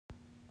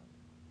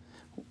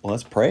Well,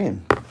 let's pray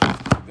and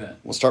Bet.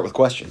 we'll start with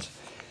questions.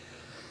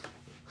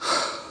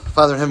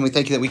 Father in heaven, we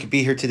thank you that we could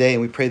be here today,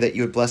 and we pray that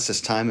you would bless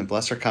this time and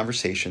bless our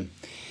conversation.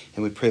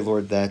 And we pray,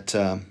 Lord, that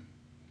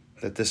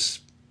that this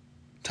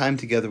time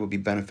together will be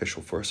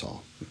beneficial for us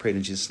all. We pray it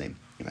in Jesus' name.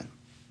 Amen.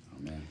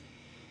 Amen.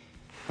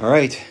 All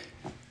right.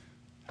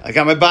 I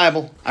got my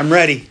Bible. I'm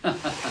ready.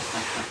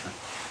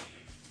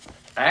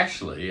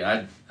 Actually,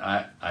 I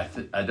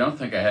don't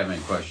think I have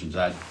any questions.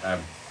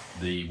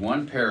 The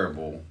one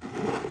parable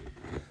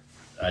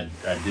I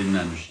didn't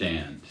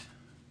understand,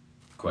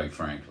 quite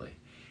frankly,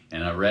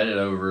 and I read it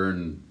over,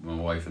 and my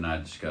wife and I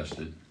discussed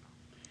it,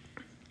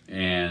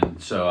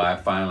 and so I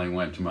finally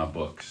went to my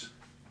books.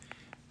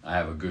 I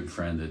have a good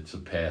friend that's a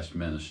past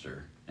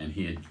minister, and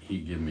he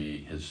gave me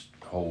his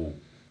whole,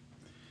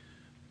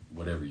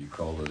 whatever you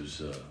call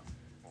those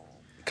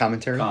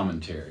Commentary?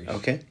 commentaries.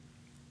 Okay.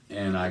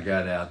 And I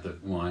got out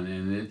that one,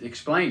 and it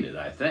explained it,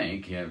 I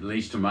think, at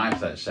least to my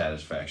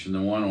satisfaction.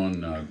 The one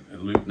on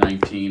Luke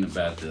 19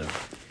 about the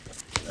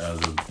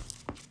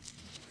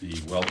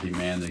wealthy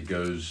man that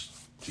goes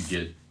to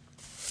get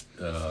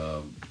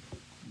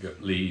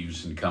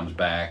leaves and comes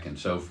back and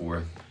so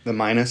forth. The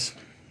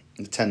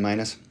 10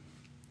 minus.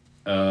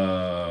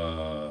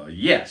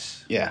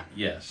 Yes. Yeah.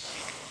 Yes.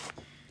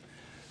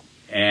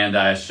 And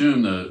I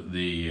assume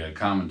the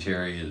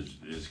commentary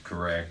is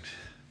correct,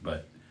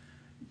 but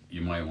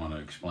you might want to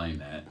explain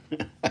that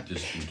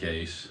just in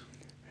case.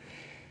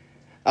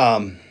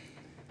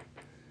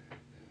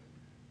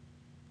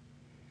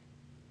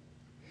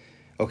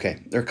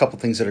 Okay, there are a couple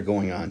things that are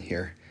going on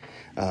here.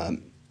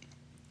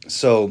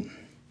 So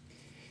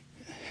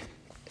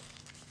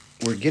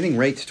we're getting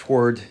right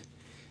toward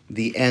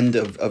the end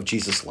of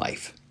Jesus'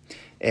 life,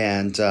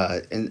 and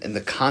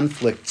the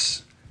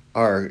conflicts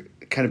are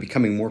kind of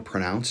becoming more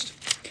pronounced.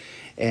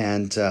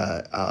 And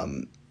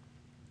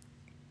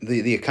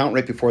the account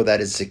right before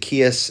that is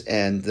Zacchaeus,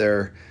 and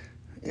they're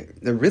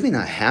really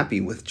not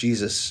happy with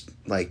Jesus,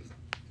 like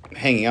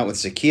hanging out with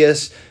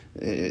Zacchaeus.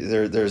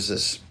 There's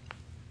this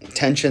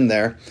tension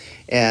there,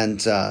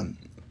 and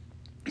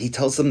he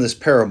tells them this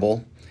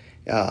parable,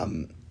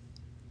 when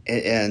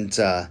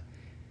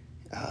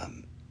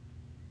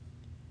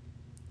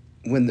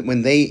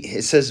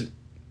it says,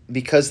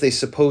 because they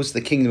supposed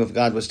the kingdom of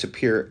God was to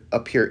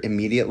appear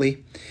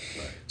immediately.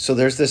 Right. So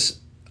there's this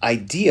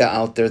idea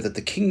out there that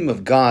the kingdom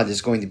of God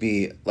is going to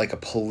be like a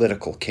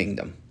political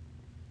kingdom.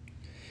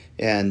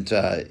 And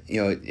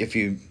if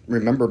you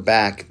remember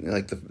back,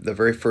 like the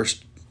very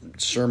first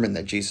sermon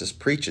that Jesus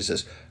preaches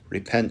is,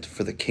 repent,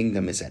 for the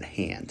kingdom is at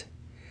hand.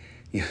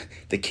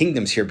 The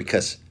kingdom's here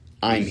because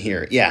I'm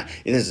here. Yeah,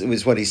 it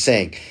is what he's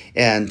saying.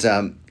 And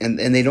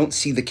they don't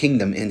see the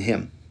kingdom in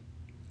him.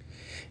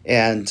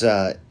 And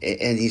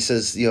he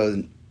says,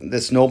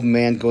 this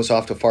nobleman goes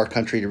off to a far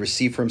country to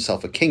receive for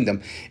himself a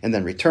kingdom and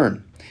then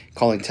return.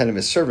 Calling 10 of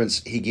his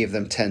servants, he gave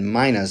them 10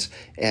 minas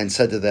and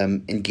said to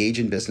them, engage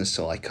in business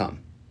till I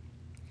come.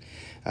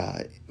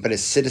 But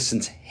his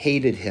citizens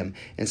hated him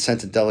and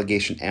sent a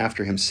delegation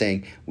after him,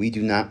 saying, we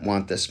do not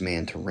want this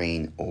man to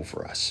reign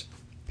over us.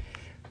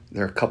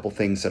 There are a couple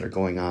things that are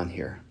going on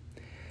here.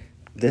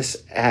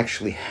 This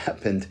actually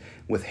happened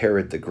with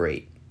Herod the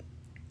Great.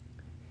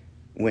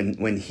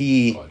 When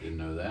he I didn't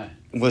know that.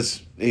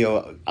 was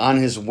on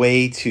his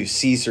way to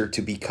Caesar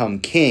to become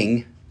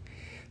king,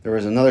 there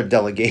was another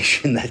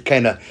delegation that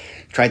kind of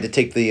tried to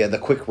take the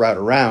quick route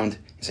around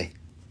and say,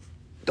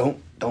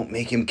 don't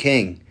make him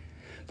king.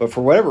 But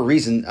for whatever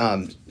reason,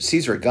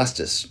 Caesar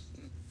Augustus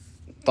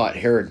thought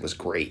Herod was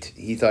great.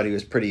 He thought he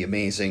was pretty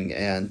amazing,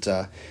 and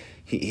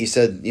he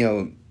said,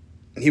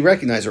 he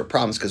recognized there were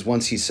problems, because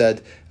once he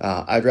said,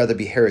 I'd rather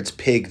be Herod's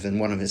pig than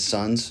one of his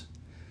sons,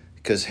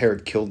 because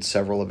Herod killed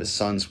several of his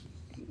sons,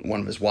 one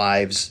of his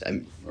wives.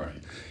 Right.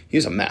 He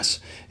was a mess.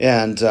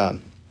 And,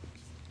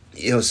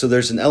 so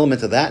there's an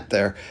element of that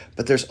there,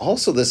 but there's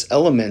also this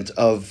element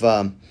of,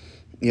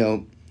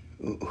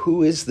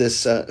 who is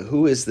this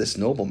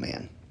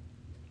nobleman?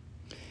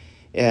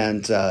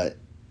 And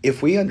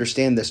if we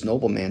understand this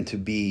nobleman to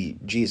be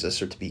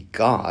Jesus or to be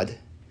God,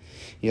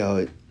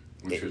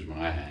 Which was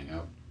my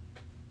hang-up.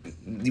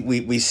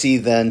 we see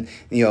then,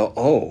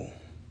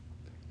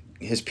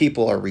 his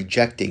people are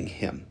rejecting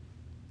him.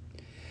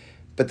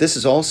 But this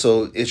is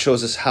also, it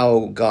shows us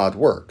how God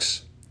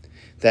works,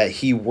 that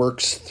he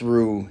works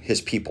through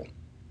his people.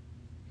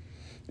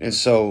 And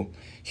so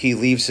he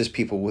leaves his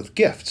people with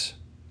gifts,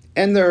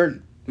 and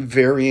they're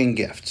varying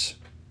gifts.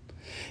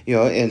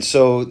 And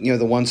so,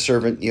 the one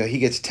servant, he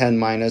gets 10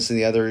 minas, and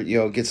the other,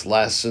 gets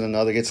less, and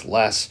another gets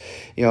less,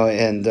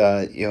 and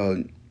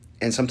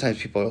sometimes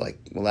people are like,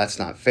 well, that's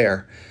not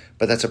fair,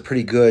 but that's a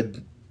pretty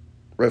good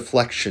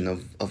reflection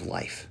of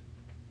life.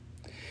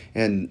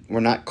 And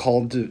we're not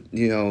called to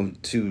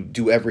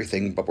do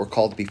everything, but we're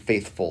called to be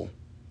faithful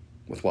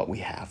with what we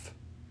have,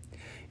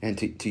 and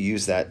to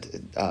use that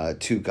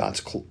to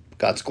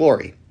God's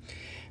glory.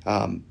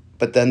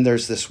 But then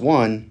there's this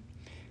one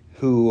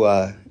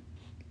who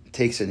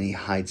takes it and he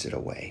hides it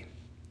away.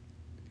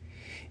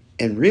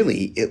 And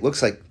really, it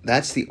looks like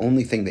that's the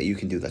only thing that you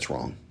can do that's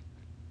wrong.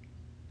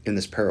 in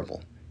this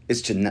parable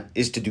is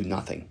to do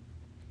nothing.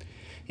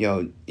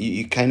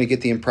 You kind of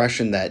get the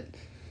impression that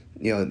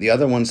the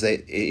other ones,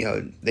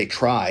 they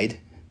tried,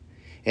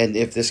 and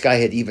if this guy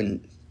had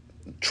even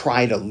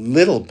tried a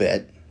little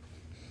bit,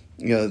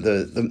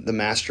 the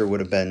master would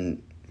have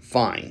been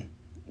fine.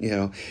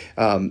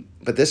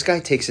 But this guy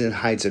takes it and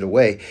hides it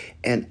away,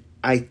 and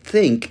I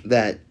think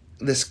that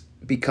this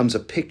becomes a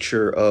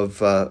picture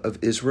of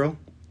Israel,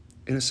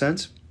 in a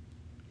sense,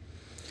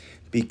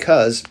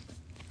 because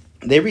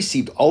they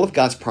received all of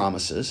God's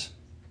promises.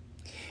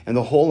 And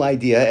the whole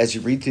idea, as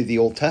you read through the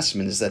Old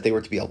Testament, is that they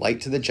were to be a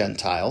light to the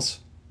Gentiles.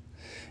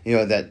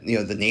 That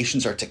the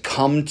nations are to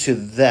come to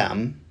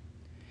them,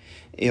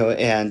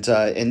 and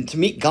to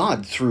meet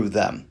God through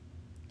them.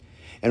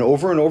 And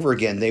over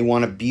again, they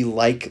want to be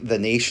like the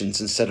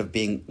nations instead of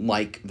being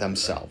like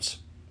themselves,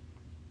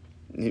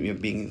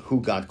 being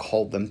who God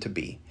called them to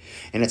be.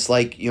 And it's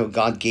like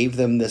God gave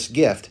them this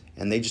gift,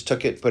 and they just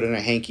took it, put it in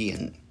a hanky,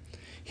 and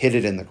hid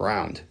it in the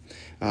ground,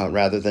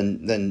 rather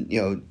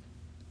than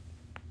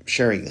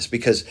sharing this.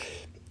 Because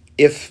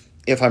if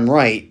I'm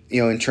right,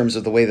 in terms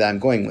of the way that I'm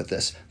going with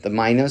this, the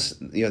minus,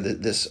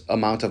 this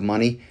amount of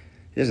money,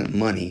 it isn't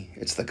money,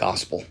 it's the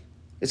gospel.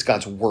 It's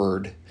God's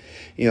word,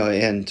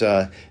 and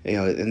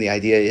the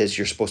idea is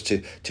you're supposed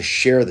to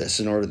share this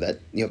in order that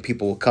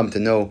people will come to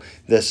know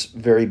this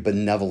very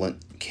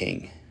benevolent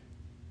King,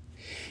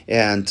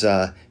 and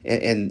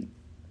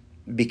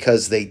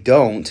because they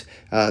don't,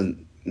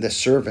 the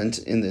servant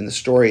in the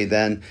story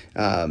then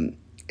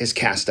is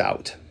cast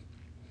out.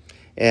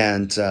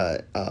 And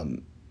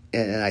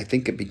I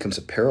think it becomes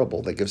a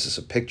parable that gives us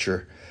a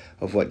picture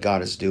of what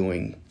God is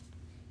doing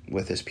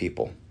with his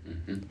people.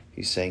 Mm-hmm.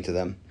 He's saying to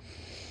them,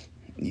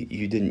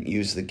 you didn't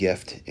use the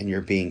gift and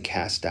you're being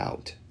cast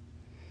out.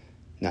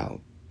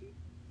 Now,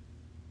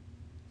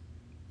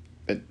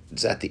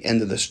 it's at the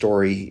end of the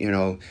story,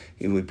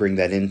 you would bring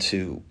that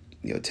into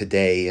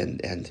today,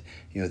 and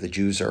the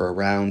Jews are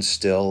around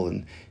still,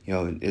 and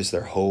is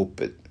there hope?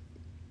 But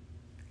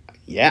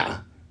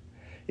yeah,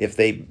 if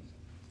they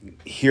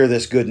hear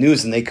this good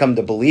news and they come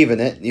to believe in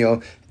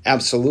it,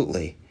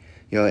 absolutely.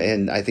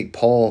 And I think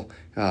Paul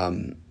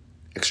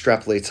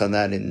extrapolates on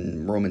that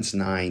in Romans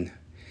 9.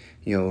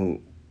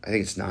 I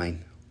think it's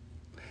 9.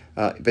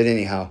 But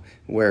anyhow,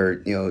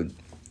 where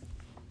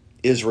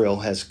Israel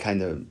has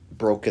kind of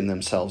broken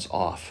themselves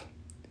off,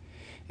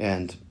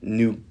 and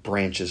new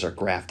branches are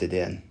grafted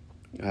in,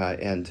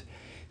 and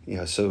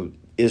so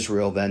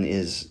Israel then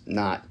is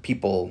not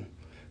people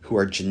who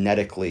are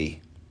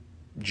genetically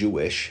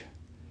Jewish,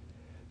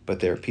 but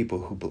they're people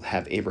who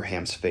have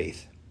Abraham's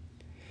faith.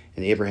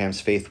 And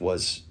Abraham's faith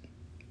was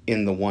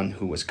in the one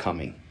who was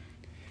coming,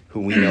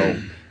 who we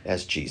know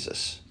as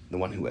Jesus, the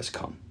one who has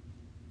come.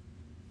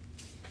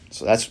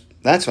 So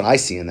that's what I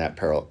see in that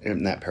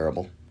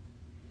parable.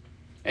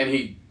 And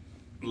he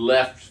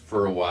left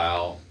for a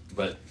while,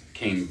 but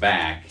came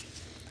back,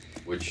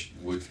 which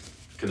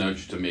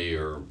connotes to me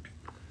or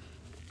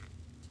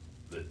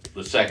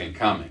the second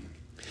coming.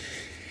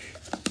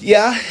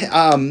 Yeah.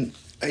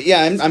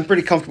 I'm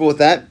pretty comfortable with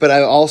that, but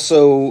I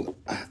also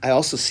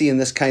see in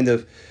this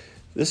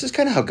is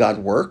kind of how God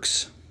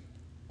works.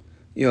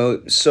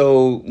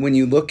 So when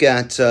you look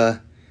at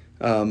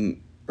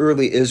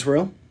early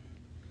Israel,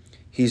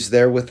 he's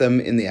there with them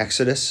in the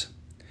Exodus,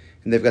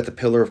 and they've got the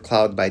pillar of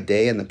cloud by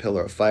day and the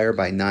pillar of fire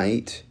by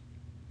night.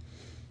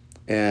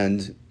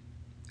 And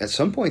at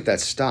some point that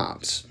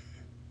stops.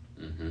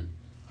 Mm-hmm.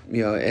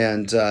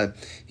 And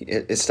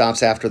it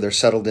stops after they're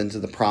settled into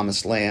the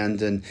promised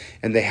land, and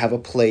they have a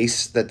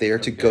place that they are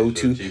to go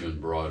to. It's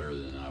even broader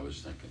than I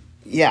was thinking.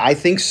 Yeah, I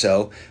think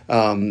so.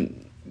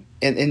 And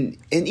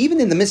even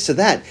in the midst of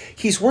that,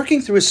 he's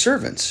working through his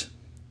servants.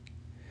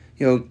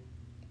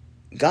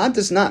 God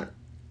does not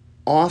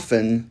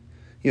often,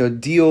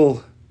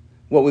 deal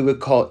what we would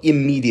call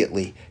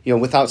immediately,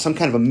 without some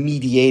kind of a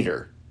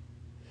mediator.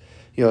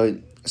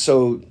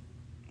 So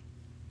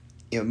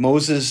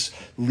Moses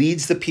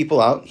leads the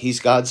people out. He's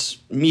God's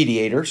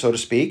mediator, so to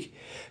speak.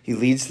 He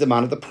leads them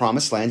out of the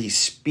promised land. He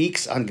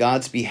speaks on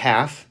God's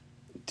behalf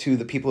to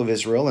the people of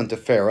Israel and to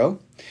Pharaoh.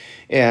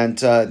 And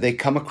they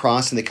come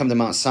across and they come to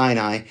Mount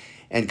Sinai,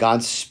 and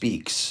God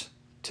speaks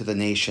to the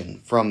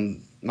nation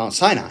from Mount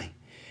Sinai.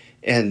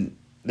 And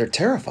they're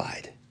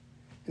terrified.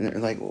 And they're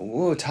like,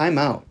 whoa, time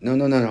out.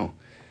 No.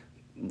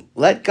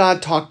 Let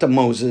God talk to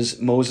Moses.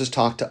 Moses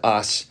talk to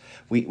us.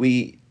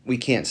 We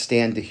can't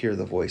stand to hear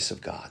the voice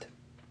of God.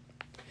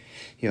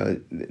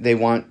 They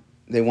want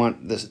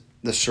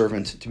the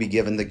servant to be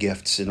given the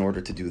gifts in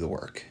order to do the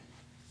work.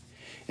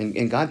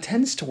 And God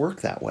tends to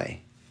work that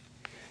way.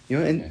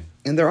 And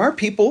there are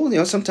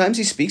people, sometimes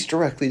he speaks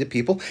directly to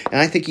people.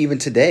 And I think even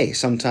today,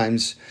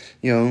 sometimes,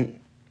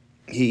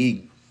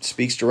 he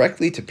speaks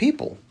directly to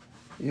people.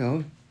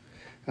 Some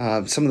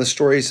of the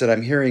stories that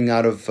I'm hearing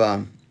out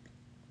of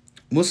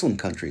Muslim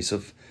countries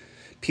of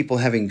people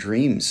having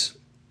dreams,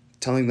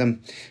 telling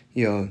them,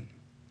 you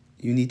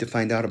need to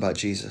find out about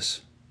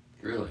Jesus.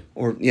 Really?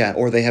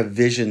 Or they have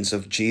visions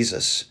of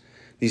Jesus.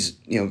 These,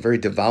 very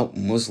devout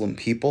Muslim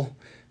people.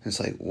 And it's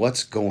like,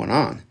 what's going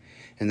on?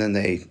 and then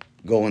they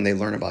go and they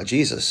learn about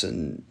Jesus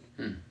and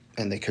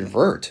they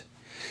convert.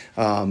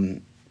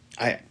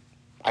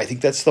 I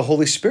think that's the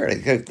Holy Spirit.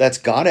 I think that's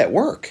God at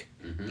work,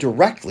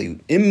 directly,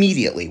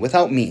 immediately,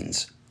 without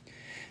means.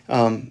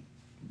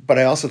 But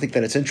I also think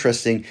that it's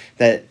interesting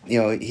that,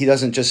 he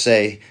doesn't just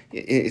say,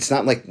 it's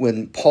not like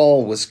when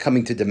Paul was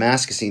coming to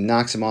Damascus, he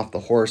knocks him off the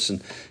horse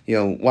and,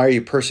 why are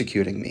you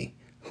persecuting me?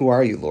 Who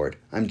are you, Lord?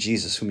 I'm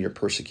Jesus, whom you're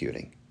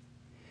persecuting.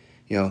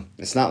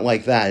 It's not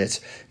like that.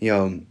 It's,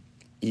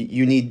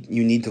 you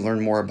need to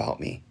learn more about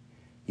me.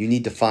 You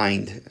need to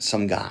find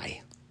some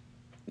guy,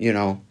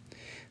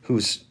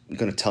 who's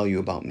going to tell you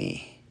about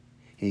me.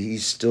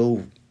 He's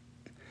still,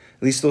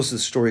 at least those are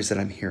the stories that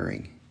I'm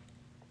hearing.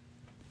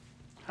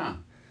 Huh.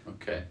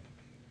 Okay.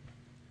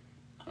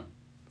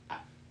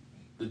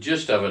 The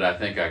gist of it, I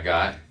think I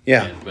got.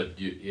 Yeah. But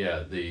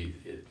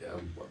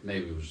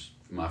maybe it was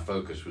my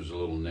focus was a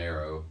little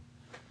narrow.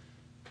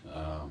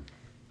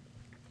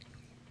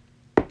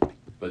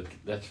 But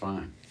that's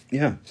fine.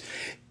 Yeah.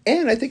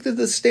 And I think that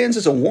this stands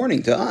as a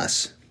warning to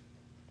us.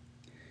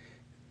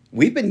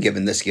 We've been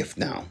given this gift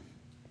now.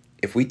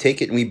 If we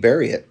take it and we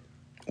bury it,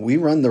 we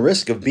run the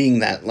risk of being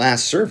that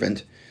last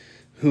servant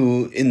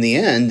who, in the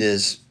end,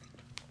 is,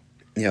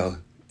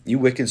 you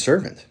wicked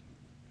servant.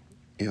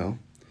 So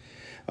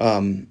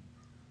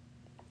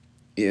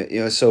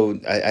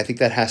I think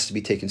that has to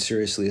be taken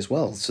seriously as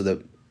well, so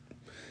that,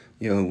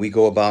 we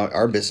go about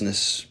our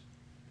business,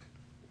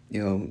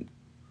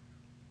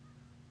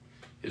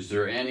 Is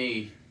there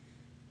any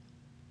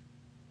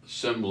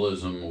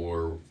symbolism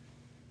or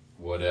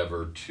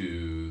whatever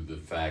to the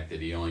fact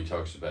that he only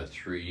talks about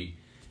 3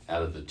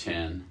 out of the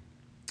 10?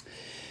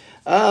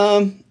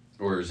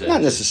 Or is that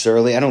not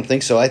necessarily? I don't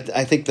think so. I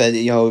think that,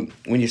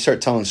 when you start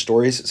telling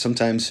stories,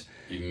 sometimes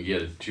you can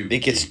get it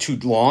gets too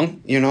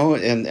long,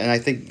 and I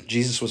think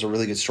Jesus was a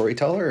really good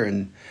storyteller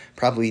and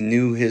probably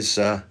knew his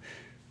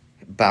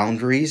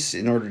boundaries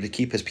in order to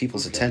keep his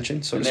people's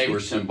attention. So and they were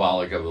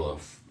symbolic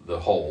of the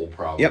whole,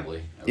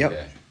 probably. Yep.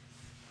 Okay.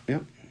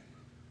 Yep.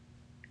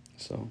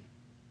 So,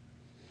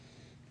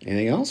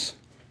 anything else?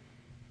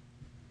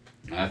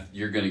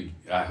 You're gonna,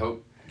 I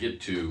hope,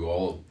 get to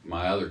all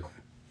my other.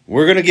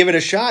 We're gonna give it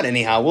a shot.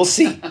 Anyhow, we'll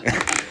see.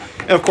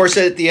 And of course,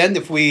 at the end,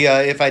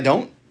 if I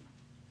don't,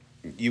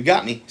 you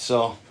got me.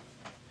 So,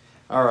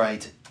 all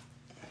right.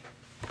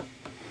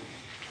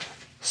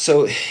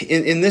 So,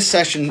 in this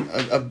session,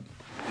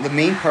 the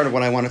main part of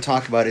what I want to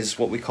talk about is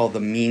what we call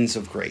the means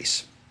of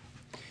grace.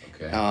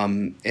 Okay.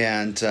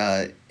 And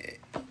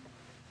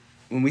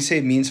when we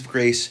say means of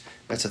grace,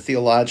 that's a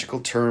theological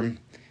term.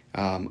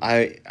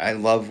 I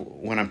love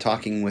when I'm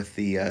talking with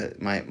the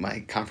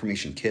my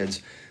confirmation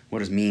kids. What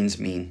does means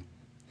mean?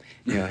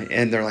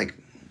 And they're like,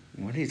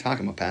 "What are you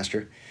talking about,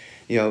 Pastor?"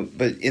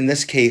 But in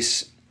this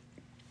case,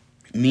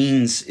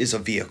 means is a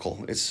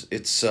vehicle.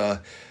 It's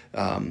a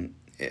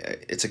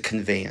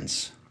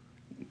conveyance.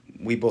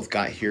 We both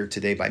got here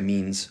today by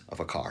means of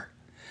a car,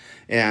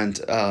 and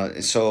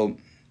so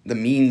the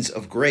means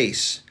of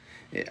grace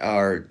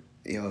are,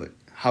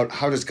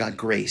 how does God's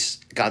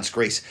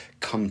grace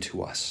come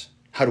to us?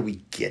 How do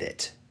we get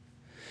it?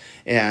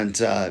 And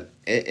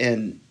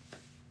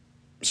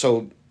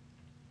so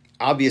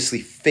obviously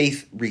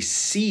faith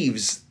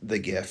receives the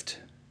gift,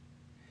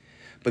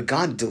 but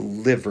God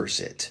delivers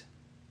it.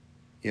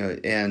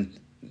 And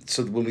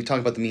so when we talk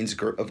about the means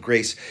of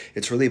grace,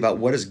 it's really about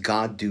what does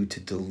God do to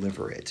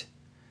deliver it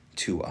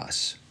to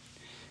us.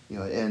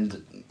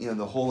 And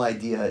the whole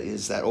idea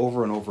is that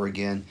over and over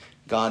again,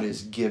 God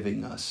is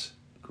giving us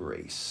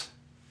grace.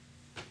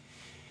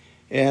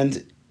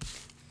 And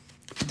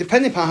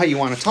depending upon how you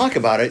want to talk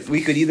about it,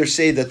 we could either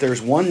say that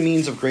there's one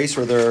means of grace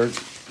or there are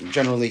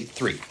generally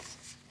 3.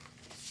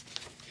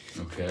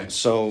 Okay.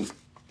 So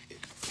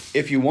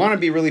if you want to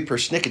be really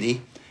persnickety,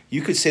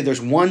 you could say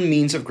there's one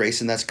means of grace,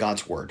 and that's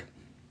God's Word.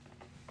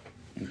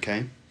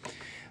 Okay?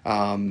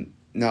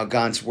 Now,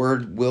 God's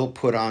Word will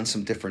put on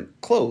some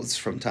different clothes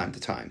from time to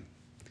time.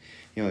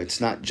 It's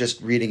not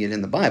just reading it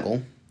in the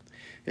Bible.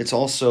 It's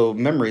also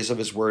memories of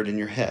His Word in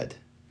your head.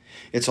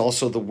 It's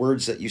also the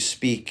words that you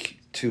speak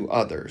to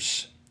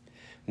others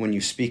when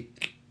you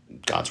speak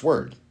God's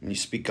Word, when you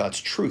speak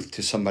God's truth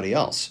to somebody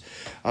else.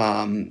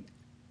 And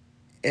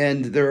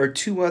there are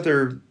 2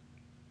 other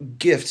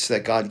gifts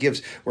that God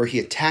gives where He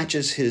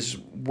attaches His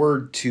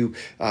Word to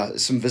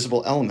some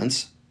visible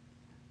elements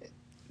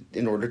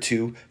in order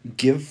to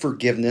give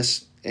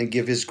forgiveness and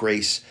give His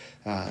grace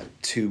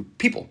to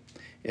people.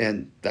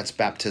 And that's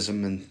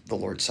baptism and the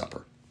Lord's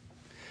Supper.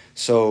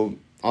 So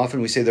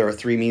often we say there are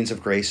 3 means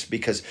of grace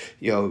because,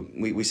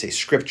 we say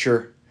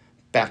Scripture,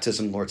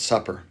 baptism, Lord's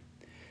Supper.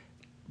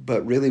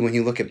 But really, when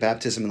you look at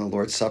baptism and the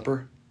Lord's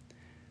Supper,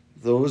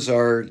 those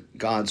are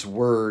God's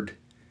Word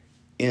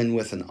in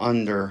with and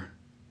under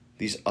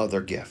these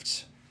other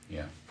gifts.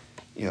 Yeah.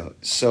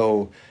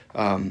 So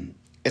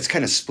it's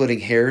kind of splitting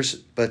hairs,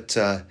 but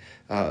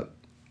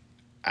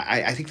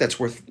I think that's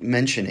worth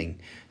mentioning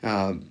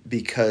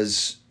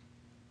because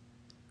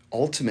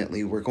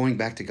ultimately we're going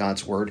back to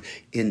God's Word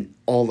in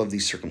all of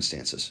these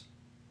circumstances.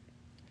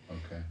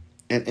 Okay.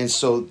 And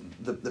so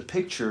the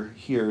picture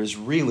here is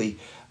really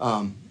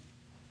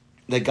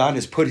that God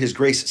has put his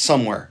grace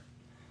somewhere,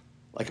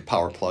 like a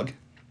power plug.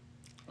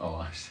 Oh,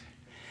 I see.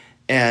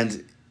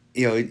 And,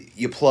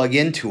 you plug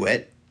into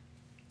it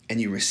and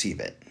you receive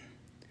it.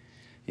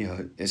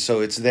 And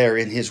so it's there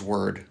in his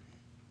word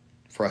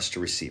for us to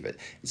receive it.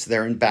 It's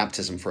there in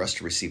baptism for us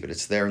to receive it.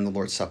 It's there in the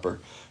Lord's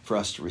Supper for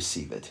us to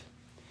receive it.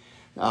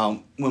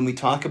 When we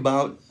talk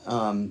about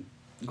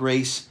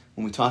grace,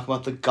 when we talk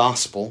about the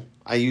gospel,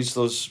 I use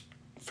those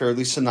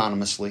fairly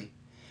synonymously.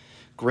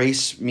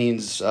 Grace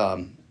means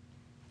all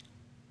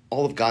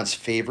of God's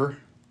favor.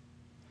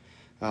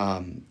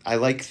 I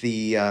like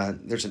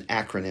there's an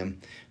acronym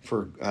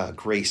for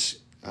grace,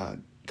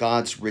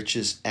 God's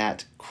riches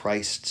at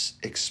Christ's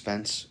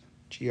expense,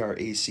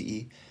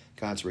 GRACE,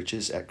 God's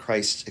riches at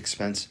Christ's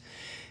expense.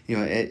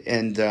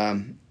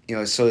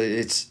 So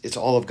it's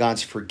all of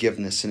God's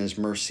forgiveness and his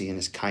mercy and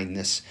his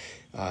kindness.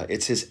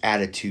 It's his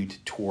attitude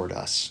toward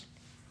us.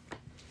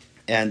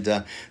 And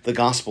the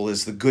gospel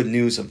is the good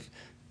news of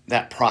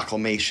that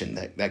proclamation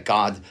that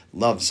God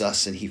loves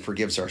us and he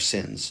forgives our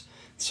sins.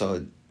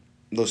 So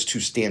those two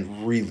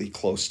stand really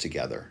close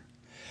together.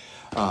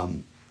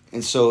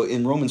 And so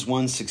in Romans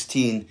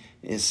 1:16,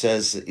 it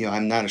says,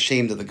 I'm not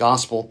ashamed of the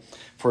gospel,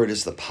 for it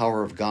is the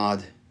power of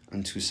God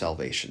unto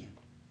salvation.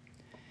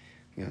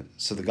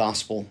 So the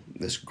gospel,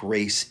 this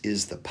grace,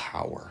 is the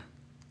power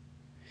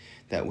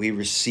that we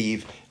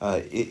receive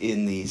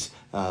in these,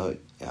 and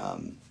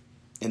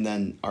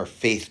then our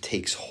faith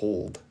takes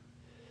hold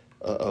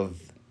of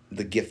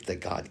the gift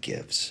that God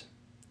gives,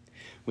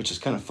 which is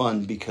kind of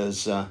fun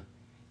because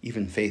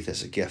even faith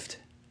is a gift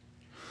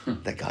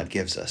that God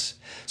gives us.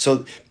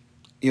 So,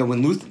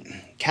 when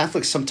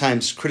Catholics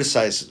sometimes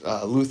criticize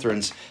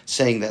Lutherans,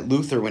 saying that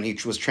Luther, when he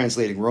was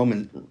translating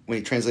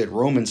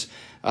Romans,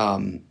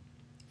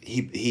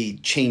 he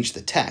changed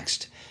the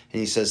text, and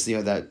he says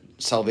that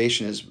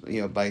salvation is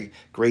by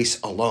grace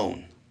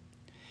alone.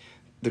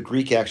 The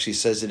Greek actually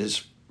says it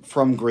is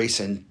from grace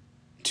and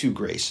to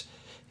grace.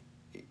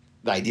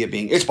 The idea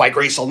being it's by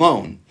grace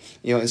alone,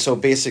 and so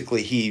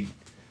basically he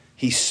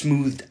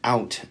smoothed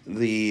out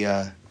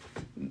the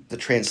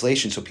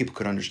translation so people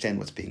could understand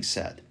what's being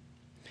said.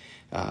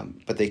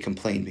 But they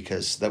complain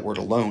because that word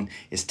alone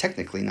is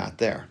technically not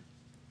there.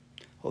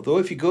 Although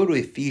if you go to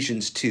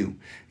Ephesians 2,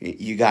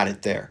 you got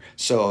it there.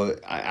 So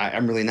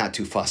I'm really not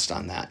too fussed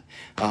on that.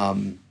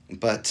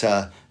 But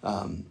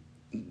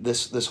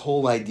this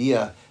whole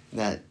idea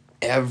that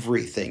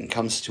everything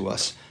comes to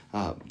us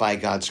by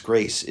God's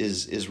grace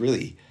is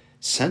really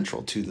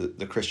central to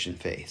the Christian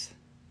faith.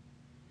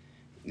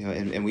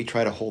 And we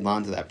try to hold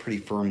on to that pretty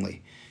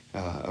firmly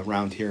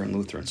around here in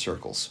Lutheran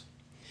circles.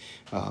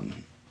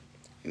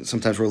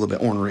 Sometimes we're a little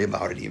bit ornery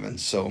about it even.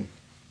 So,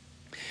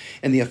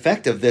 and the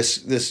effect of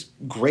this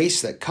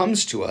grace that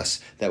comes to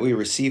us that we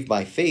receive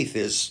by faith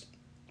is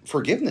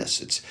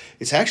forgiveness.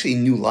 It's actually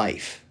new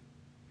life.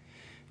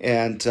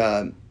 And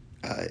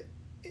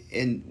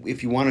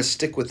if you want to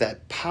stick with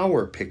that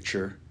power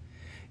picture,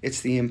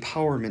 it's the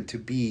empowerment to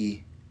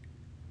be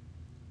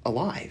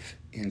alive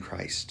in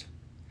Christ,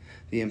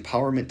 the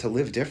empowerment to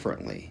live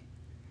differently,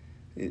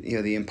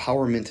 the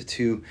empowerment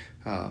to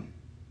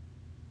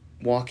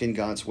walk in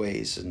God's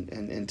ways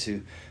and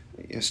to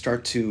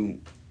start to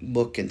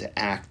look and to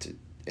act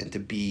and to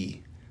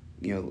be,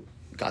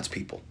 God's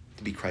people,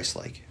 to be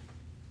Christ-like.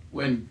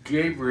 When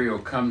Gabriel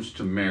comes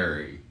to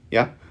Mary,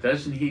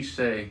 doesn't he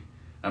say,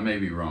 I may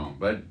be wrong,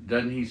 but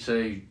doesn't he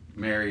say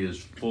Mary is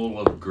full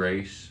of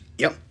grace?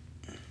 Yep.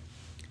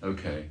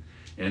 Okay.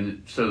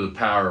 And so the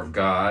power of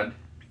God,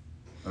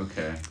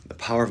 okay. The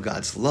power of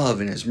God's love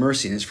and his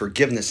mercy and his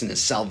forgiveness and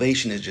his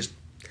salvation is just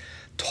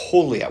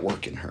totally at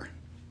work in her.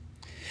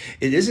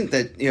 It isn't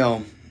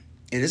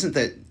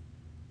that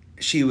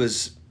she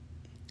was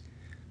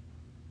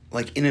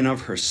like in and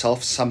of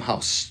herself somehow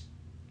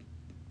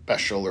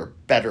special or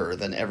better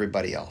than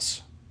everybody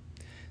else.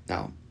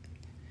 Now,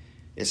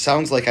 it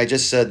sounds like I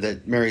just said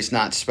that Mary's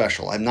not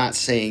special. I'm not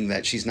saying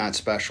that she's not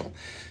special.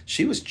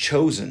 She was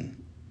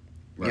chosen.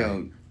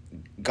 Right.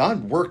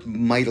 God worked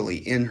mightily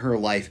in her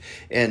life,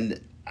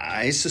 and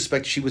I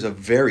suspect she was a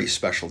very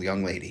special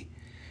young lady.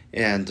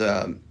 And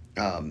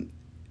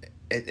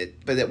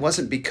but it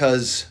wasn't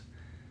because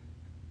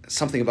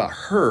something about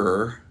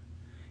her.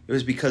 It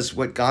was because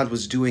what God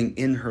was doing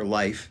in her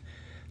life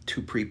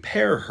to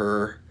prepare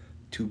her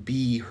to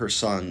be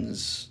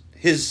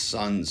his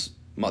son's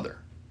mother.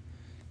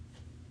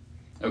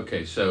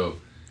 Okay, so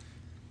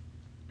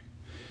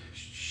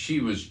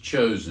she was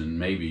chosen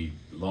maybe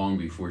long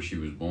before she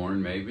was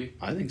born, maybe?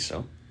 I think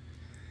so.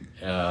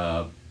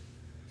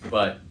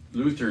 But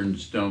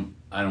Lutherans don't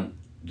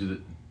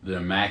do the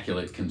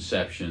Immaculate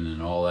Conception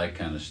and all that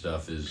kind of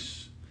stuff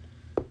is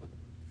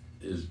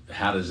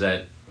how does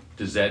that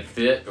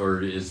fit,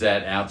 or is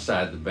that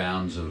outside the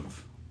bounds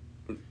of?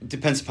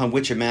 Depends upon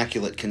which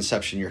Immaculate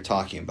Conception you're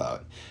talking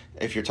about.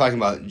 If you're talking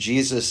about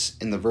Jesus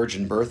in the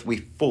virgin birth, we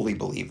fully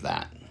believe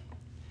that.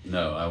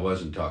 No, I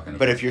wasn't talking about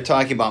But if you're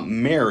talking about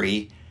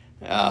Mary,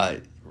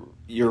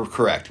 You're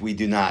correct. We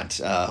do not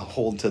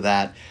hold to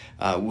that.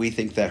 We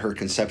think that her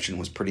conception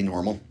was pretty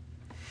normal.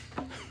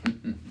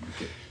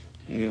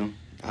 You know,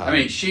 I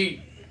mean,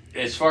 she,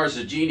 as far as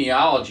the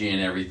genealogy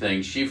and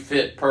everything, she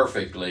fit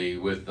perfectly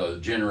with the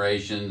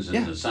generations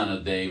and the son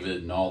of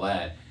David and all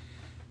that.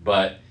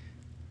 But,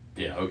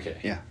 yeah, okay.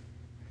 Yeah.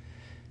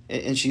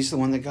 And she's the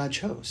one that God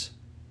chose.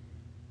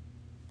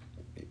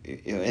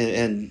 You know,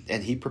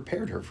 and he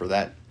prepared her for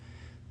that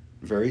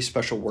very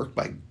special work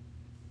by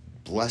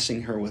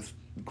blessing her with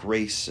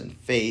grace and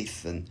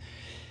faith, and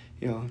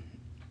you know,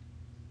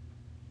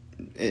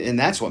 and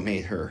that's what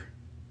made her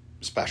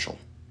special,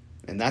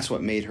 and that's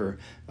what made her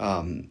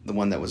the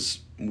one that was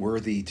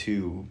worthy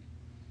to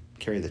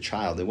carry the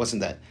child. It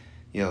wasn't that,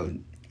 you know,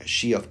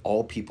 she of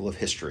all people of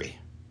history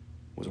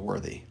was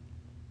worthy,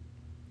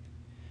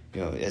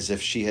 you know, as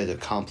if she had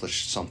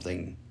accomplished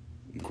something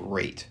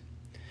great.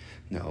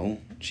 No,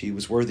 she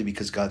was worthy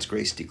because God's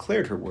grace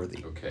declared her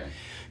worthy. Okay.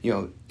 You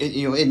know,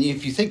 and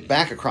if you think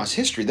back across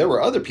history, there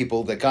were other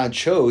people that God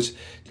chose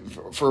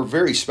for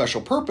very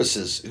special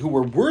purposes who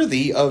were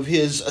worthy of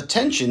His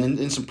attention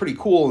in some pretty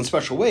cool and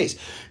special ways.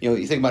 You know,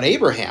 you think about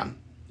Abraham.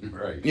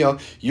 Right. You know,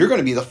 you're going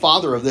to be the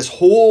father of this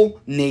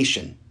whole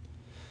nation.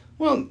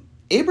 Well,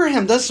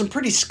 Abraham does some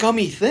pretty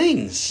scummy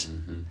things.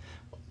 Mm-hmm.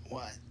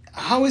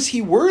 How is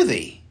he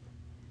worthy?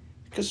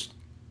 Because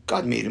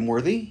God made him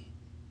worthy.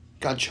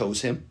 God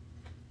chose him.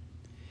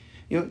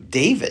 You know,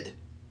 David,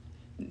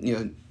 you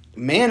know,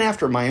 man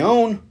after my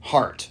own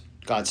heart,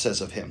 God says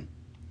of him.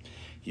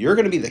 You're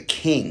going to be the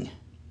king.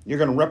 You're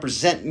going to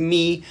represent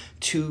me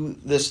to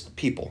this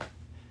people.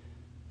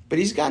 But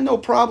he's got no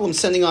problem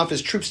sending off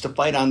his troops to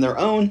fight on their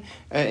own,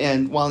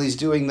 and while he's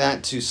doing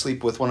that, to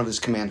sleep with one of his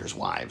commander's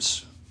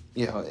wives,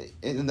 you know,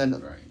 and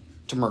then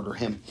to murder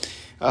him.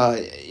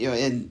 You know,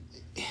 and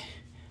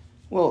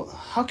well,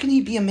 how can he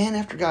be a man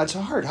after God's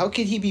heart? How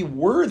can he be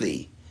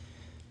worthy?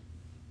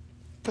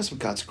 Because of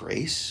God's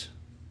grace.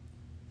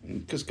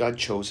 Because God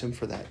chose him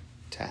for that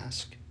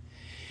task.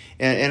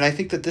 And I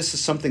think that this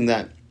is something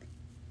that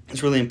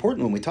is really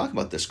important when we talk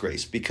about this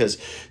grace, because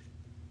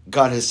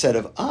God has said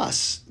of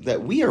us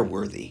that we are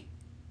worthy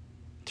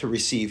to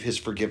receive His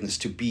forgiveness,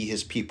 to be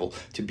His people,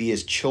 to be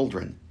His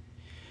children.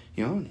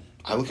 You know,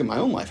 I look at my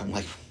own life, I'm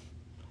like,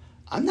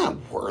 I'm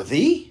not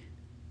worthy.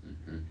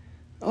 Mm-hmm.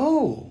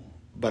 Oh,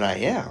 but I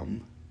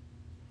am,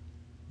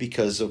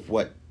 because of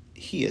what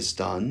He has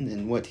done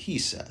and what He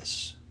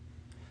says,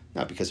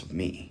 not because of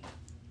me,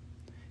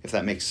 if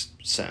that makes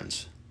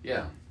sense.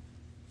 Yeah.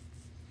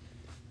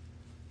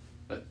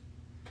 That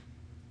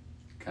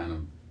kind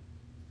of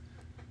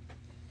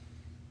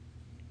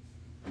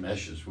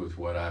meshes with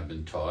what I've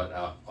been taught.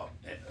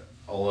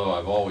 Although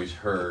I've always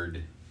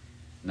heard,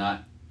 I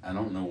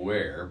don't know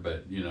where,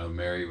 but, you know,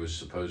 Mary was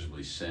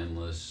supposedly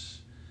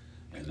sinless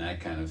and that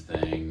kind of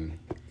thing.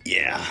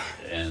 Yeah.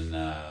 And,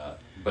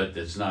 but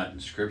it's not in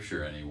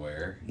Scripture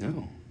anywhere.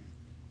 No.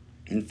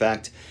 In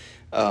fact,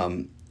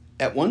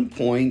 at one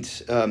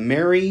point,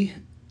 Mary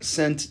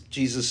sent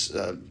Jesus'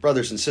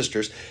 brothers and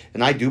sisters,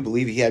 and I do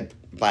believe he had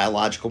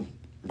biological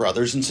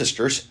brothers and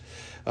sisters.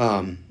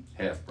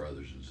 Half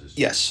brothers and sisters.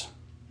 Yes.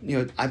 You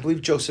know, I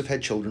believe Joseph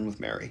had children with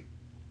Mary.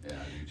 Yeah,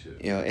 I do too.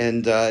 You know,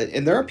 and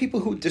there are people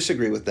who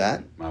disagree with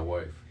that. My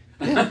wife.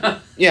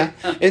 Yeah.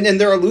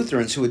 And there are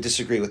Lutherans who would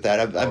disagree with that.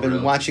 I've been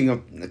really? watching a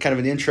kind of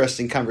an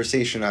interesting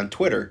conversation on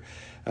Twitter,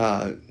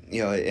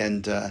 you know,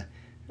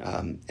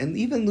 and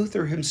even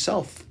Luther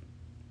himself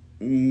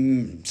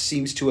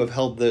seems to have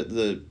held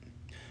the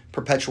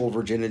perpetual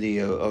virginity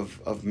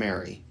of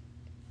Mary.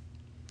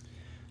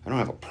 I don't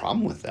have a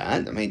problem with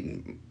that. I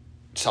mean,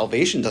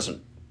 salvation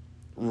doesn't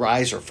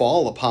rise or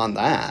fall upon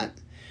that.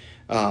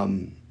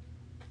 I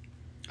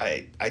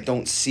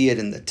don't see it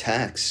in the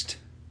text.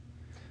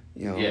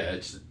 You know. Yeah,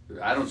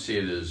 I don't see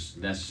it as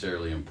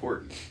necessarily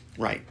important.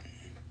 Right.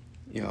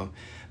 You know,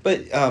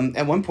 but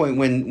at one point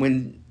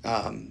when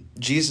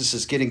Jesus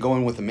is getting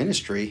going with the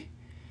ministry,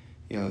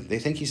 you know, they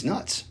think he's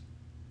nuts.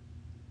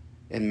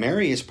 And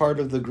Mary is part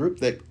of the group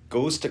that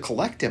goes to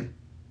collect him.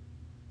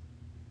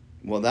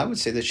 Well, that would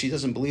say that she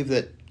doesn't believe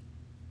that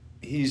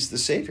he's the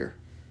Savior.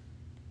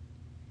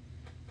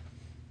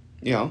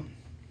 You know,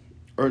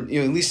 or,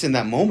 you know, at least in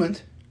that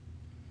moment,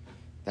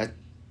 that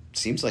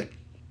seems like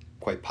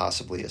quite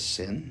possibly a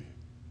sin.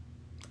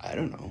 I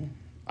don't know.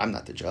 I'm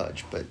not the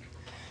judge, but,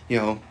 you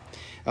know,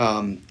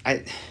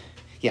 I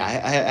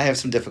have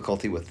some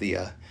difficulty with the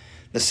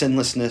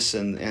sinlessness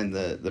and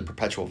the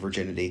perpetual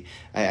virginity.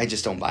 I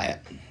just don't buy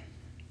it.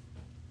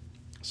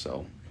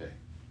 So, okay.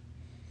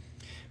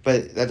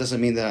 But that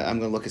doesn't mean that I'm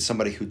going to look at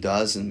somebody who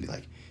does and be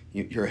like,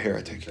 you're a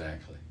heretic.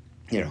 Exactly.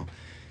 You know,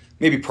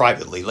 maybe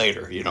privately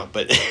later, you know,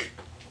 but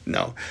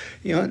no.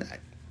 You know,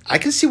 I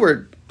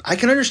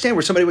can understand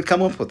where somebody would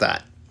come up with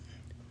that.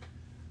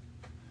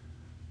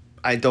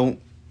 I don't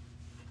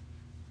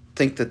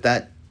think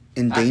that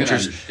endangers... I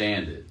can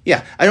understand it.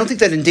 Yeah, I don't think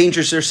that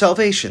endangers their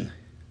salvation.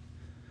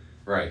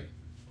 Right.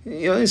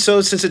 You know, and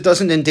so since it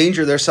doesn't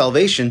endanger their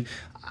salvation,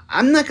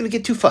 I'm not going to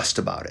get too fussed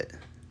about it.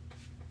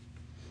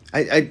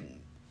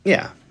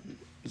 Yeah.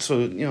 So,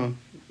 you know,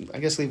 I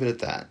guess leave it at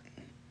that.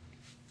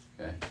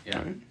 Okay.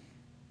 Yeah.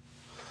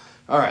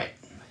 All right.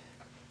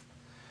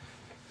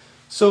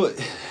 So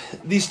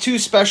these two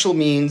special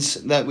means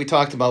that we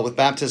talked about with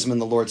baptism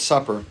and the Lord's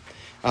Supper,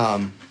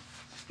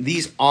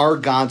 these are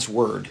God's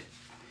word,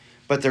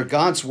 but they're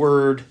God's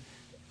word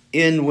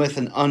in, with,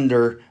 and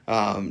under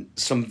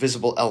some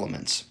visible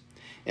elements.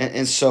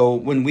 And so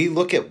when we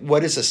look at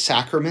what is a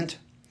sacrament,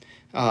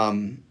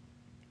 I've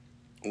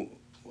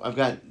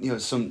got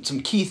some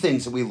key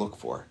things that we look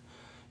for.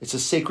 It's a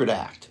sacred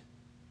act.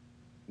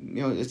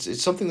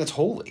 It's something that's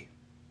holy.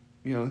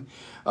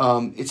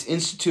 It's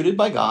instituted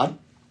by God.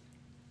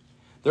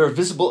 There are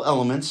visible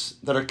elements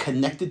that are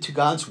connected to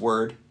God's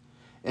word,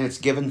 and it's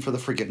given for the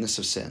forgiveness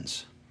of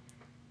sins.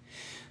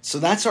 So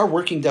that's our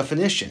working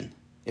definition.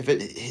 If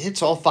it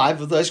hits all five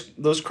of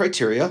those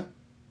criteria,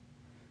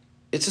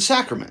 it's a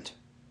sacrament.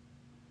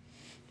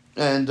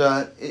 And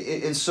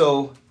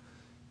so,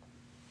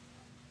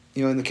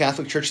 in the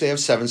Catholic Church, they have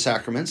 7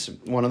 sacraments.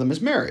 One of them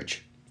is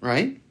marriage,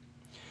 right?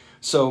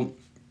 So,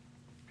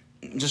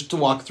 just to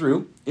walk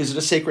through, is it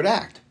a sacred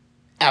act?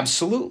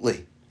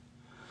 Absolutely.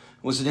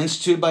 Was it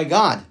instituted by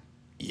God?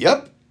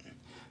 Yep.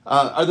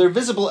 Are there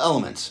visible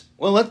elements?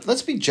 Well,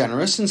 let's be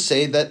generous and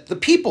say that the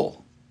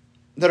people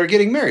that are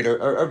getting married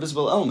are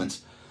visible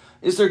elements.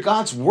 Is there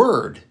God's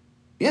word?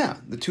 Yeah,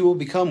 the two will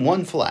become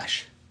one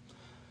flesh.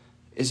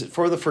 Is it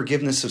for the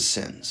forgiveness of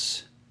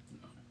sins?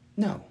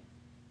 No.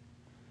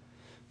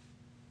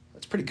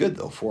 That's pretty good,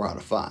 though, 4 out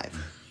of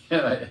 5.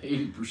 Yeah,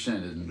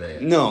 80% isn't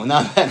bad. No,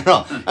 not bad at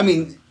all. I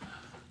mean,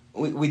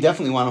 we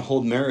definitely want to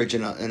hold marriage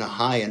in a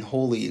high and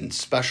holy and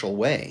special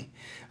way.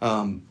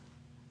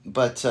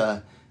 But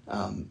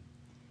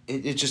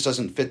it just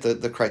doesn't fit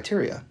the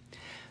criteria.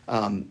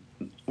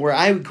 Where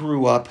I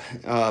grew up,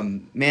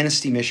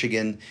 Manistee,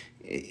 Michigan,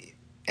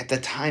 at the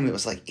time it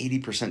was like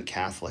 80%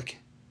 Catholic.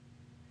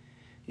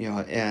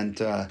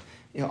 And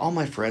all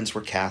my friends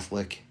were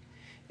Catholic.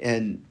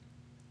 And,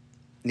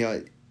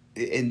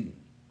 and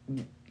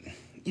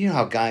you know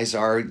how guys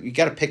are. You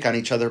got to pick on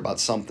each other about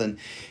something.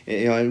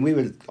 And we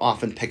would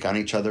often pick on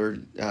each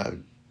other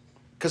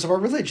because of our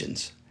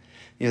religions.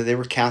 They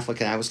were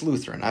Catholic and I was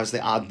Lutheran. I was the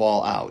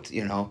oddball out,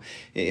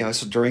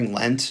 So during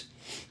Lent,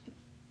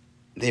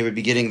 they would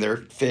be getting their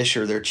fish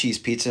or their cheese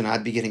pizza and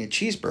I'd be getting a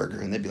cheeseburger.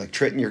 And they'd be like,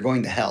 Triton, you're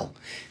going to hell.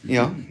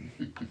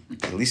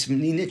 At least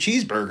I'm eating a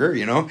cheeseburger,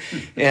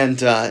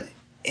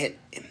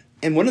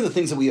 And one of the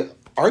things that we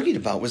argued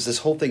about was this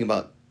whole thing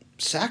about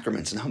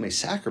sacraments and how many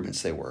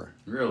sacraments they were.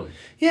 Really?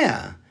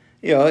 Yeah.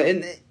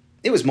 And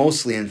it was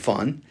mostly in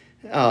fun.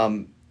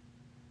 But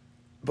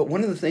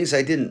one of the things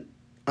I didn't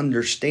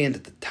understand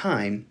at the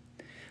time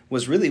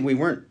was really we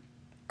weren't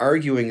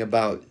arguing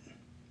about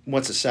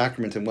what's a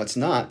sacrament and what's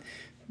not,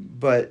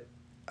 but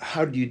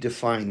how do you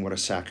define what a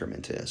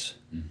sacrament is?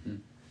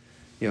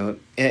 Mm-hmm.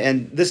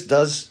 And this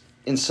does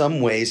in some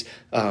ways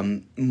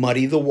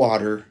muddy the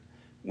water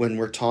when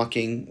we're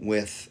talking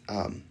with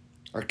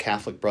our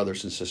Catholic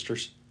brothers and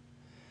sisters,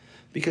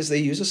 because they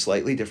use a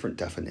slightly different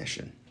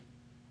definition.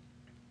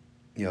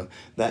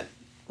 That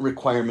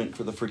requirement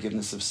for the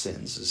forgiveness of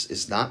sins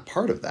is not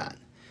part of that.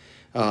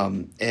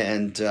 I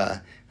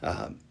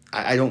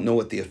don't know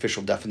what the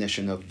official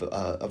definition of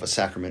a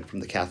sacrament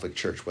from the Catholic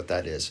Church, what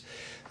that is.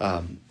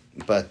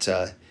 But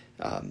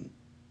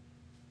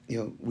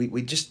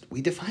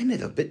we define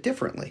it a bit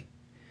differently.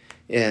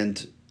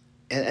 And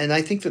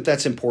I think that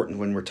that's important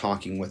when we're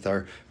talking with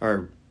our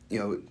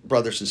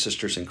brothers and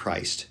sisters in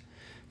Christ,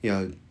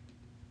 to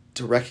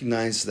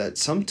recognize that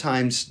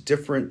sometimes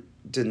different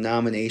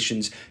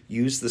denominations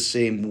use the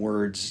same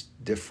words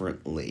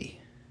differently.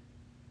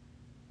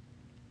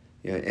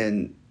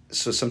 And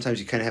so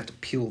sometimes you kind of have to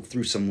peel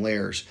through some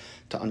layers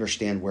to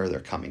understand where they're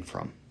coming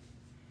from.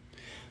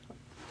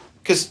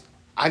 Because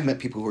I've met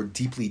people who are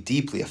deeply,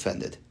 deeply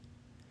offended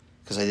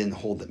because I didn't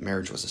hold that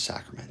marriage was a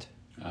sacrament.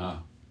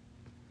 And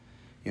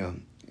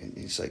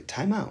it's like,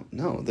 time out.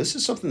 No, this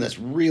is something that's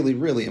really,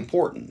 really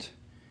important.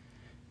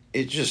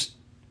 It just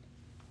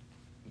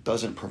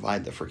doesn't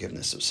provide the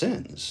forgiveness of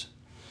sins.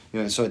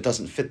 So it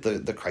doesn't fit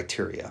the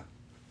criteria.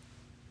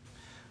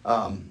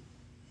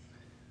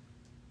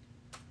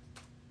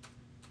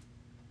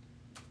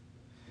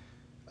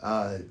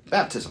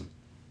 Baptism.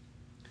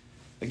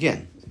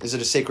 Again, is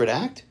it a sacred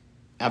act?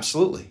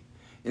 Absolutely.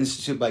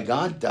 Instituted by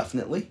God?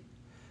 Definitely.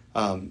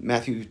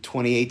 Matthew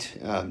 28,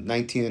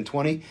 19 and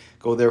 20.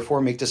 Go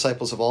therefore, make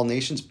disciples of all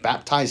nations,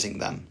 baptizing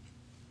them.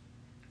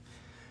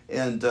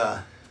 And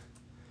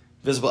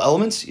visible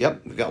elements?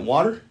 Yep. We've got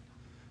water.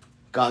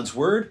 God's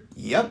word?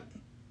 Yep.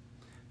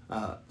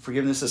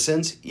 Forgiveness of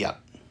sins?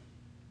 Yep.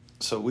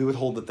 So we would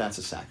hold that that's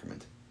a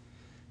sacrament.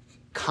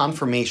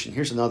 Confirmation.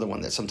 Here's another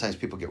one that sometimes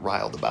people get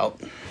riled about.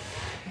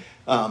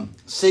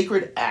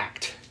 Sacred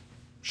act.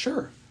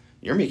 Sure.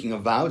 You're making a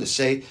vow to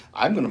say,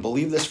 I'm going to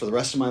believe this for the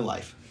rest of my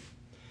life.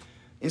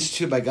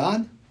 Instituted by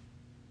God?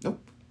 Nope.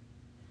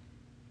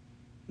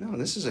 No,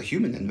 this is a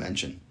human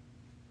invention.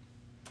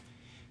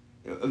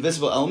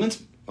 Visible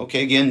elements?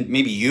 Okay, again,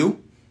 maybe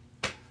you.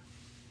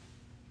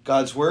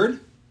 God's word?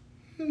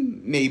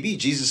 Maybe.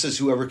 Jesus says,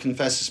 whoever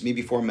confesses me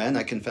before men,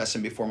 I confess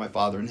him before my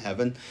Father in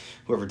heaven.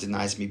 Whoever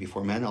denies me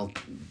before men,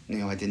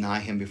 I deny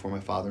him before my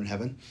Father in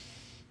heaven.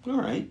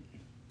 All right.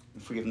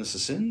 Forgiveness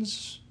of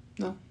sins?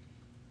 No.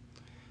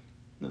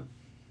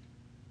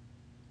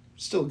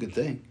 Still a good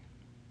thing.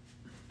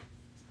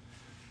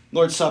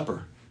 Lord's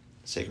Supper,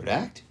 sacred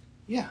act?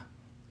 Yeah.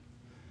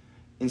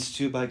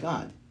 Instituted by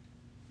God?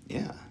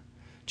 Yeah.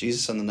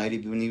 Jesus, on the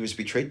night when he was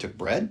betrayed, took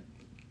bread,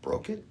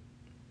 broke it,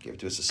 gave it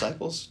to his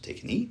disciples,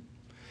 take and eat.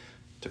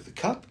 Took the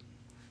cup,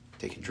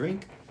 take and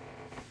drink.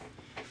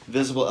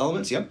 Visible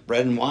elements, yep,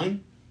 bread and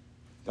wine.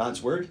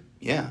 God's word,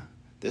 yeah.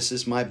 This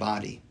is my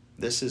body.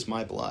 This is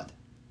my blood.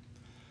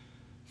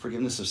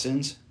 Forgiveness of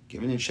sins,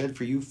 given and shed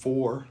for you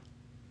for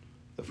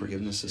the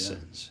forgiveness of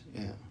sins.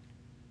 Yeah.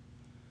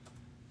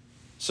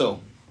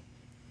 So,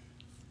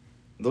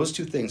 those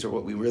two things are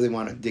what we really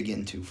want to dig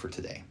into for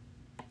today.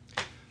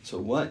 So,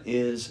 what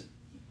is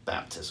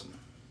baptism?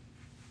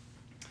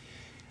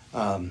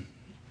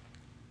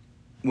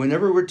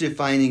 Whenever we're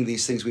defining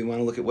these things, we want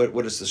to look at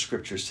what does the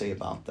scriptures say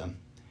about them.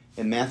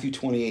 And Matthew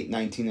 28,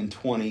 19 and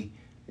 20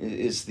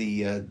 is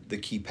the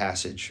key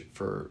passage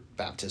for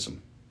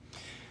baptism.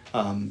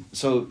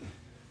 So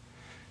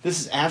this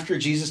is after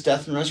Jesus'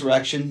 death and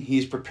resurrection.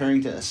 He's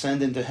preparing to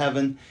ascend into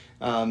heaven.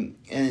 And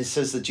it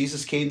says that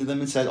Jesus came to them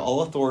and said,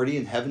 all authority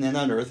in heaven and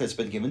on earth has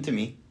been given to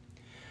me.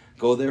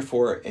 Go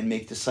therefore and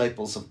make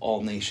disciples of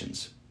all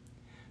nations,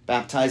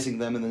 baptizing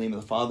them in the name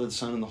of the Father, the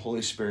Son, and the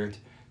Holy Spirit,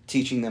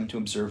 teaching them to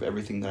observe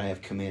everything that I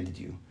have commanded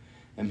you.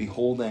 And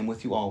behold, I am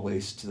with you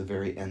always to the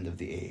very end of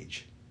the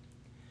age.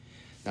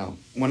 Now,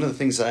 one of the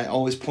things that I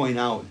always point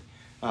out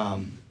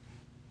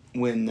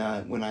when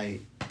I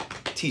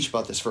teach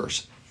about this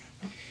verse,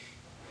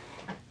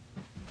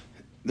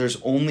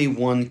 there's only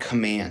one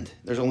command.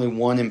 There's only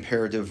one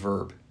imperative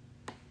verb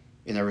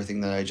in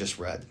everything that I just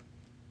read.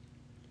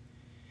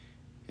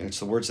 And it's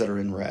the words that are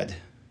in red.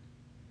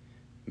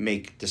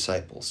 Make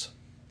disciples.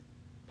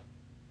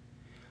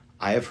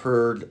 I have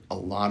heard a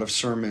lot of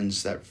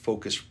sermons that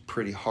focus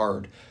pretty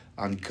hard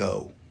on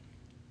go.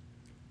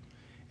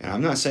 And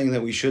I'm not saying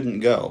that we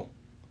shouldn't go,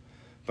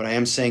 but I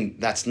am saying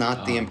that's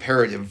not the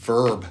imperative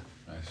verb.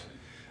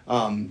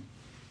 I see.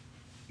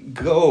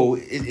 Go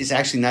is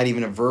actually not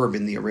even a verb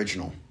in the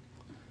original.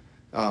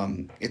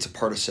 It's a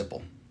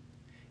participle.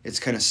 It's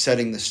kind of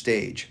setting the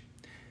stage.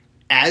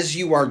 As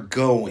you are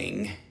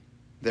going,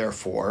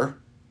 therefore,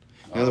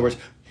 in other words,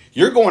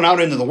 you're going out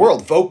into the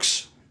world,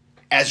 folks.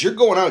 As you're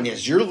going out,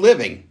 as you're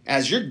living,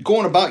 as you're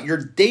going about your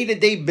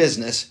day-to-day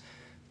business,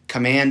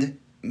 command,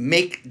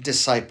 make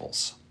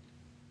disciples.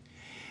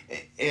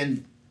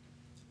 And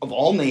of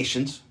all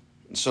nations,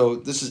 so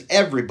this is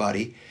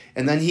everybody.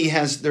 And then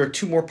there are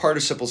two more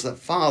participles that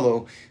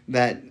follow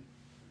that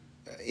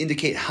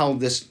indicate how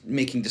this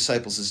making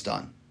disciples is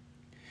done.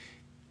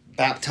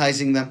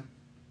 Baptizing them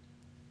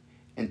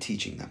and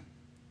teaching them.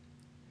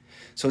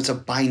 So it's a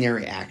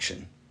binary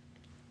action.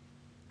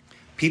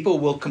 People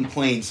will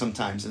complain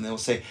sometimes and they'll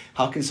say,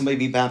 how can somebody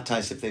be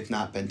baptized if they've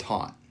not been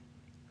taught?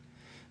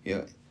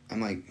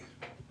 I'm like,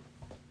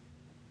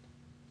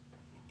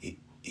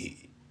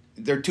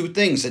 there are two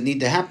things that need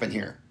to happen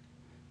here.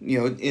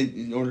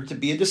 In order to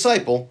be a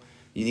disciple,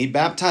 you need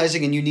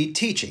baptizing and you need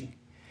teaching.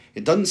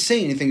 It doesn't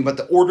say anything about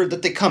the order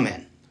that they come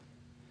in.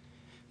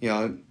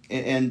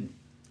 And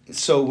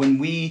so when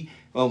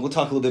we'll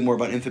talk a little bit more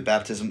about infant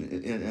baptism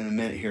in a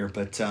minute here,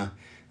 but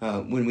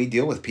when we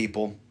deal with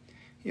people,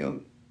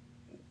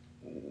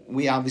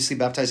 we obviously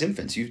baptize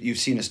infants. You've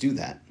seen us do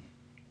that.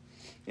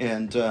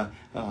 And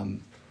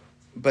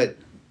but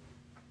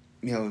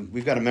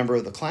we've got a member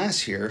of the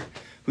class here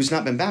who's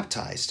not been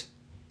baptized.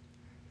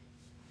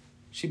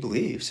 She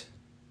believes.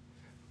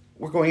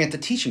 We're going at the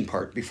teaching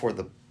part before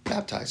the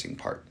baptizing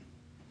part.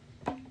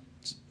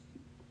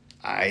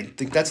 I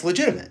think that's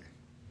legitimate.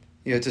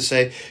 To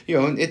say,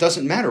 it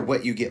doesn't matter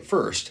what you get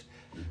first.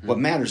 Mm-hmm. What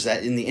matters is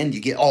that in the end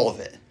you get all of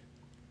it.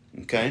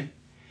 Okay?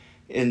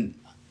 And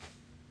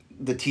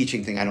the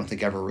teaching thing I don't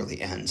think ever really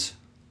ends.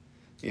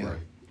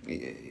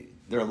 Right.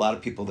 There are a lot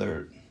of people that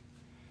are...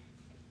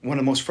 One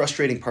of the most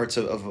frustrating parts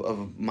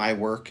of my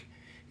work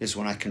is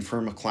when I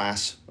confirm a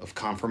class of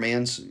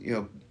confirmands.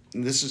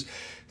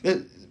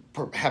 That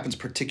happens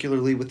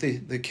particularly with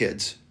the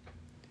kids.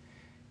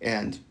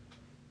 And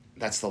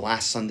that's the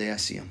last Sunday I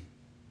see them.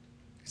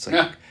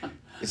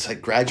 It's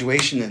like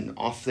graduation and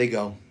off they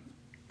go.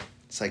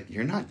 It's like,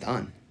 you're not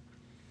done.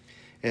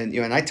 And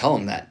and I tell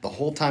them that the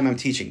whole time I'm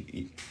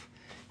teaching.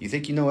 You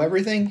think you know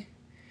everything?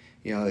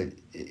 And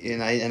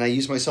I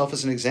use myself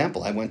as an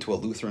example. I went to a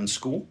Lutheran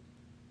school.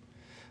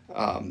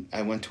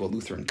 I went to a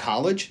Lutheran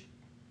college.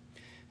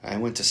 I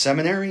went to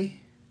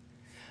seminary.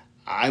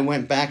 I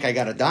went back, I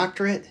got a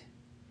doctorate,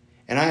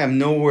 and I am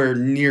nowhere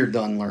near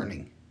done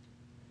learning.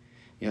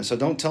 So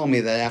don't tell me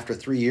that after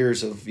 3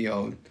 years of,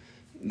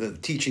 the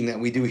teaching that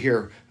we do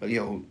here,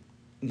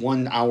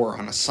 1 hour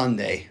on a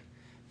Sunday,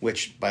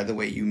 which, by the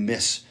way, you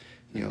miss,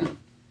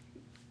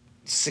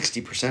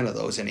 60% of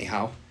those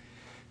anyhow,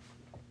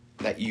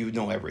 that you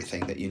know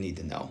everything that you need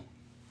to know.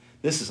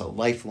 This is a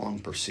lifelong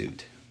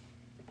pursuit.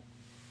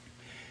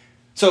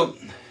 So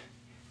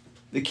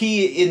the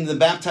key in the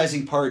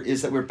baptizing part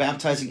is that we're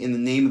baptizing in the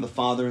name of the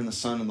Father and the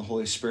Son and the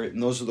Holy Spirit,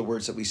 and those are the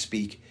words that we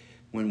speak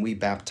when we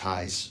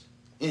baptize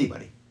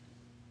anybody.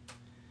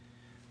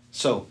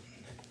 So,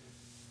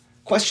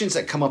 questions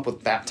that come up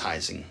with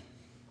baptizing.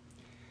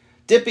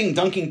 Dipping,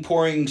 dunking,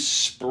 pouring,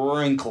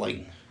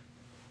 sprinkling.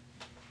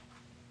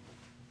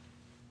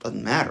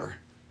 Doesn't matter.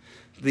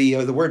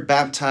 The word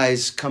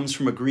baptize comes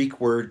from a Greek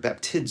word,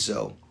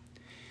 baptizo.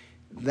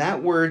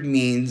 That word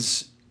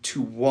means to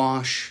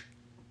wash,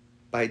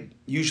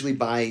 usually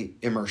by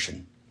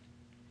immersion.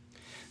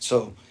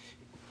 So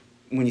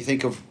when you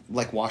think of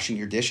like washing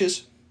your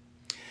dishes,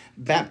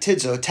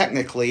 baptizo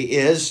technically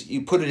is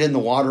you put it in the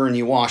water and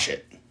you wash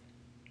it.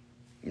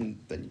 And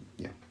then,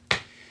 yeah.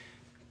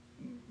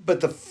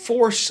 But the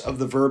force of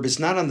the verb is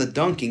not on the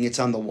dunking, it's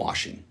on the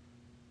washing.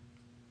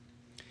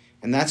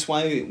 And that's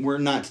why we're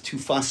not too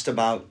fussed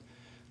about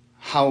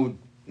how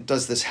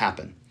does this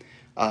happen.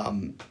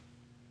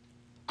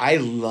 I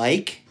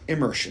like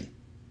immersion.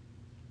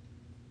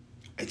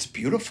 It's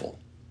beautiful.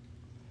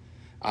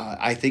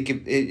 I think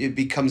it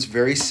becomes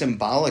very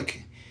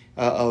symbolic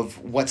of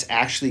what's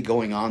actually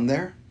going on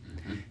there.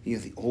 Mm-hmm. You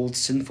know, the old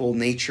sinful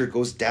nature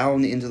goes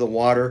down into the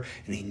water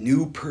and a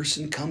new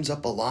person comes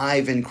up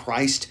alive in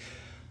Christ.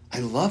 I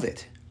love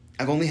it.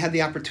 I've only had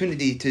the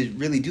opportunity to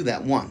really do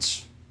that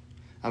once.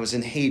 I was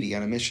in Haiti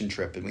on a mission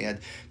trip, and we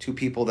had 2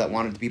 people that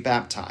wanted to be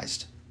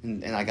baptized,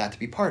 and I got to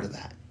be part of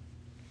that.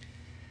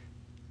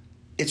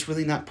 It's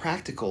really not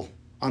practical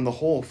on the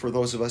whole for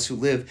those of us who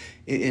live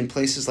in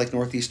places like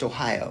Northeast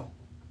Ohio.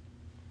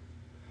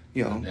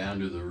 You know, down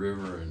to the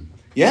river and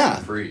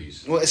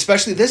freeze. Well,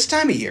 especially this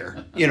time of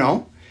year, you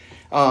know.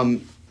 I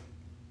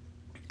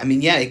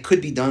mean, yeah, it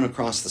could be done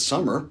across the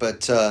summer,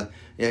 but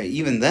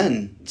even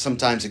then,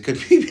 sometimes it could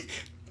be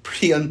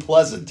pretty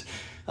unpleasant.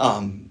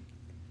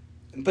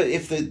 But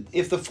if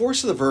the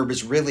force of the verb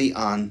is really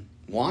on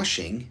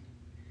washing,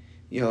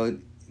 you know,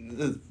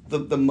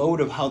 the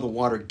mode of how the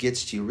water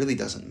gets to you really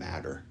doesn't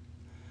matter.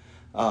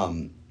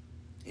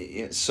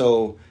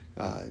 So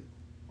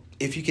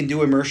if you can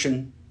do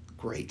immersion,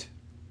 great.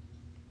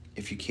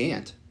 If you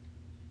can't,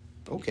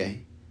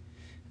 okay.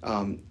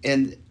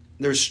 And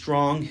there's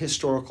strong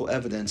historical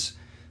evidence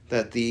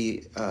that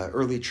the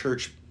early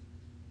church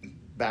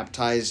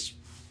baptized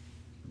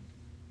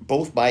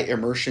both by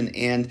immersion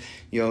and,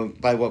 you know,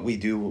 by what we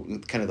do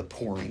with kind of the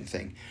pouring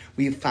thing.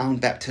 We have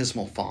found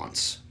baptismal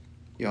fonts,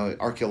 you know,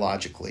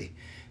 archaeologically,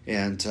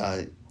 and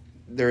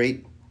there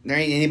ain't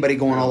anybody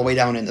going all the way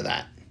down into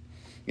that.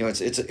 You know,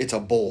 it's a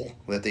bowl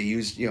that they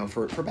use, you know,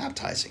 for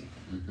baptizing.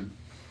 Mm-hmm.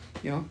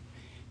 You know,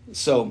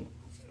 so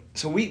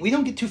we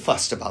don't get too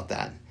fussed about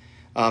that.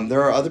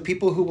 There are other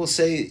people who will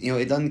say, you know,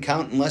 it doesn't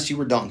count unless you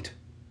were dunked.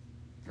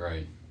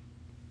 Right.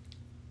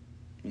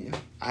 Yeah,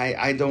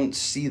 I don't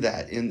see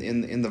that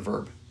in the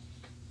verb.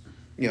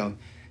 You know,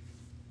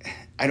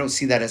 I don't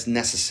see that as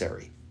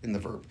necessary in the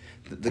verb.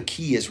 The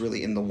key is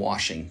really in the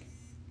washing,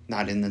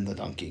 not in the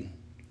dunking.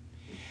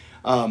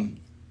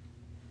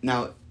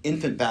 Now,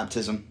 infant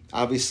baptism.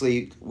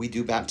 Obviously, we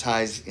do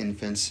baptize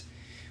infants.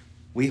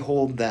 We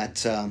hold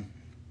that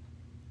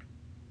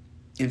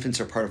infants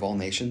are part of all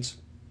nations.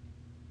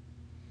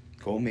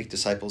 Go make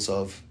disciples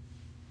of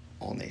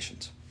all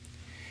nations.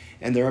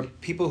 And there are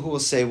people who will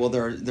say, well,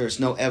 there's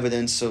no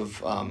evidence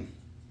of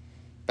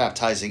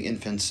baptizing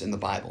infants in the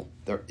Bible.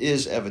 There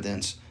is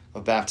evidence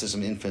of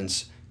baptism of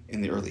infants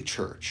in the early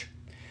church.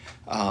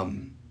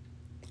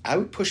 I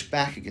would push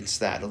back against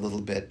that a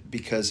little bit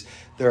because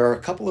there are a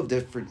couple of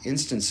different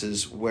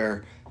instances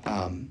where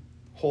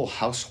whole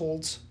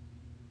households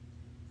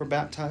were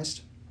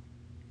baptized.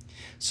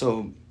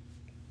 So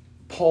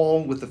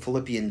Paul with the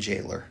Philippian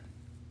jailer.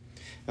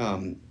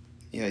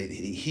 You know,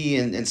 he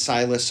and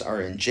Silas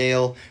are in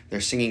jail. They're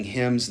singing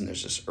hymns, and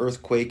there's this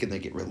earthquake, and they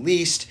get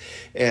released.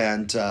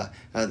 And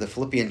the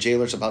Philippian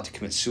jailer's about to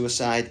commit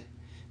suicide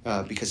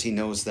because he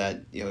knows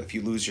that, you know, if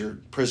you lose your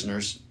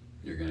prisoners,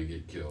 you're going to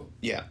get killed.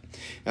 Yeah,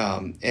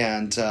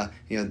 and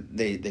you know,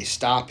 they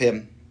stop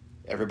him.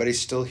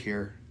 Everybody's still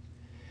here,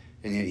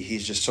 and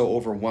he's just so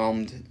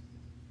overwhelmed.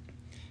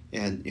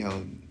 And you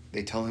know,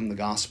 they tell him the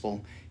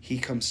gospel. He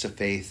comes to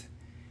faith.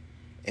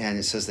 And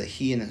it says that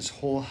he and his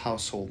whole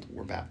household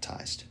were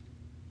baptized.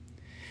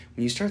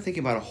 When you start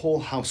thinking about a whole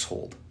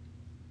household,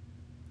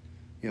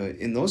 you know,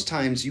 in those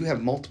times you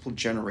have multiple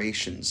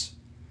generations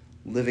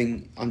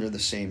living under the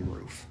same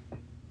roof.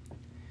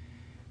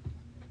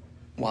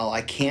 While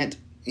I can't,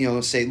 you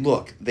know, say,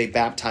 look, they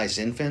baptized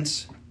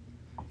infants,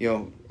 you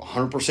know,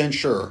 100%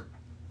 sure,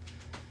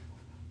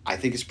 I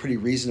think it's pretty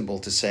reasonable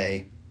to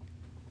say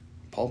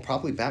Paul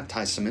probably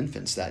baptized some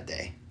infants that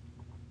day.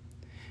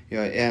 You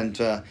know,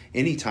 and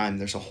anytime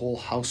there's a whole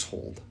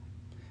household,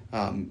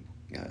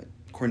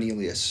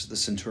 Cornelius, the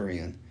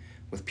centurion,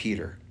 with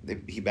Peter,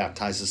 he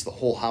baptizes the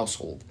whole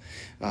household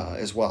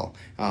as well.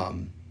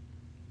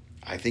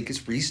 I think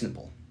it's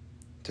reasonable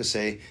to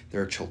say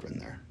there are children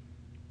there.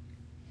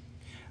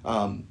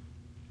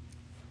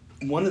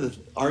 One of the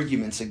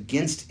arguments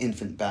against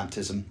infant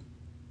baptism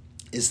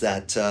is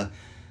that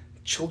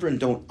children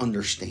don't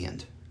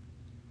understand.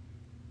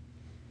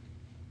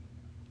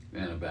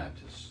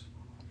 Anabaptists.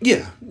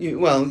 Yeah,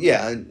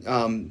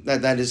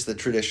 that is the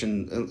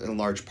tradition in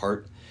large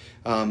part,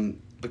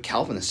 but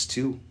Calvinists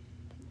too.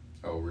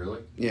 Oh,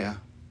 really? Yeah,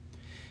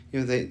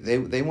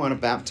 they want to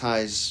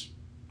baptize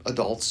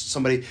adults,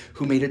 somebody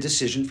who made a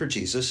decision for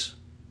Jesus.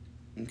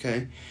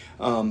 Okay,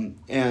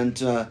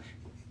 and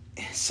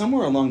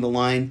somewhere along the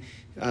line,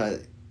 uh,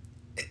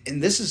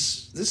 and this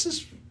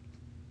is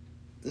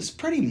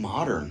pretty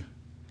modern.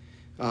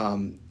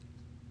 Um,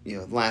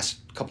 last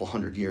couple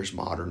hundred years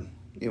modern.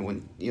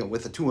 When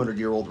with a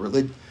 200-year-old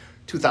religion,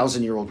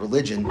 2,000-year-old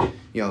religion,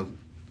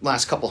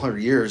 last couple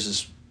hundred years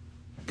is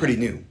pretty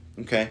new.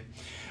 Okay,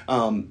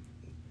 um,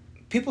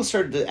 people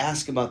started to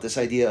ask about this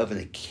idea of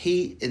an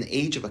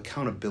age of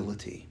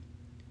accountability.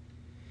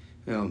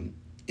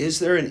 Is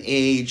there an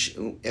age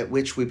at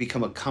which we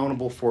become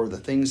accountable for the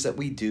things that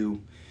we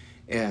do,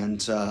 and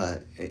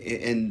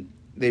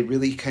they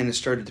really kind of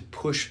started to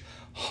push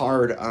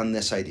hard on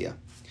this idea.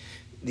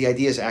 The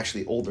idea is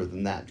actually older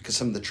than that because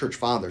some of the church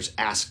fathers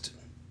asked,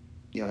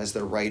 as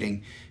they're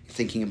writing,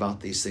 thinking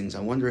about these things,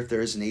 I wonder if there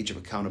is an age of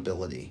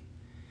accountability.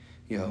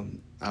 You know,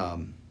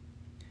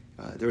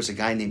 there was a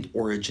guy named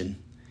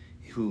Origen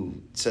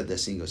who said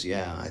this, and he goes,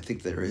 "Yeah, I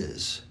think there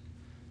is.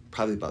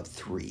 Probably about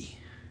 3."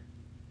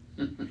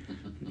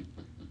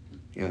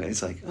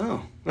 It's like,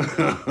 oh,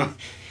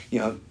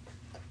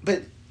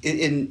 but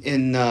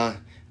in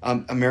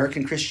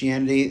American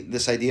Christianity,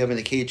 this idea of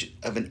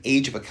an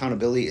age of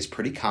accountability is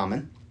pretty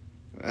common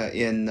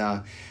in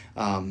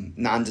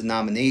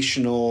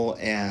non-denominational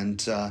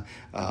and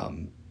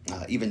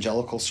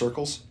evangelical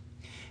circles,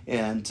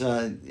 and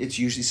it's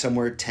usually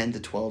somewhere 10 to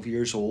 12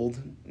 years old.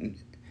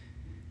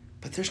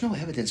 But there's no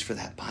evidence for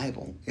that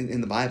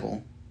in the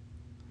Bible.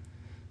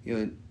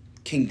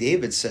 King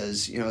David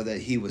says,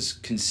 that he was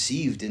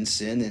conceived in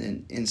sin,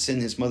 and in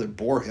sin his mother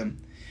bore him.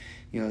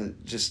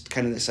 Just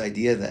kind of this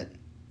idea that,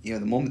 the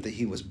moment that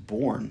he was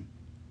born,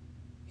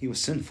 he was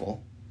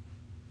sinful.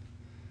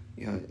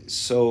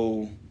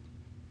 So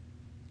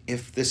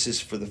if this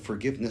is for the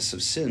forgiveness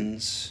of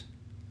sins,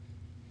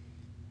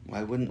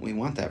 why wouldn't we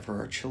want that for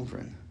our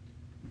children?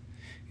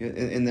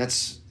 And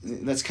that's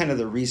kind of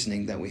the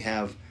reasoning that we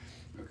have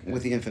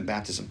with the infant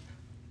baptism.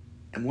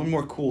 And one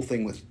more cool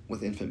thing with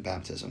infant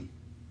baptism.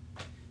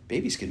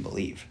 Babies can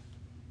believe.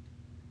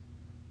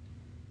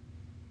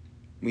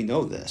 We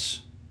know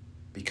this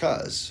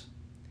because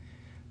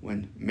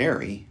when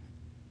Mary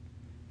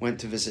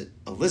went to visit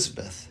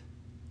Elizabeth,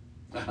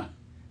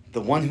 the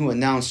one who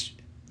announced,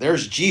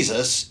 "There's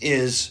Jesus,"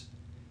 is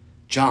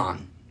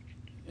John.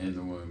 In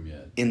the womb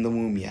yet. In the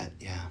womb yet,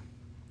 yeah.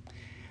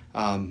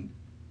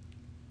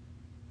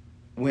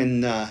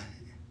 When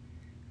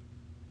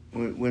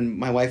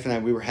my wife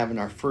and we were having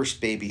our first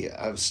baby,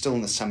 I was still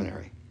in the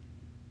seminary.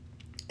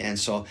 And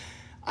so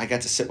I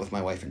got to sit with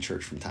my wife in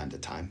church from time to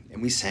time,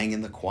 and we sang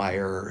in the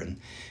choir, and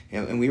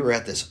we were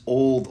at this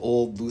old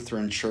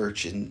Lutheran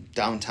church in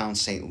downtown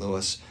St.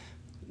 Louis,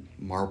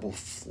 marble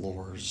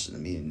floors. I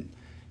mean,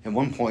 at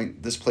one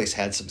point this place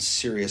had some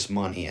serious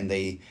money, and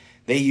they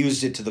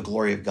used it to the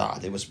glory of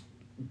God. It was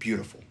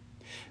beautiful.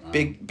 Wow.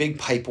 Big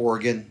pipe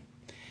organ.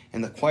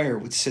 And the choir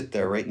would sit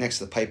there right next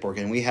to the pipe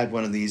organ. We had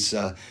one of these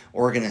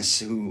organists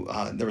who,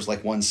 there was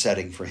like one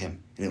setting for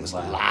him, and it was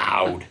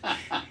loud.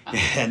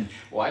 And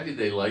why did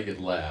they like it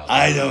loud?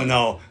 I don't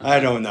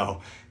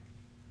know.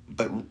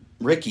 But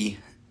Ricky,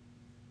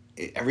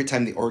 every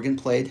time the organ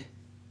played,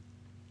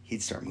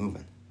 he'd start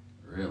moving.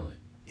 Really?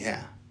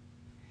 Yeah.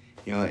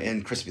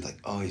 And Chris would be like,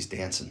 "Oh, he's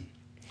dancing."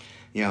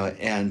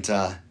 And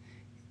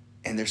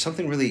there's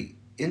something really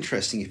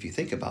interesting if you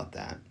think about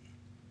that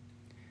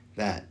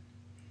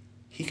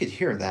he could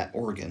hear that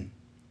organ,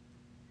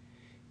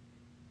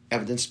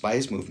 evidenced by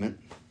his movement,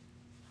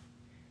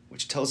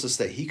 which tells us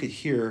that he could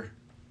hear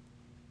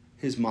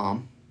his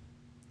mom.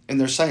 And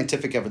there's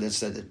scientific evidence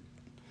that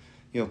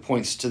it,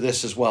 points to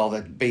this as well,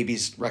 that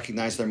babies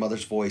recognize their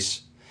mother's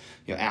voice,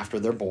 after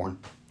they're born.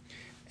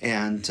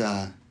 And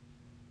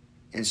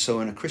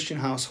so in a Christian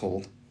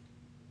household,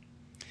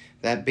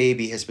 that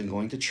baby has been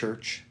going to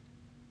church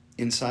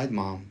inside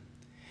mom,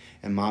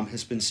 and mom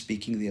has been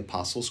speaking the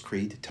Apostles'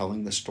 Creed,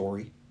 telling the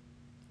story,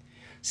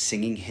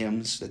 singing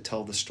hymns that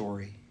tell the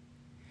story,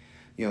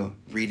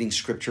 reading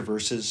scripture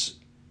verses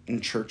in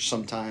church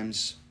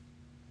sometimes.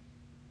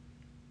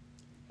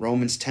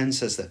 Romans 10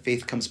 says that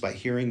faith comes by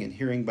hearing, and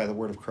hearing by the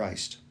word of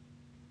Christ.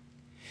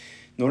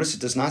 Notice it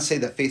does not say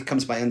that faith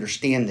comes by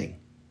understanding.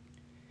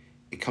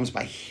 It comes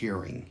by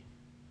hearing.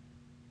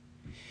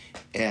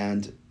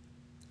 And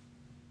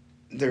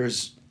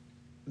there's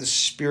the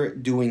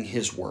Spirit doing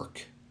his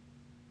work.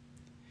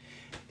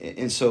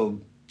 And so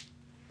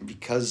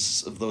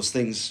because of those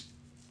things,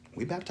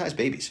 we baptize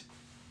babies,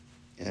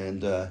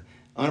 and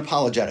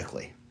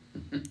unapologetically.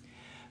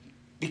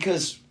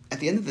 Because at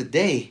the end of the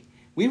day,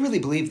 we really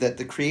believe that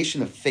the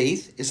creation of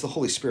faith is the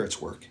Holy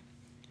Spirit's work.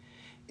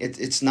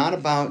 It's not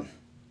about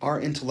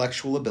our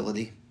intellectual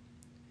ability.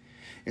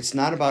 It's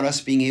not about us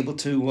being able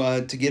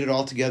to get it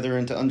all together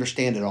and to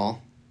understand it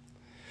all.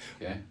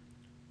 Okay.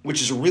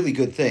 Which is a really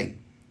good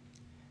thing.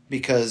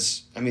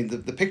 Because, I mean,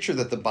 the picture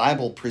that the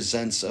Bible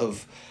presents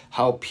of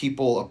how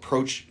people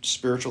approach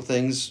spiritual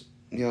things,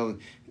 he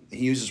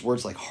uses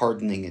words like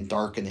hardening and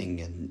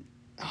darkening and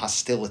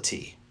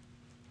hostility,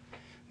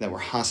 that we're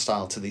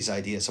hostile to these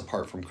ideas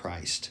apart from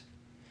Christ.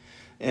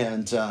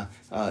 And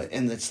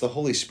it's the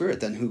Holy Spirit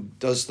then who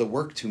does the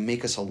work to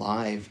make us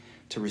alive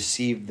to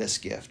receive this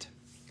gift.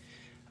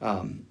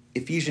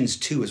 Ephesians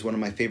 2 is one of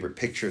my favorite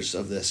pictures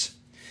of this.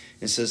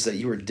 It says that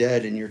you were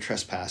dead in your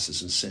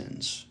trespasses and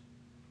sins.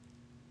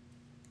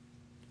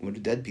 What do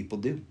dead people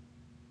do?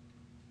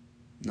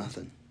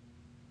 Nothing.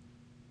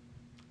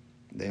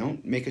 They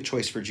don't make a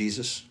choice for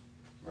Jesus.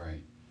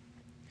 Right.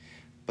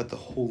 But the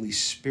Holy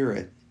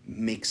Spirit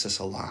makes us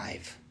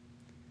alive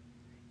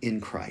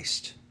in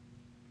Christ.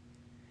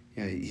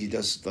 He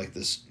does like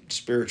this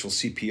spiritual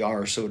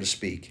CPR, so to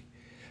speak,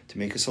 to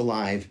make us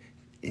alive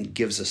and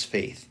gives us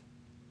faith.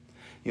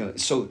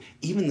 So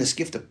even this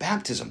gift of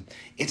baptism,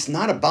 it's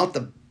not about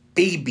the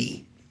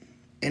baby,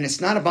 and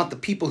it's not about the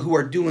people who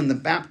are doing the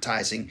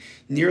baptizing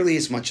nearly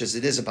as much as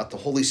it is about the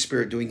Holy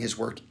Spirit doing his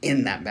work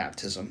in that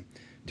baptism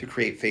to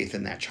create faith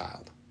in that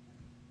child,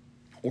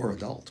 or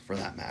adult for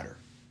that matter.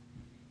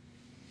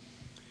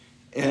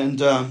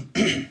 And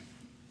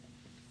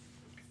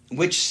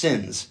which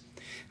sins?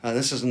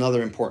 This is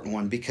another important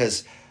one,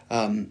 because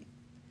I'm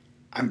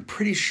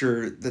pretty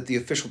sure that the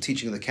official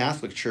teaching of the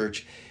Catholic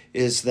Church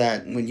is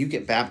that when you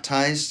get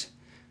baptized,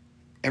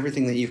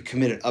 everything that you've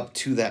committed up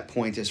to that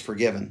point is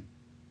forgiven.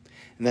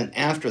 And then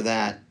after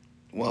that,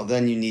 well,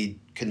 then you need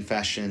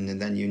confession,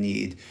 and then you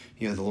need,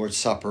 the Lord's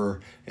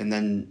Supper, and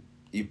then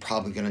you're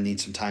probably going to need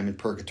some time in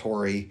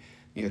purgatory,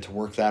 to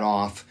work that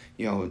off,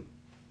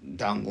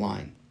 down the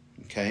line.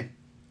 Okay?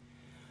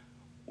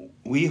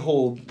 We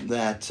hold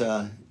that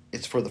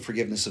it's for the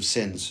forgiveness of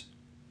sins,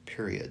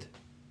 period.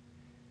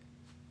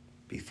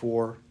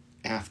 Before,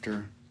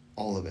 after,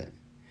 all of it.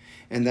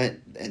 And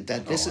that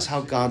this is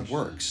how God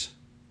works.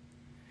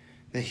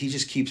 That he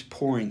just keeps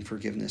pouring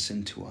forgiveness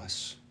into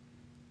us.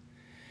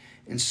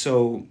 And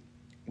so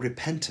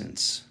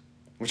repentance,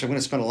 which I'm going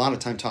to spend a lot of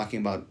time talking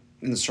about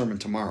in the sermon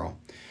tomorrow,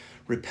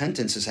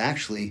 repentance is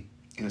actually,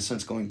 in a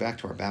sense, going back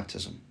to our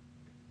baptism.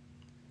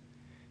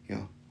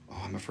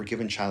 I'm a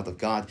forgiven child of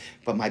God,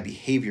 but my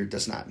behavior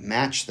does not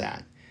match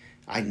that.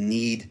 I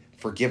need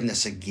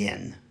forgiveness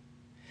again.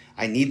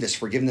 I need this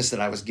forgiveness that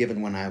I was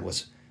given when I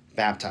was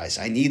baptized.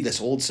 I need this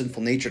old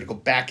sinful nature to go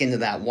back into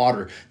that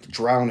water, to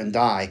drown and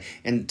die,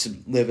 and to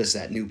live as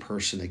that new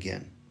person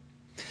again.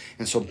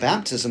 And so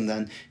baptism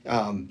then,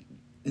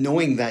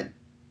 knowing that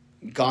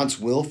God's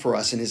will for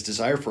us and his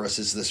desire for us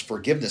is this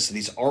forgiveness that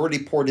he's already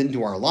poured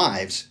into our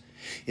lives,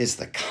 is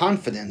the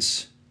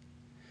confidence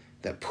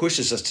that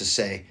pushes us to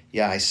say,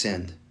 yeah, I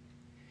sinned.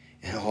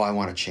 And I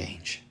want to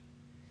change.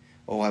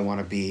 I want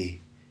to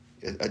be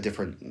a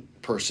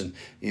different person,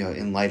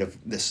 in light of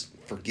this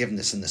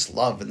forgiveness and this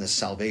love and this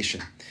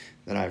salvation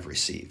that I've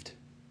received.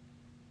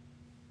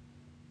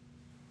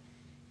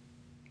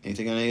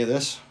 Anything on any of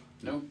this?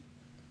 No.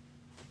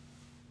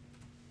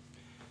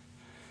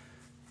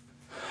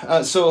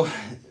 So,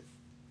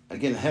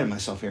 again, ahead of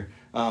myself here.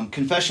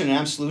 Confession and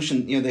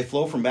absolution, they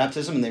flow from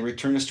baptism and they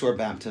return us to our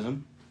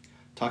baptism.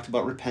 Talked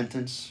about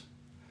repentance.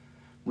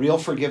 Real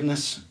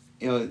forgiveness,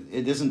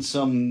 it isn't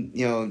some,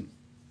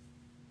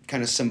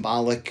 kind of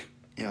symbolic,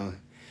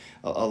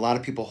 a lot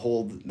of people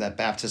hold that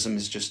baptism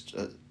is just,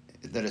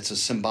 that it's a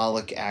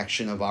symbolic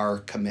action of our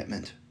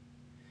commitment.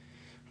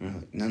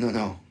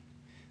 No.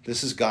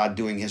 This is God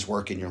doing his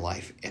work in your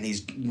life, and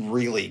he's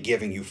really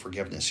giving you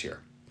forgiveness here.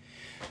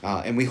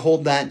 And we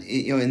hold that,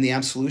 in the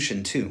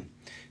absolution too,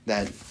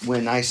 that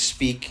when I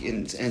speak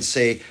and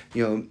say,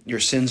 your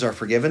sins are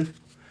forgiven,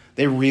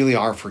 they really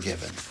are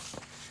forgiven.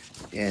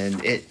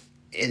 And it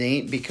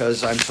ain't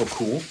because I'm so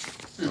cool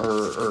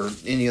or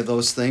any of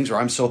those things, or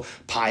I'm so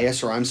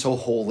pious, or I'm so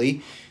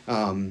holy.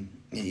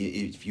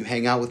 If you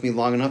hang out with me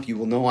long enough, you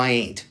will know I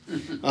ain't.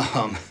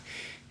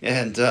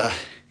 And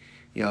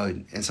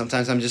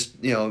sometimes I'm just,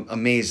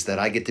 amazed that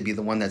I get to be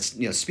the one that,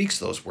 speaks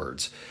those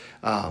words.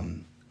 But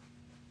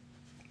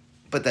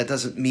that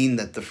doesn't mean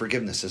that the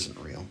forgiveness isn't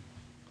real.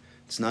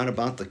 It's not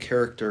about the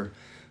character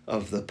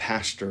of the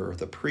pastor or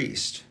the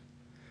priest.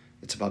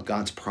 It's about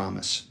God's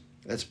promise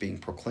that's being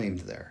proclaimed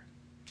there.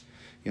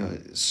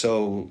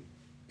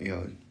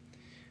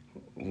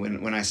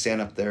 When I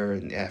stand up there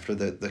and after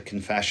the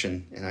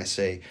confession and I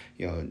say,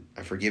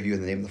 I forgive you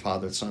in the name of the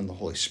Father, the Son, and the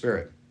Holy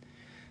Spirit.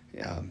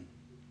 I'm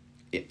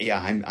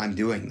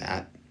doing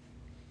that,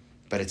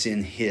 but it's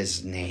in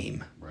his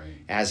name, right,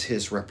 as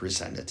his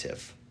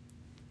representative.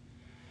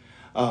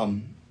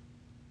 We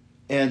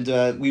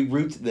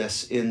root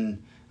this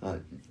in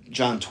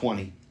John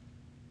 20,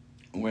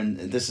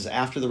 when this is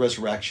after the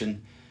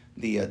resurrection.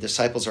 The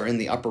disciples are in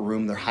the upper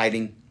room. They're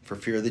hiding for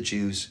fear of the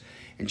Jews.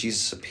 And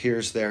Jesus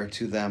appears there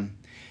to them.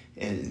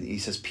 And he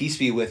says, peace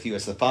be with you.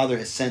 As the Father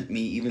has sent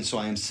me, even so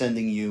I am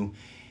sending you.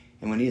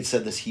 And when he had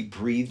said this, he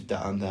breathed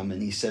on them.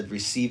 And he said,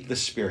 receive the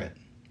Spirit.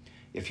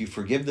 If you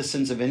forgive the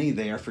sins of any,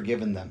 they are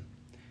forgiven them.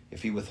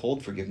 If you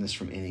withhold forgiveness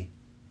from any,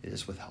 it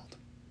is withheld.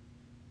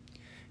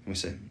 And we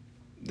say,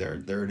 There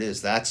it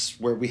is. That's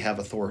where we have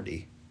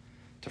authority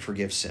to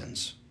forgive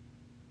sins.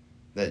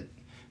 That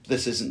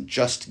this isn't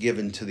just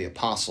given to the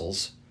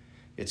apostles,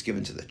 it's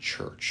given to the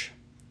church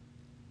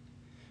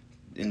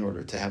in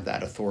order to have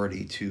that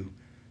authority to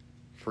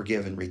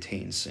forgive and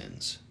retain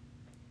sins.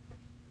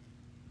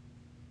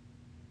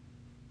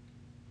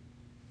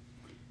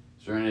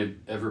 Has there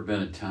ever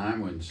been a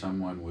time when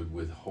someone would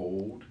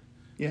withhold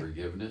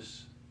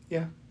forgiveness?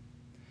 Yeah.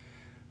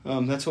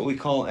 That's what we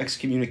call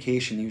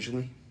excommunication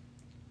usually.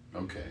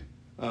 Okay.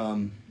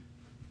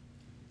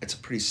 It's a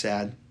pretty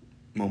sad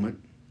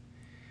moment.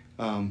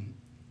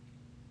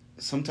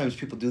 Sometimes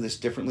people do this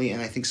differently,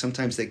 and I think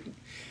sometimes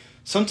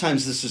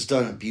this is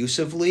done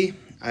abusively.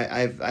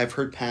 I've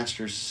heard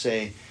pastors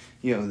say,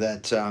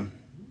 that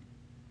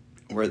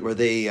where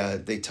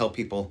they tell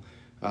people,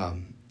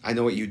 I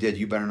know what you did.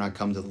 You better not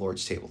come to the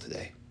Lord's table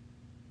today.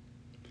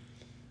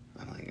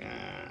 I'm like,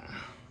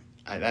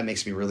 that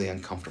makes me really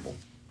uncomfortable.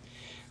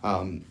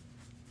 I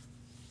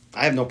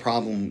have no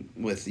problem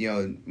with,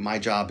 my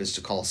job is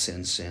to call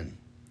sin, sin.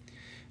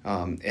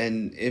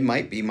 And it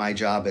might be my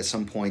job at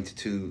some point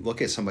to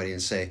look at somebody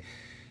and say,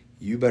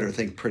 you better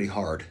think pretty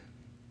hard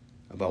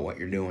about what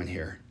you're doing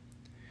here.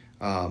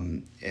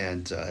 And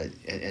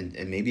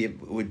maybe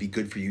it would be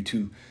good for you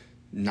to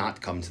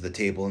not come to the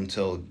table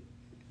until,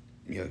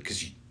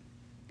 because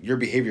your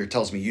behavior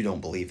tells me you don't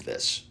believe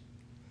this.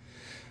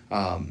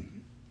 But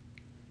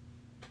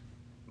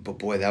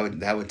boy,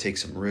 that would take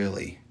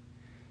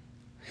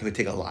it would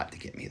take a lot to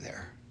get me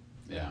there.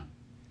 Yeah.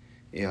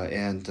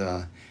 And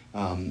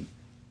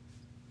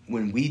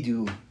when we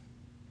do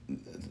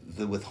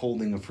the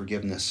withholding of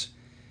forgiveness,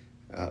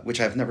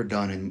 which I've never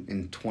done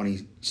in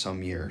 20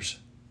 some years,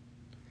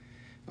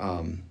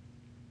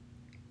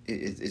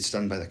 it's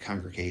done by the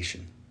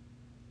congregation.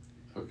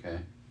 Okay.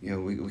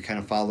 We kind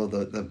of follow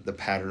the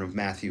pattern of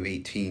Matthew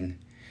 18.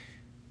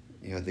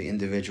 The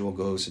individual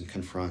goes and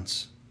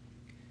confronts.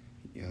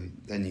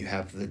 Then you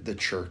have the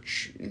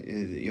church,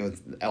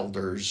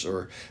 elders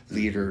or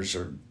leaders,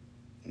 or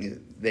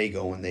they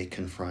go and they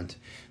confront,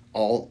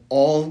 all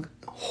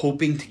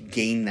hoping to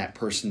gain that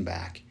person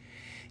back.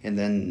 And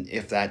then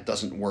if that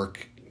doesn't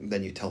work,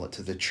 then you tell it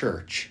to the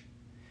church.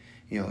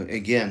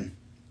 Again,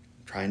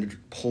 trying to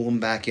pull them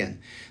back in.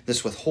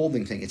 This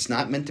withholding thing, it's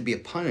not meant to be a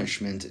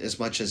punishment as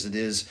much as it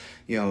is,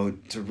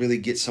 to really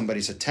get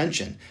somebody's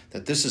attention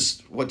that this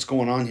is what's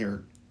going on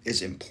here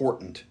is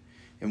important,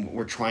 and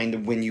we're trying to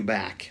win you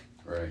back.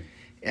 Right.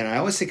 And I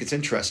always think it's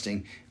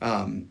interesting,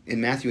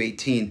 in Matthew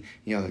 18,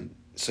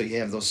 so you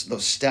have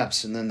those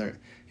steps, and then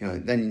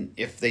then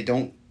if they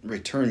don't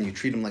return, you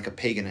treat them like a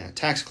pagan and a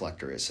tax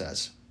collector, it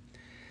says.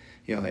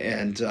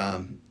 And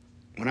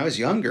when I was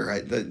younger,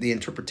 the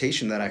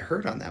interpretation that I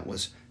heard on that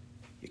was,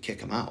 you kick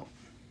them out.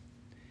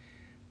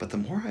 But the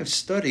more I've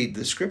studied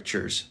the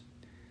scriptures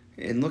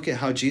and look at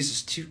how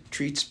Jesus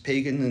treats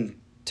pagan and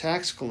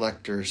tax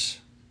collectors,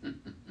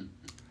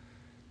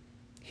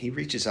 he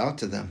reaches out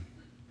to them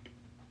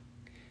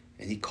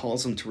and he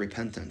calls them to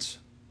repentance.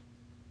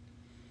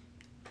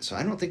 So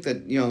I don't think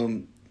that,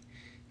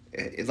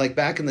 like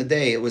back in the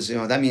day, it was,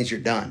 that means you're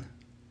done.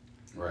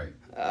 Right.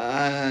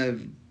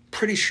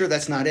 Pretty sure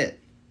that's not it.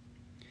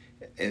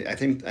 I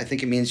think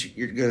it means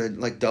you're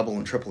going to double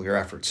and triple your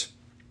efforts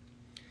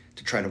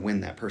to try to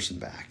win that person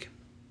back.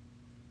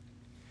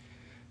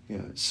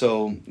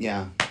 So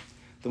the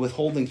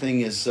withholding thing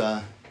is,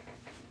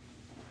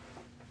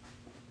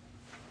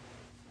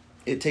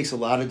 it takes a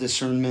lot of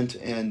discernment,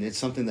 and it's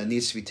something that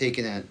needs to be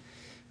taken at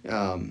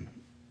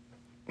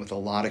with a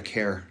lot of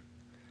care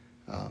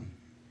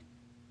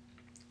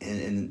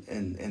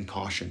and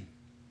caution.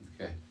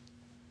 Okay.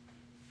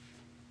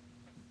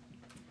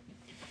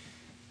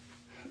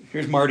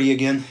 Here's Marty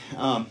again.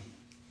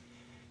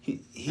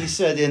 He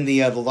said in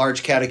the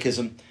Large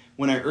Catechism,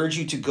 when I urge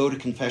you to go to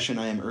confession,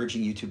 I am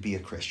urging you to be a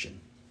Christian.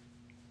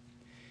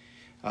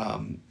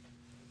 I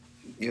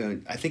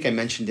think I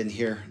mentioned in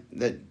here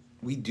that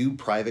we do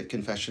private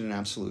confession and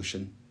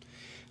absolution.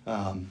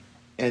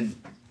 And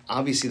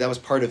obviously that was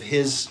part of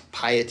his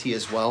piety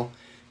as well.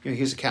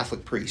 He was a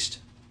Catholic priest.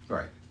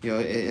 Right.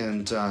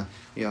 And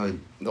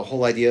the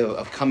whole idea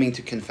of coming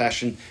to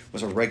confession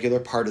was a regular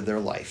part of their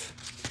life.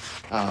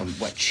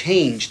 What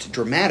changed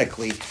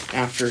dramatically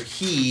after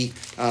he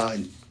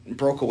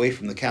broke away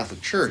from the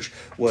Catholic Church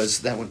was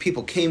that when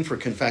people came for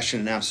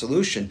confession and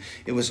absolution,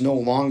 it was no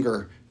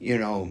longer,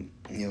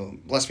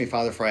 bless me,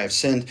 Father, for I have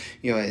sinned,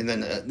 and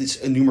then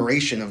this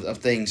enumeration of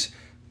things.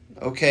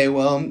 Okay,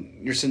 well,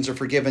 your sins are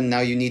forgiven. Now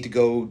you need to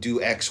go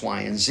do X,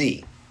 Y, and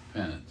Z.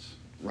 Penance.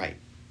 Right.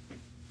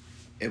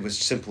 It was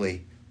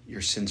simply,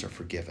 your sins are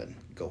forgiven.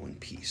 Go in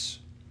peace.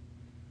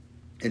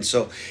 And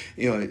so,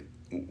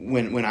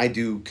 when I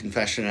do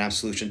confession and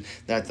absolution,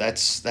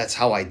 that's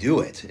how I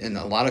do it. And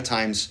a lot of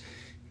times,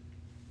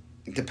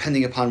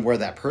 depending upon where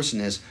that person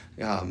is,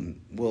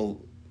 we'll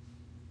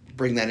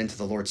bring that into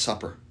the Lord's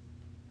Supper,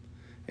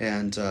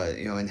 and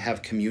and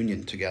have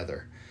communion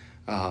together.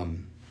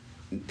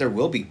 There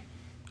will be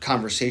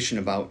conversation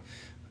about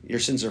your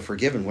sins are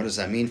forgiven. What does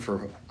that mean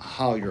for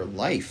how your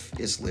life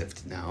is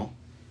lived now?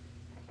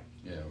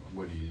 Yeah,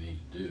 what do you need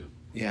to do?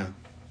 Yeah.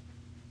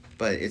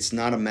 But it's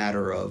not a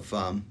matter of,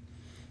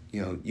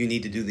 you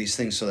need to do these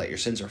things so that your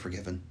sins are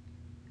forgiven.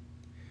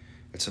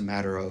 It's a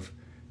matter of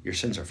your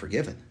sins are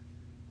forgiven.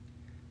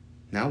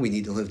 Now we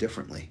need to live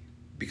differently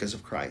because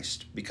of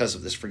Christ, because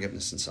of this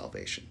forgiveness and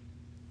salvation.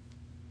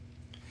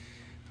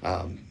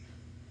 So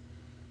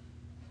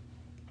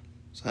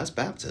that's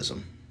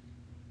baptism.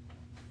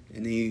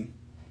 Any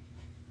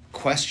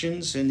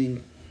questions?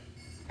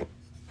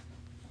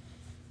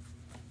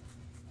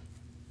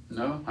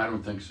 No, I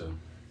don't think so.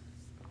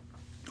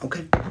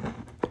 Okay.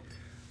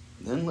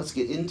 Then let's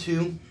get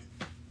into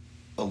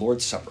the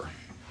Lord's Supper.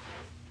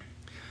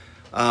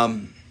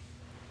 The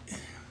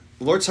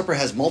Lord's Supper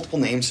has multiple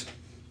names.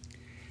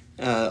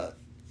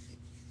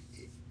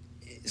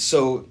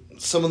 So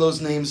some of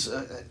those names,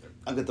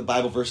 I've got the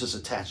Bible verses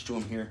attached to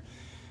them here.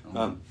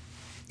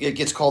 It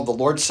gets called the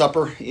Lord's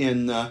Supper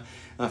in 1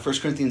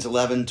 Corinthians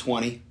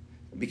 11:20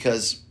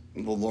 because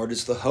the Lord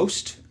is the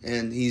host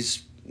and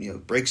he's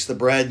breaks the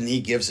bread and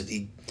he gives it.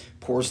 He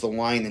pours the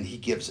wine and he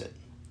gives it.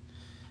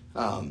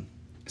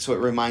 So it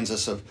reminds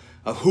us of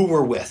who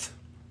we're with.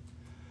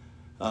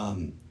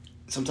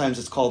 Sometimes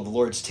it's called the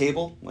Lord's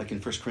table, like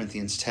in 1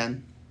 Corinthians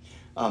 10.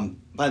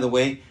 By the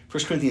way,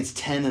 1 Corinthians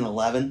 10 and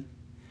 11,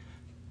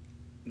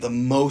 the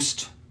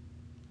most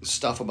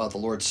stuff about the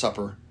Lord's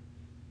Supper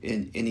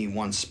in any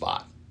one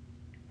spot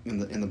in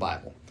the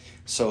Bible.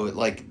 So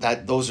like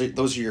that, those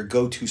are your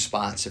go-to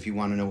spots if you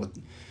want to know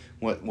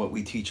what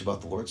we teach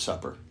about the Lord's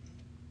Supper.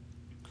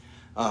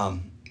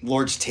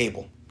 Lord's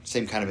table,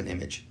 same kind of an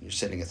image. You're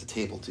sitting at the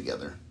table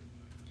together.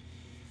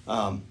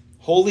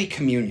 Holy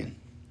Communion.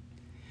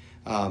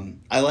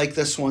 I like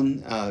this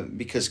one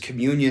because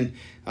communion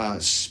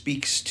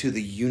speaks to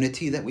the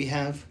unity that we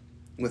have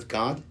with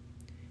God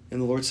in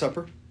the Lord's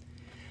Supper.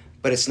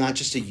 But it's not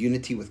just a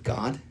unity with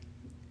God.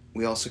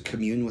 We also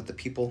commune with the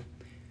people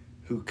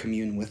who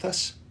commune with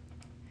us.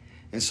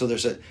 And so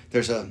there's a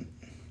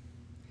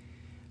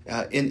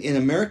in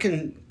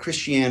American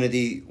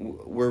Christianity,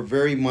 we're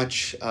very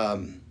much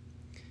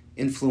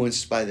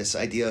influenced by this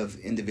idea of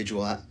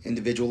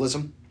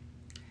individualism.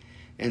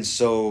 And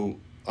so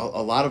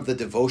a lot of the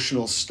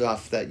devotional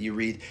stuff that you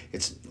read,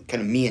 it's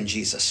kind of me and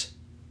Jesus.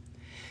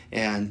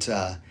 And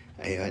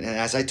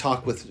as I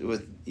talk with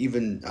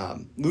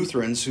even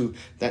Lutherans who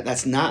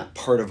that's not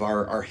part of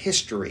our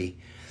history,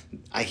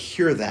 I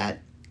hear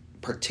that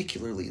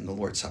particularly in the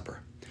Lord's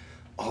Supper.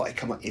 Oh, I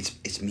come on,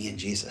 it's me and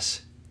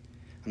Jesus.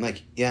 I'm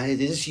like, yeah,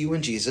 it is you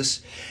and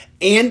Jesus,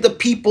 and the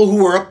people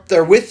who are up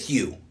there with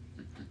you.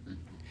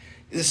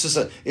 This is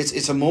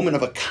it's a moment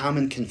of a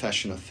common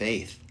confession of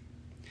faith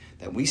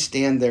that we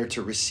stand there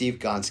to receive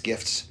God's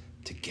gifts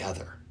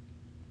together.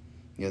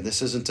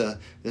 This isn't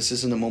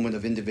a moment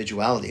of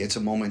individuality. It's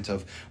a moment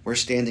of we're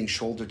standing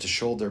shoulder to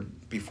shoulder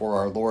before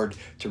our Lord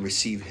to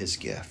receive His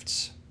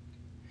gifts.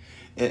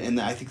 And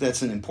I think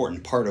that's an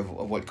important part of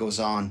what goes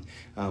on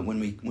when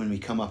we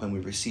come up and we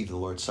receive the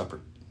Lord's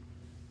Supper.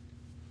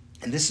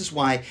 And this is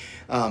why,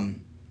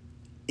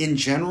 in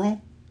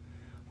general,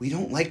 we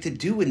don't like to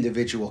do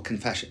individual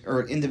confession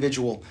or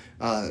individual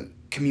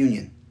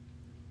communion.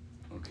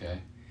 Okay.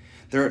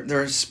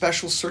 There are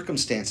special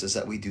circumstances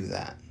that we do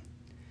that.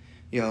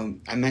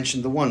 I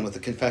mentioned the one with the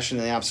confession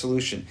and the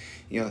absolution.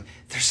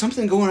 There's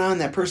something going on in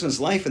that person's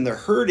life and they're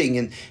hurting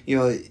and,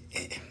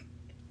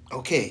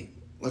 okay,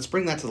 let's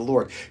bring that to the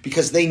Lord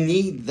because they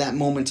need that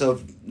moment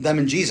of them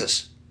and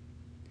Jesus.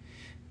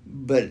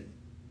 But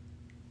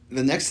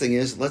the next thing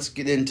is let's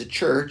get into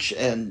church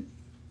and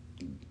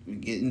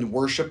get into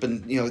worship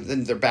and,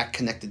 then they're back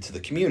connected to the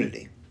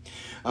community.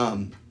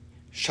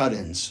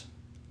 Shut-ins,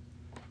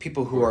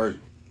 people who are,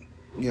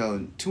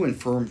 too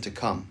infirm to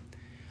come.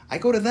 I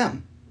go to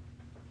them.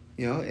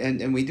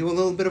 And we do a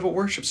little bit of a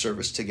worship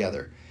service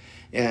together.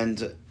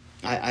 And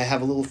I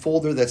have a little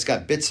folder that's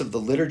got bits of the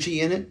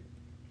liturgy in it,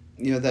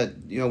 that,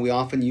 we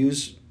often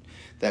use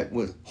that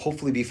would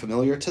hopefully be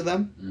familiar to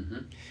them.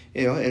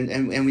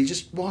 Mm-hmm. And we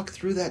just walk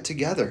through that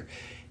together.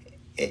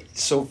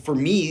 So for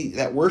me,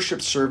 that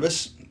worship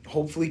service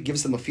hopefully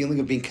gives them a feeling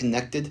of being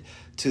connected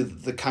to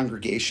the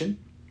congregation,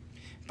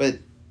 but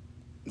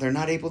they're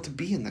not able to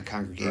be in the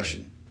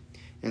congregation. Right.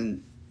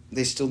 And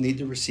they still need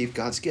to receive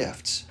God's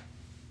gifts.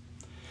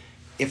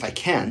 If I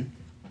can,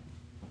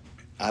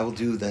 I will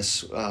do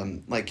this.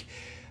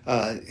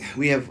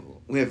 We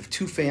have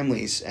two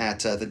families at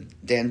the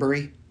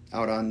Danbury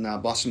out on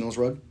Boston Mills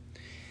Road.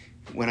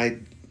 When I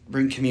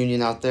bring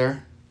communion out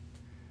there,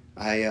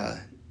 I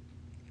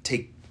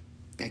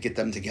get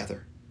them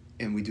together,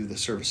 and we do the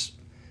service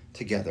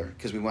together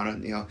because we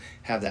want to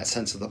have that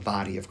sense of the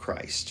body of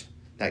Christ,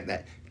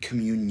 that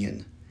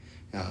communion,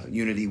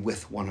 unity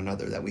with one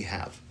another that we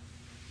have.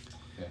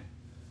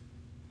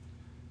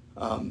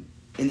 Okay.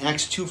 In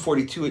Acts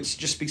 2:42, it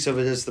just speaks of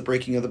it as the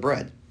breaking of the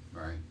bread.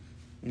 Right.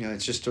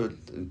 It's just it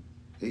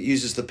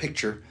uses the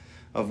picture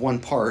of one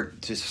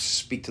part to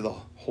speak to the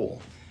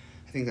whole.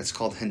 I think that's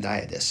called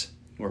hendiadys,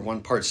 where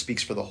one part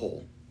speaks for the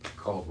whole.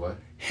 Called what?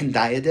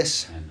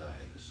 Hendiadys.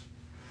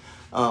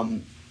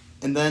 Hendiadys.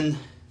 And then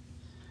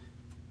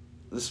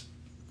this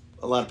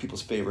a lot of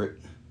people's favorite,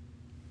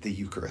 the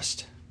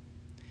Eucharist.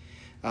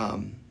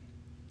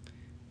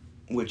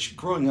 Which,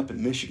 growing up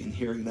in Michigan,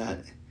 hearing that,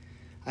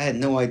 I had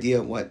no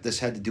idea what this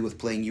had to do with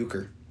playing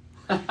euchre.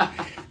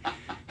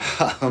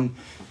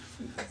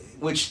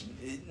 Which,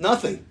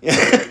 nothing.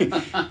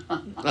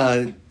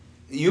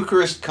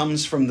 Eucharist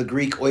comes from the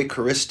Greek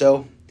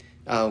oikaristo,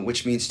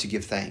 which means to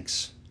give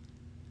thanks.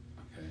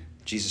 Okay.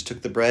 Jesus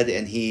took the bread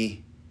and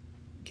he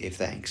gave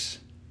thanks,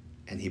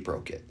 and he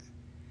broke it.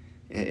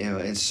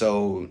 And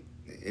so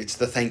it's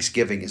the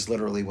thanksgiving is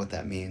literally what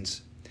that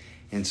means.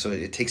 And so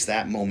it takes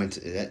that moment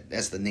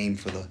as the name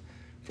for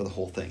the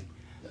whole thing.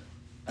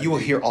 You will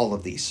hear all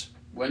of these.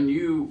 When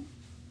you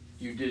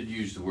did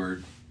use the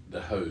word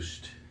the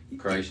host,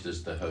 Christ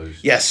is the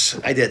host. Yes,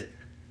 I did.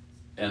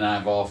 And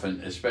I've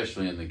often,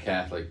 especially in the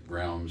Catholic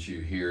realms,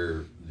 you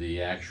hear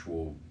the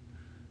actual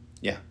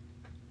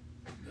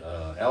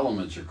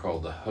elements are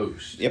called the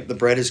host. Yep, the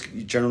bread is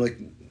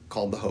generally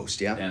called the host,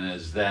 yeah. And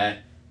is that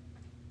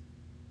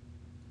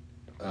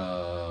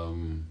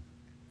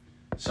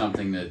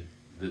something that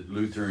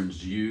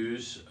Lutherans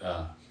use?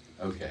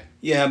 Okay.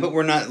 Yeah, but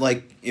we're not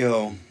like,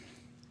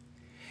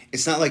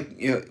 it's not like,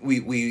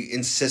 we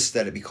insist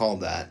that it be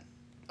called that.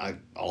 I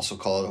also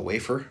call it a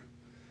wafer.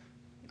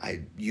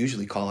 I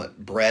usually call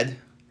it bread.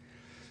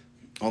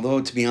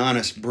 Although, to be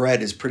honest,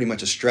 bread is pretty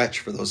much a stretch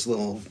for those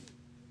little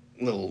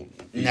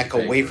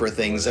Necco wafer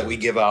things that we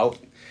give out.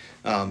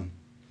 Have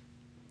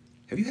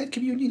you had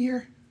communion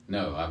here?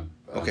 No, I'm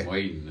Okay.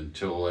 waiting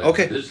until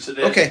this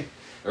today. Okay.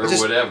 Or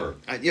whatever.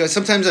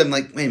 Sometimes I'm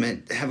like, wait a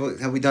minute,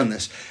 have we done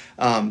this?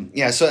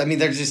 So I mean,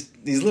 there's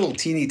just these little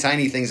teeny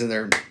tiny things, and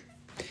they're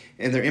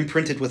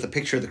imprinted with a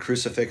picture of the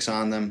crucifix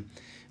on them,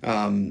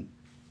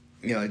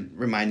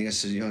 reminding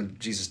us of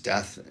Jesus'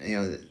 death.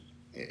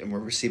 And we're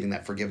receiving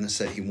that forgiveness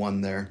that he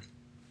won there.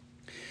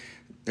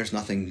 There's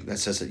nothing that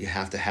says that you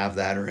have to have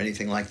that or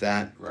anything like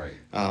that. Right.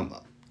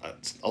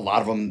 A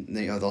lot of them,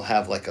 they'll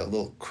have like a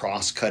little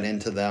cross cut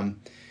into them.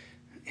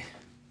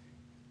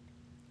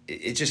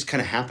 It just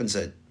kind of happens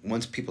that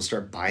once people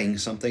start buying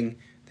something,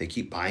 they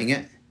keep buying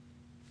it.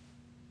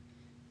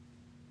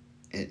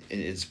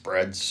 It's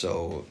bread,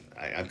 so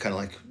I'm kind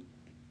of like,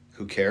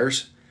 who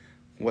cares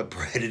what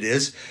bread it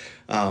is?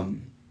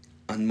 On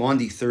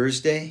Maundy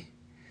Thursday,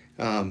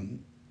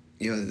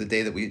 the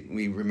day that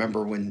we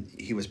remember when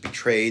he was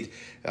betrayed,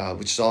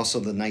 which is also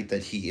the night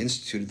that he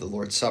instituted the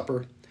Lord's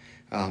Supper.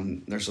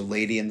 There's a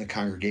lady in the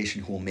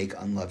congregation who will make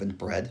unleavened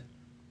bread,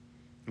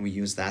 and we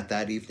use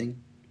that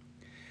evening.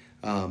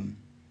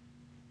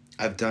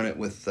 I've done it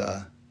with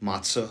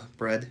matzah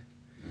bread.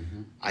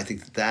 Mm-hmm. I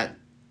think that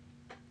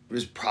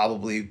is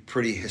probably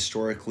pretty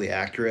historically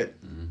accurate,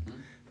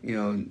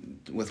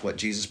 with what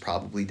Jesus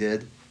probably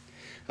did.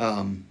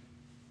 All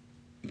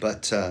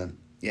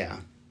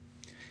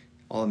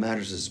that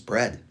matters is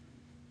bread.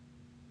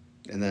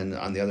 And then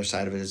on the other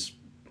side of it is,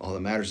 all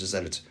that matters is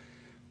that it's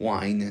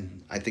wine,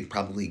 and I think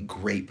probably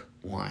grape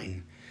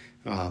wine,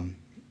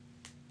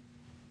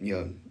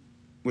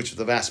 which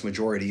the vast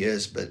majority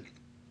is, but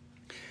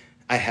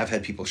I have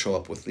had people show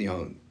up with,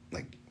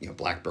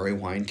 blackberry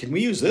wine. Can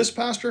we use this,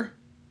 Pastor?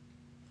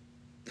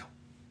 No.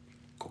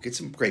 Go get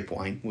some grape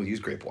wine. We'll use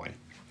grape wine.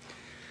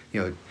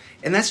 And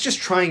that's just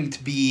trying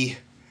to be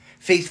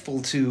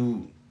faithful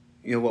to,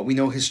 what we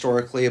know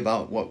historically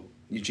about what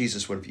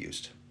Jesus would have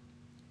used.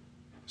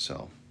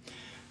 So,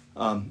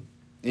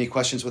 any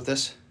questions with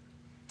this?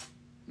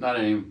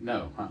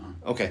 No.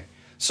 Okay.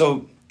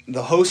 So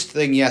the host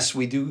thing, yes,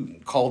 we do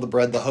call the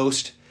bread the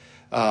host.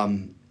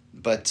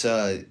 But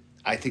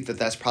I think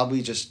that's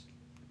probably just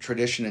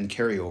tradition and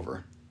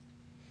carryover,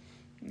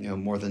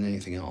 more than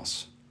anything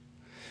else.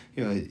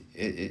 When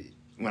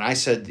I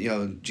said,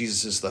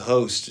 Jesus is the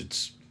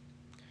host,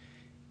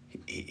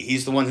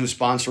 he's the one who's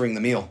sponsoring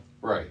the meal.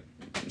 Right.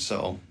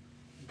 So.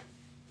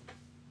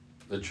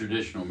 The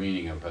traditional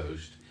meaning of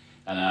host,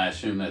 and I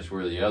assume that's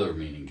where the other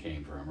meaning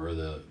came from, or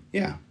the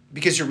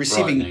because you're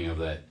receiving broadening of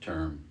that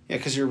term. Yeah,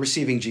 because you're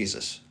receiving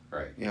Jesus.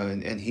 Right.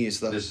 And he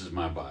is the. This is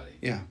my body.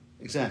 Yeah,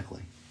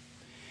 exactly.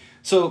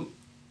 So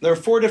there are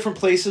 4 different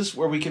places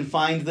where we can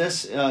find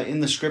this in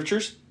the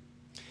scriptures.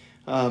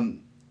 The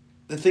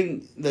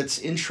thing that's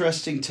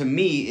interesting to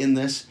me in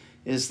this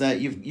is that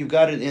you've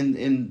got it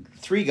in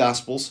 3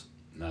 Gospels,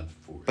 Not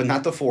the 4th, but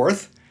not the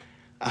 4th.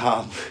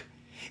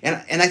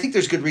 And I think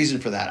there's good reason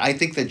for that. I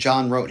think that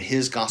John wrote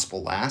his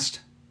gospel last.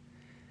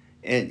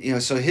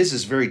 And, so his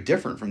is very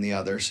different from the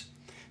others.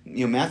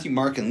 Matthew,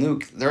 Mark, and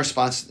Luke, their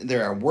response,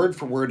 they're word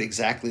for word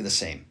exactly the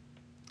same.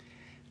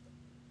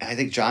 And I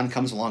think John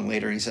comes along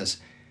later and he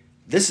says,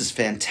 this is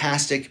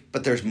fantastic,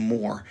 but there's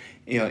more.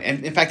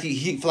 And in fact,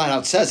 he flat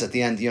out says at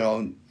the end,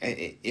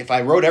 if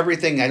I wrote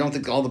everything, I don't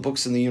think all the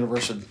books in the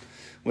universe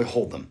would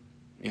hold them.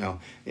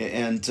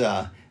 And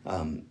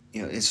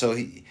so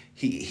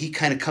he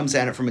kind of comes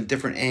at it from a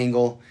different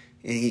angle,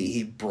 and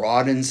he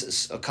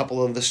broadens a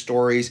couple of the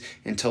stories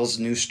and tells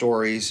new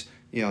stories.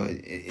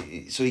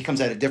 So he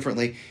comes at it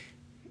differently.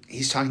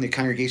 He's talking to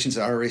congregations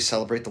that already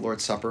celebrate the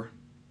Lord's Supper,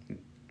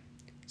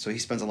 so he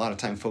spends a lot of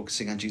time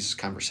focusing on Jesus'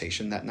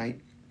 conversation that night.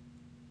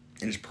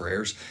 in his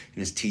prayers, in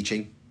his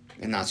teaching,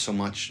 and not so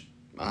much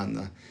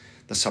on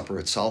the supper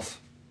itself,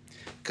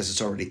 because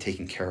it's already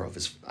taken care of,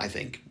 I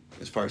think,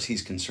 as far as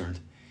he's concerned.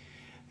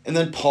 And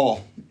then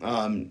Paul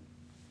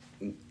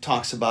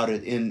talks about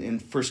it in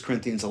 1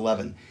 Corinthians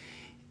 11.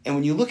 And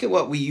when you look at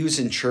what we use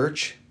in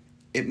church,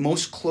 it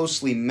most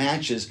closely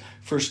matches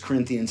 1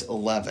 Corinthians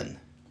 11.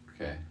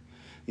 Okay.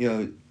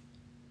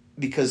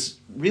 Because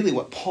really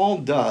what Paul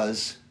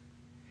does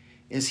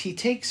is he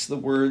takes the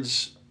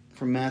words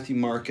from Matthew,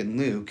 Mark, and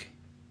Luke,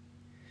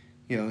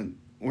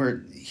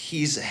 where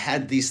he's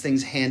had these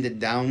things handed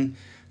down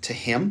to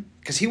him,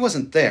 because he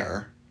wasn't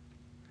there.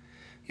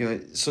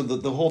 So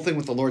the whole thing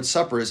with the Lord's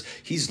Supper is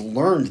he's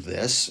learned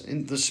this,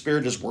 and the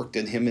Spirit has worked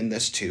in him in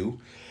this too,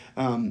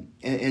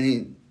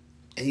 and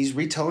he's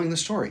retelling the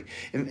story.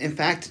 In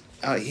fact,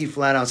 he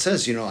flat out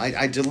says,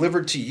 I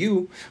delivered to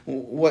you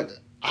what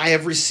I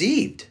have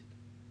received.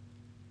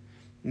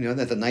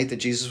 That the night that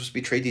Jesus was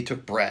betrayed, he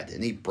took bread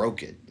and he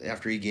broke it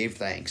after he gave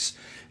thanks.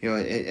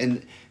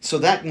 And so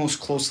that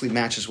most closely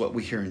matches what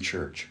we hear in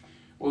church.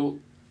 Well,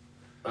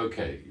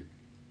 okay.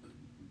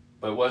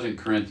 But wasn't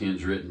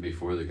Corinthians written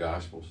before the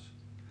Gospels?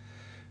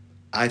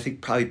 I think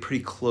probably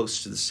pretty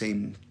close to the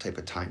same type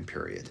of time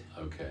period.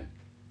 Okay.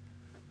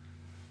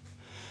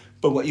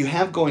 But what you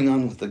have going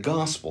on with the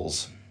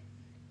Gospels,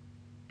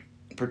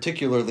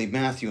 particularly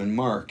Matthew and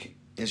Mark,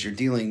 is you're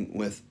dealing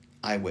with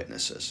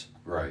eyewitnesses.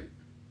 Right.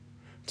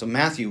 So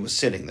Matthew was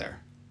sitting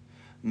there.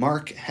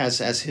 Mark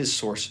has as his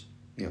source,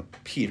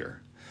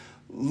 Peter.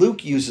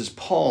 Luke uses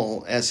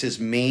Paul as his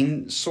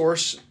main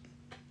source,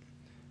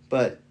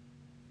 but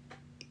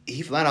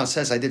he flat out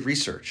says, I did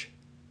research.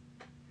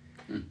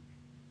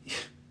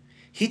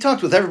 He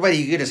talked with everybody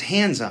he could get his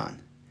hands on.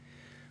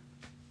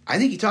 I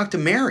think he talked to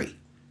Mary.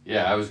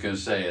 Yeah, I was going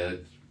to say,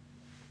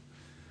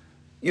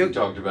 you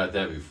talked about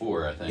that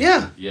before, I think.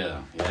 Yeah.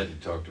 Yeah, he had to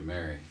talk to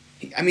Mary.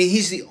 I mean,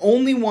 he's the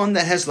only one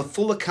that has the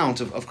full account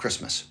of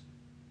Christmas.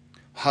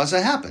 How does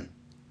that happen?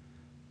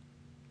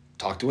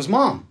 Talk to his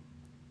mom.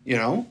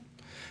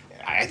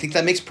 I think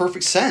that makes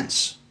perfect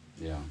sense.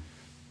 Yeah.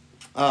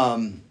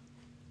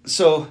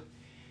 So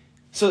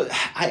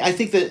I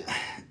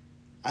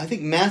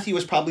think Matthew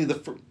was probably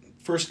the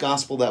first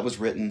gospel that was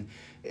written,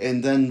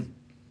 and then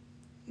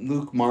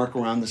Luke, Mark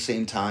around the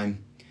same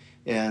time,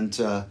 and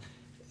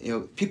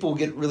people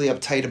get really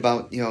uptight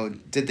about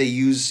did they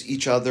use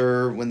each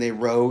other when they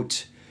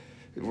wrote?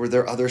 Were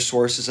there other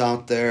sources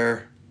out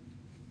there?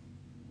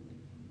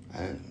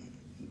 I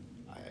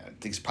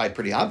think it's probably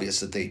pretty obvious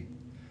that they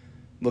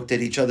looked at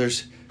each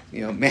other's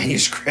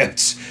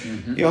manuscripts.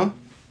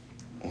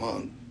 Mm-hmm.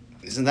 Well,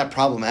 isn't that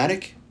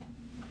problematic?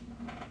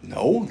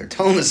 No, they're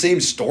telling the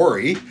same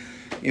story.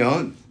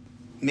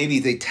 Maybe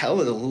they tell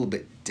it a little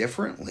bit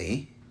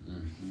differently.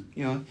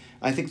 Mm-hmm.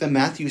 I think that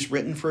Matthew's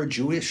written for a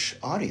Jewish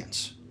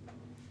audience.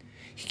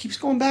 He keeps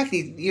going back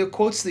and he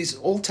quotes these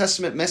Old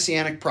Testament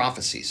messianic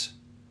prophecies.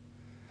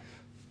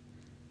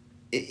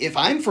 If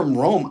I'm from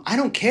Rome, I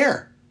don't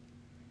care.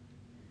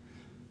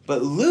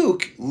 But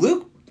Luke,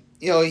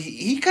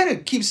 he kind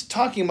of keeps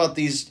talking about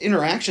these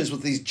interactions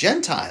with these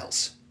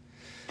Gentiles.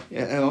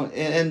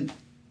 And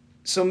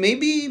so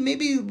maybe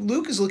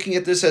Luke is looking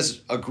at this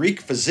as a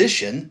Greek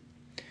physician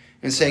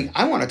and saying,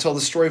 I want to tell the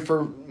story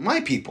for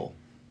my people.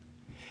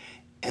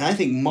 And I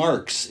think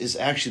Mark's is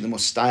actually the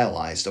most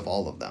stylized of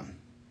all of them.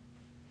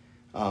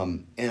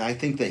 And I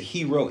think that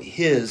he wrote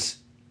his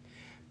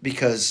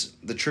because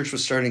the church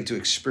was starting to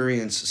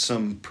experience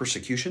some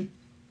persecution.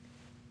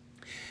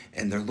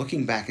 And they're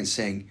looking back and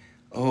saying,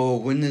 oh,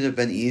 wouldn't it have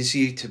been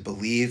easy to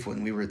believe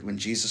when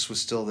Jesus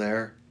was still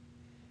there?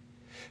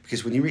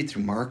 Because when you read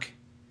through Mark,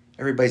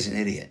 everybody's an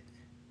idiot.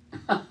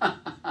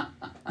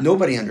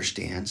 Nobody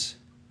understands.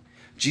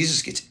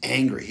 Jesus gets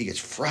angry. He gets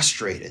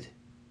frustrated.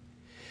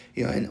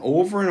 And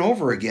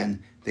over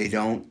again, they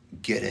don't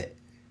get it.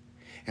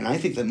 And I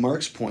think that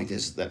Mark's point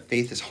is that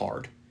faith is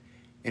hard.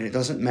 And it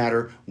doesn't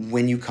matter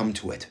when you come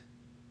to it.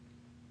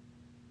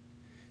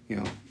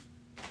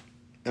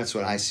 That's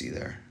what I see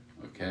there.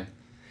 Okay.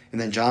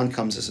 And then John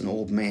comes as an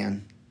old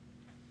man.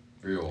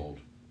 Real old.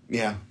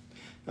 Yeah.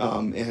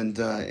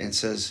 And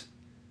says,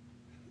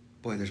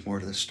 boy, there's more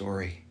to the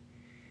story.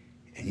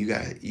 And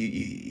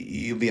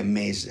you'll be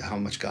amazed at how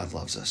much God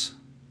loves us.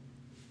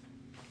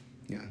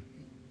 Yeah.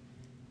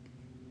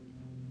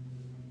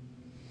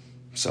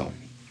 So.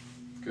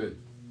 Good.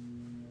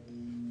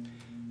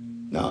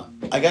 Now,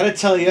 I got to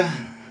tell you,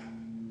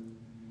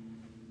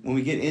 when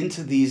we get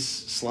into these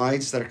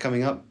slides that are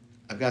coming up,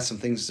 I've got some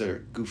things that are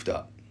goofed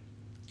up.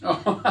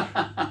 Oh.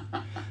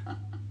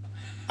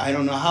 I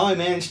don't know how I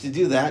managed to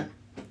do that,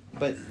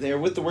 but they're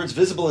with the words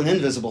visible and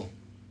invisible.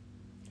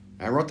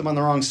 I wrote them on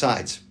the wrong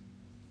sides.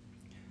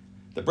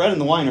 The bread and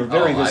the wine are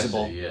very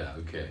visible. I see. Yeah,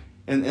 okay.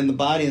 And the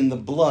body and the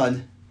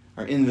blood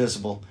are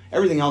invisible.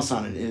 Everything else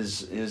on it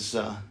is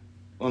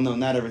well, no,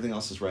 not everything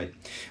else is right.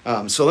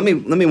 So let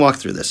me walk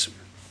through this.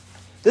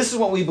 This is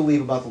what we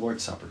believe about the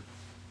Lord's Supper.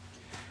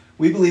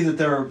 We believe that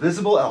there are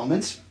visible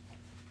elements,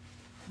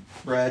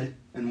 bread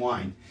and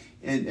wine,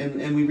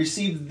 and we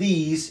receive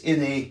these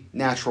in a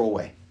natural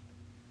way.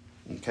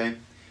 Okay?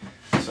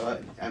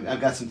 So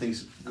I've got some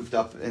things goofed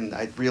up, and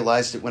I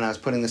realized it when I was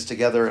putting this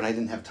together, and I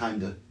didn't have time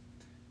to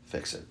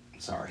fix it.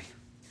 Sorry.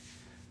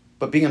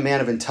 But being a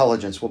man of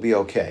intelligence will be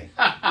okay.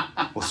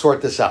 We'll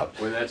sort this out.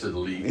 Well, that's a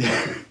leap.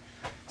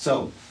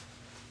 So,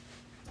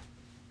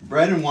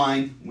 bread and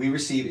wine we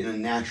receive in a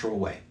natural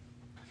way.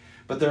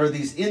 But there are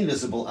these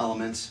invisible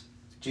elements,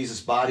 Jesus'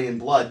 body and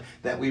blood,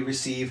 that we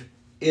receive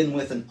in,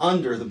 with, and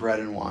under the bread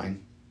and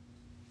wine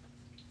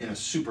in a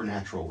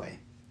supernatural way.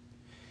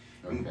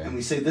 Okay. And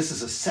we say this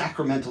is a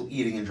sacramental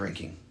eating and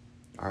drinking.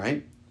 All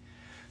right?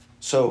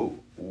 So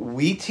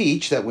we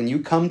teach that when you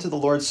come to the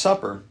Lord's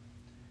Supper,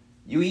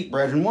 you eat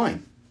bread and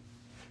wine.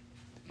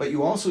 But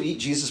you also eat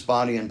Jesus'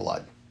 body and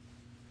blood.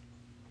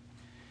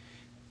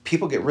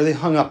 People get really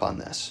hung up on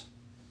this.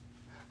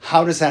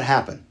 How does that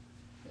happen?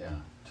 Yeah,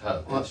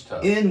 tough. It's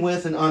tough. In,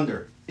 with, and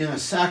under, in a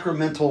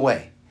sacramental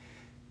way.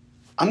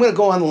 I'm going to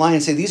go on the line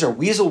and say these are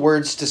weasel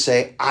words to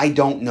say, I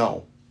don't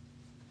know.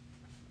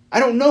 I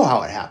don't know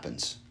how it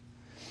happens.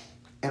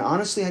 And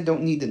honestly, I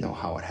don't need to know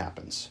how it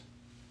happens.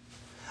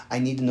 I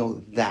need to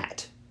know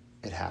that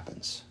it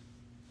happens.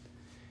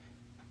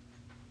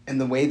 And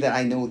the way that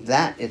I know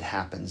that it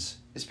happens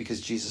is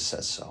because Jesus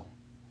says so.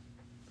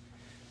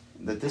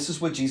 That this is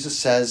what Jesus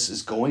says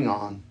is going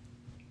on.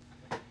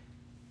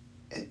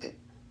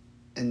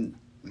 And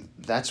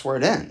that's where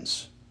it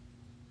ends.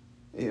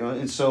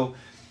 And so,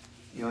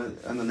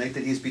 on the night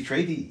that he's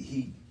betrayed,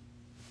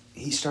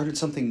 he started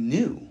something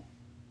new.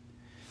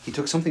 He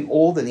took something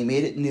old and he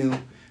made it new.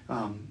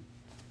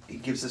 He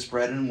gives this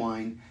bread and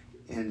wine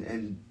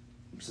and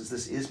says,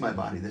 this is my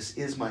body, this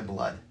is my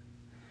blood.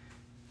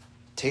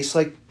 It tastes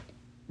like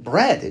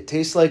bread. It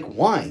tastes like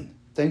wine.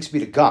 Thanks be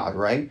to God,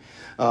 right?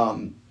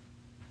 And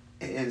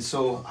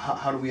so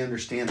how do we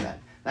understand that?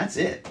 That's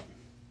it.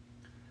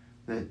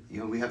 That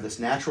we have this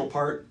natural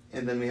part,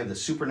 and then we have the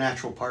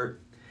supernatural part,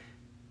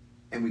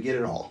 and we get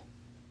it all.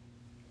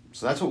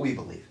 So that's what we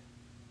believe.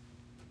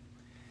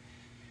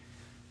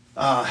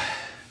 What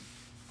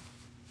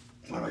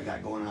do I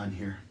got going on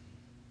here?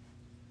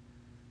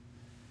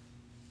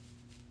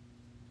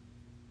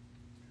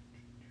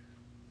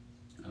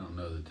 I don't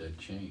know that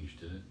changed,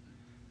 did it?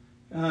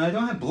 I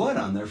don't have blood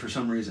on there for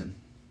some reason.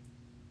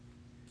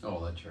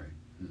 Oh, that's right.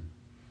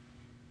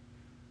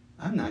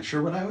 I'm not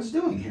sure what I was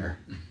doing here.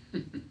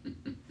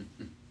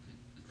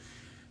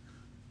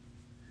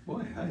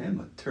 Boy, I am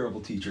a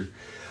terrible teacher.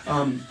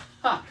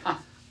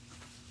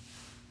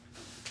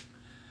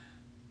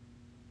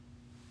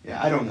 Yeah,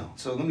 I don't know.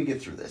 So let me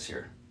get through this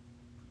here.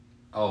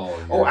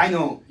 Oh, I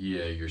know.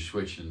 Yeah, you're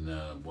switching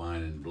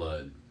wine and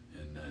blood,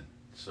 and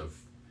so.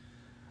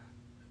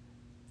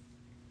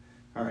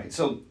 All right,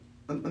 so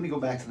let me go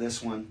back to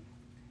this one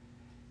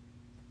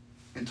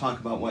and talk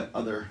about what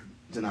other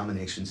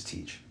denominations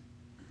teach.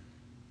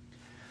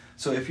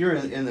 So if you're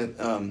in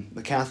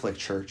the Catholic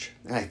Church,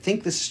 and I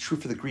think this is true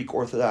for the Greek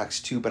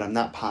Orthodox too, but I'm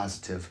not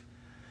positive,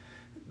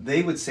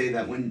 they would say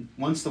that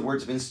once the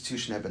words of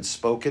institution have been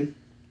spoken,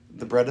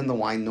 the bread and the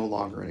wine no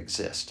longer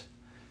exist.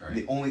 Right.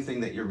 The only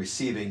thing that you're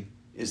receiving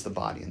is the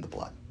body and the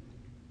blood.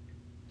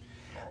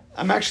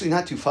 I'm actually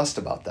not too fussed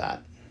about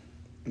that.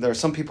 There are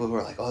some people who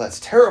are like, oh, that's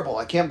terrible.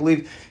 I can't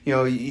believe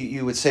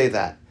you would say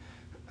that.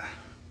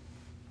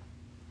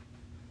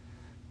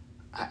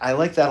 I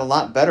like that a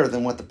lot better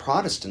than what the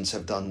Protestants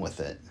have done with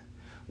it,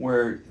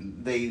 where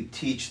they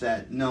teach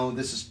that, no,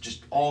 this is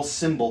just all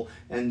symbol,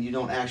 and you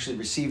don't actually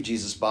receive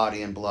Jesus'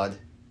 body and blood.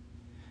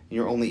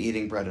 You're only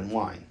eating bread and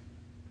wine.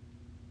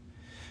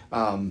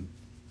 And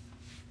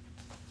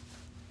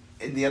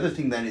the other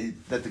thing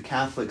that the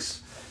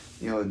Catholics,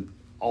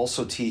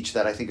 also teach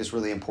that I think is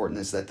really important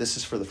is that this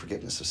is for the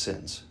forgiveness of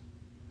sins.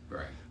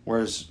 Right.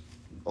 Whereas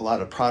a lot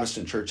of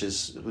Protestant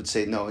churches would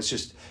say, no,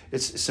 it's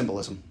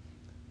symbolism.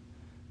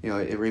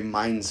 It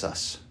reminds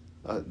us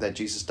that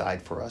Jesus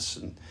died for us,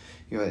 and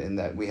and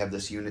that we have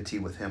this unity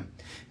with Him.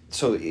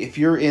 So if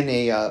you're in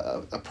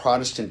a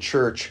Protestant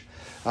church,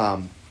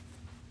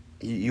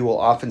 you will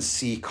often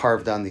see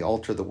carved on the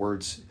altar the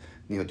words,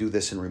 do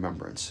this in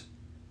remembrance.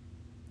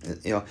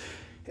 And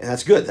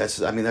that's good.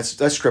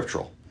 That's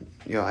scriptural.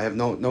 I have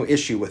no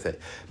issue with it.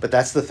 But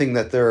that's the thing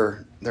that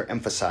they're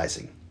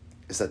emphasizing,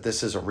 is that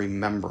this is a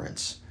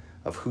remembrance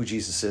of who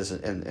Jesus is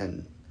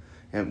and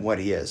what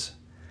He is.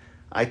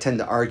 I tend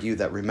to argue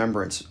that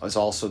remembrance is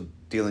also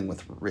dealing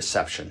with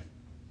reception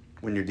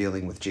when you're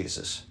dealing with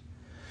Jesus.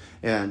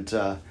 And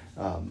to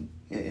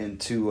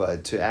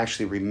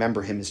actually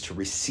remember Him is to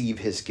receive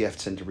His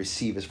gifts and to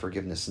receive His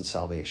forgiveness and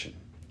salvation.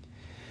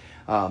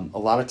 A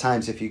lot of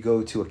times if you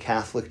go to a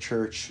Catholic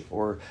church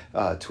or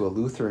to a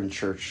Lutheran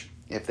church,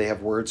 if they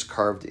have words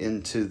carved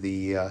into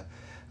the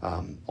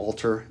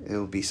altar, it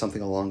will be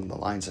something along the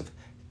lines of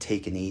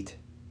take and eat,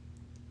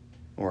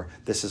 or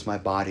this is my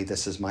body,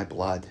 this is my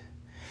blood.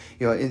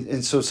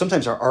 And so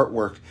sometimes our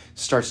artwork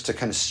starts to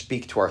kind of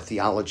speak to our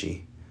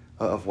theology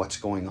of what's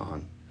going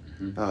on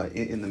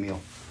in the meal.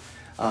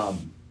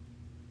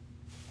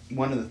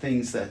 One of the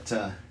things that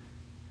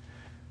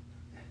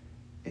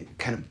it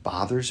kind of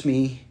bothers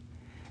me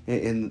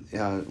in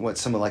what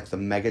some of like the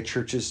mega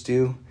churches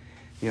do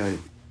you know,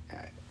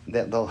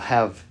 that they'll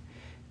have,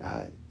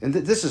 and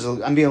this is,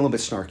 I'm being a little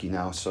bit snarky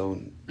now,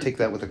 so take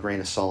that with a grain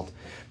of salt.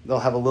 They'll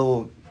have a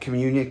little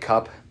communion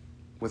cup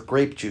with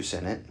grape juice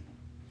in it,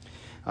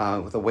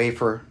 with a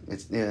wafer,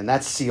 and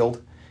that's sealed.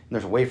 And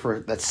there's a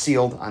wafer that's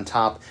sealed on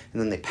top,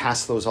 and then they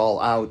pass those all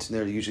out, and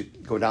they usually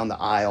go down the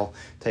aisle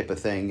type of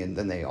thing, and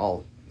then they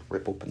all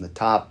rip open the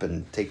top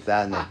and take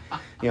that, and they,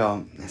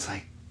 it's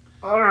like,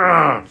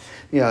 I've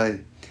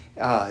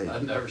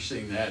never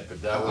seen that,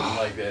 but I wouldn't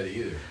like that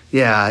either.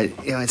 Yeah,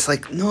 it's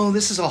like, no,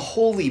 this is a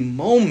holy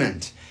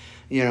moment,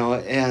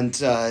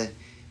 and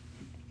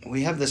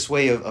we have this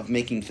way of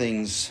making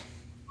things,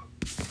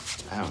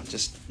 I don't know,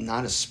 just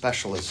not as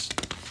special as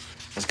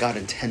God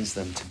intends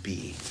them to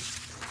be.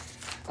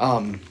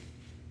 I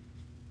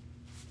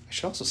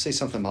should also say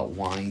something about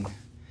wine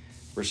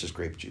versus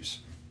grape juice.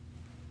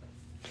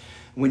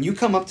 When you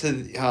come up to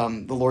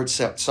the Lord's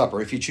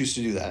Supper, if you choose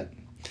to do that,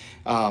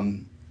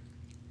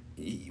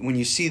 when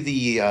you see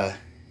the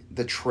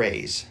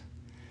trays,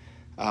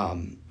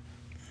 actually,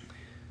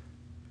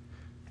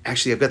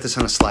 I've got this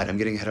on a slide. I'm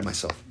getting ahead of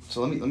myself.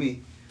 So let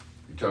me.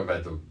 You talk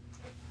about the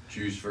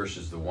juice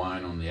versus the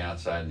wine on the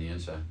outside and the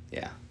inside.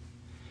 Yeah,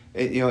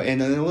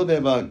 and a little bit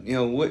about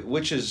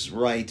which is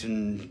right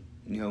and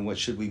what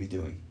should we be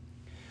doing.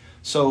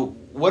 So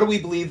what do we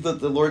believe that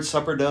the Lord's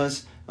Supper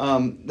does?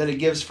 That it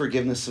gives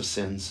forgiveness of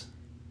sins.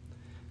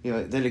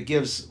 That it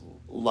gives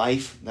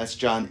life. That's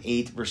John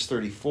 8 verse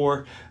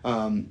 34.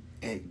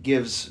 It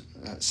gives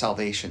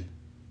salvation.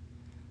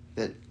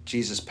 That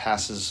Jesus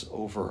passes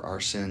over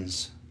our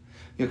sins.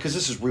 Because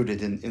this is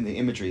rooted in the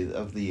imagery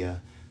of the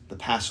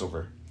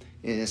Passover.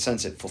 In a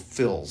sense, it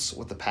fulfills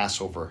what the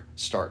Passover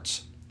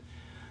starts.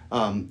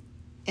 And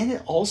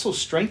it also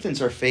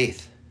strengthens our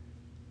faith.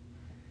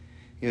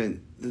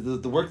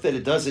 The work that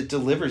it does, it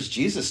delivers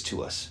Jesus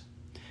to us.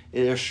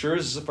 It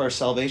assures us of our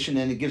salvation,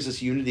 and it gives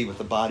us unity with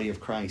the body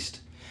of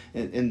Christ.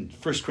 In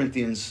 1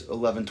 Corinthians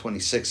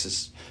 11:26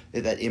 is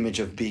that image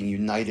of being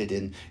united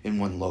in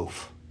one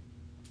loaf.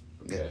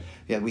 Okay.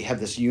 Yeah, we have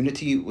this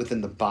unity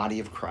within the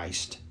body of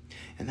Christ,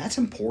 and that's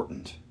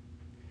important.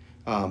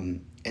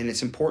 And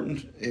it's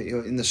important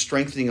in the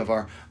strengthening of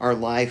our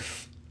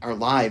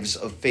lives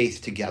of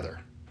faith together.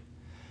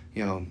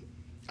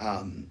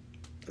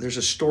 There's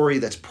a story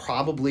that's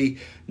probably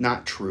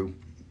not true,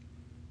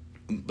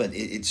 but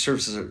it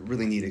serves as a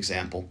really neat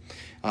example.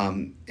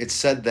 It's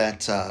said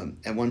that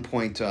at one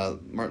point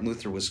Martin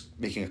Luther was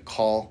making a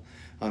call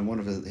on one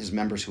of his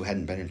members who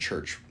hadn't been in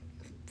church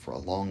for a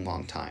long,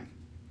 long time.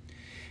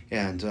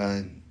 And,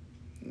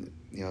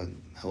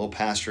 hello,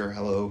 pastor,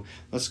 hello,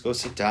 let's go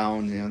sit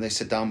down. They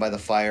sit down by the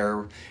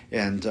fire,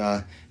 and,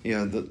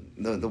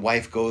 the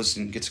wife goes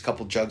and gets a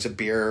couple jugs of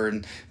beer,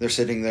 and they're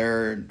sitting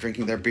there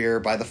drinking their beer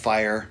by the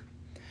fire.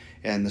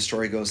 And the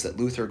story goes that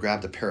Luther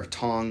grabbed a pair of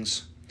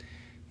tongs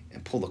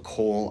and pulled a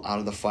coal out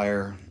of the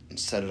fire and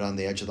set it on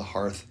the edge of the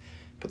hearth,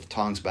 put the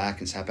tongs back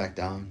and sat back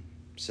down,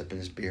 sipping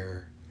his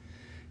beer.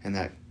 And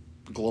that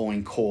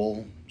glowing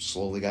coal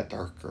slowly got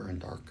darker and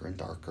darker and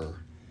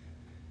darker.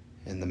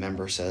 And the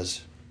member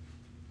says,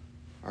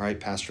 "All right,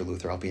 Pastor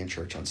Luther, I'll be in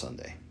church on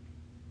Sunday."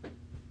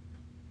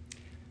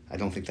 I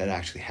don't think that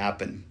actually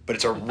happened, but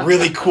it's a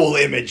really cool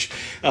image.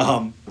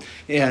 We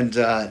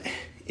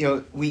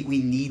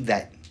need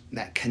that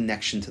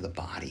connection to the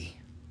body.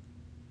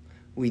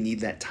 We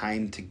need that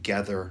time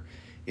together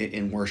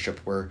in worship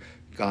where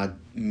God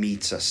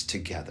meets us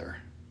together.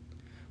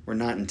 We're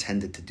not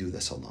intended to do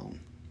this alone.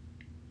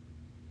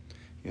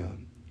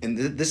 And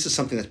this is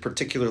something that's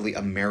particularly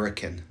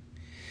American,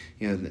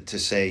 to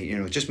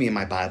say, just me and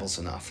my Bible's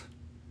enough.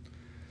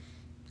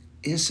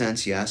 In a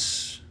sense,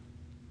 yes.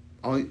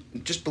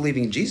 Just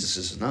believing in Jesus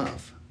is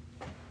enough.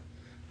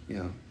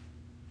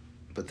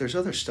 But there's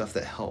other stuff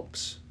that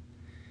helps.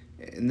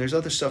 And there's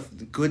other stuff,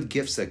 good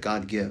gifts that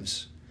God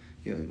gives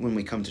when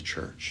we come to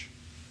church.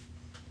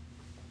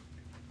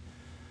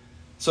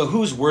 So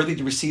who's worthy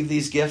to receive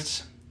these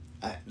gifts?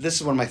 This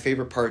is one of my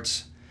favorite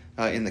parts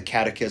in the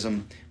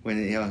catechism.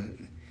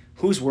 When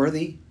who's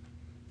worthy?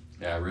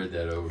 Yeah, I read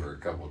that over a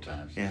couple of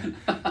times. Yeah,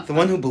 the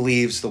one who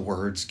believes the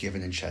words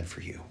given and shed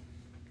for you.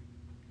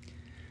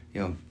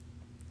 You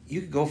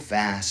can go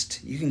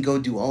fast. You can go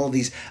do all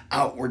these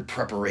outward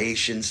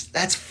preparations.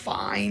 That's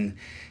fine.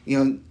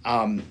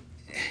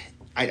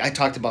 I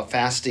talked about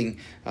fasting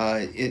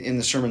in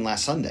the sermon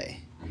last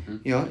Sunday.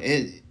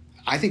 Mm-hmm.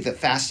 I think that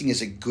fasting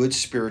is a good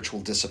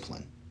spiritual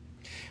discipline.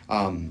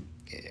 I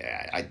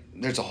think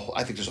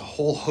there's a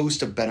whole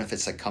host of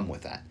benefits that come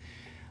with that.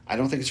 I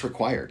don't think it's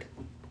required.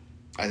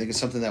 I think it's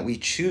something that we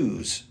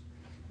choose,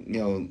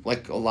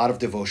 like a lot of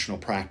devotional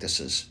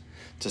practices,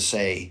 to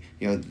say,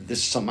 this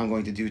is something I'm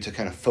going to do to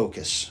kind of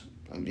focus,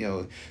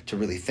 to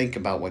really think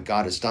about what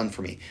God has done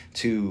for me,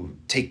 to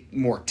take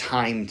more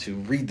time to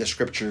read the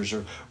scriptures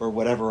or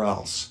whatever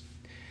else.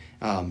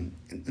 And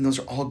those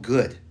are all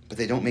good, but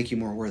they don't make you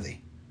more worthy.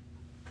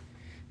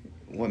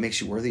 What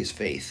makes you worthy is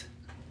faith.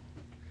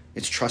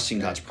 It's trusting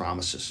God's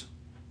promises.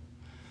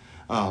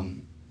 A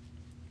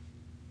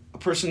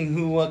person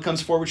who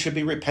comes forward should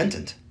be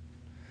repentant.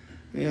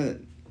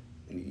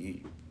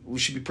 we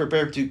should be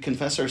prepared to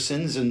confess our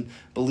sins and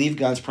believe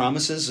God's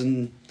promises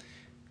and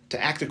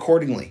to act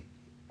accordingly.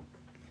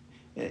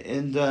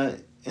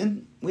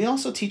 And we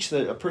also teach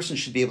that a person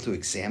should be able to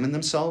examine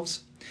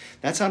themselves.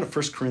 That's out of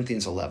 1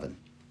 Corinthians 11.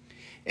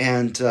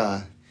 And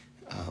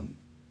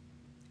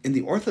in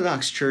the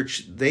Orthodox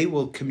Church, they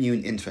will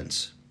commune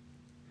infants.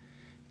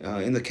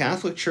 In the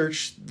Catholic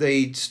Church,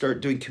 they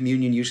start doing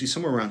communion usually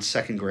somewhere around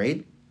second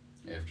grade.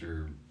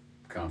 After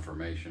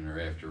confirmation, or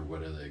after,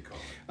 what do they call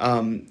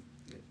it?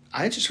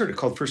 I just heard it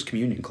called First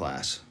Communion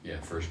class. Yeah,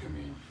 First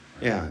Communion.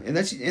 Right. Yeah, and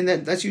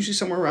that's usually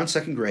somewhere around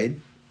second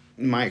grade,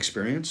 in my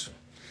experience.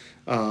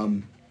 For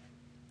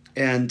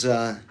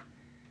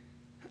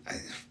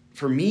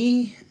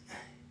me,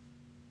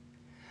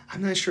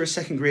 I'm not sure a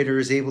second grader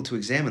is able to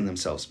examine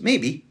themselves.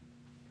 Maybe.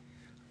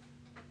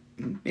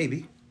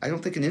 I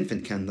don't think an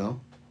infant can,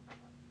 though.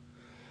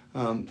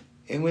 And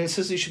when it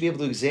says you should be able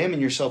to examine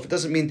yourself, it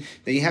doesn't mean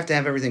that you have to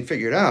have everything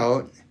figured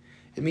out.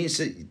 It means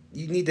that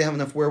you need to have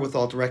enough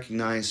wherewithal to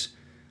recognize,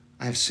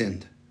 I have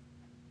sinned,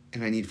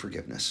 and I need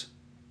forgiveness.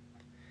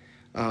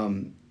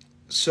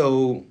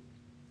 So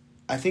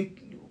I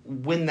think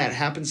when that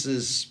happens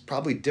is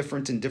probably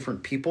different in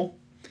different people,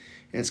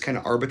 and it's kind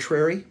of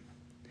arbitrary.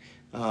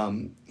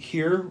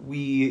 Here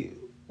we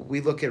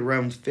look at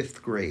around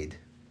 5th grade.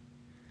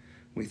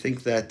 We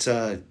think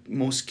that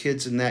most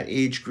kids in that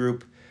age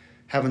group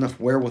have enough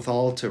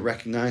wherewithal to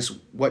recognize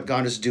what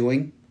God is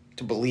doing,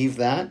 to believe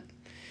that,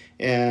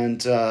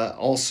 and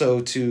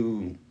also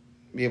to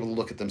be able to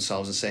look at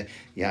themselves and say,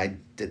 yeah, I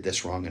did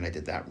this wrong and I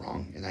did that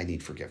wrong and I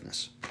need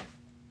forgiveness.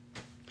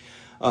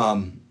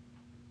 When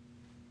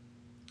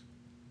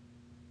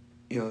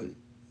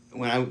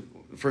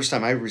first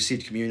time I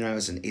received communion, I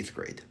was in 8th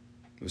grade.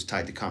 It was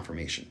tied to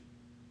confirmation.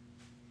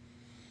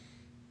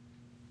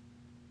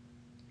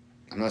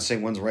 I'm not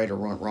saying one's right or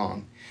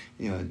wrong.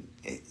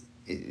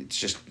 It's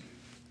just,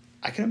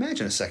 I can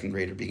imagine a second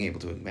grader being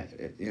able to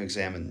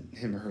examine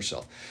him or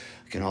herself.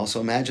 I can also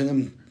imagine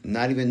them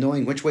not even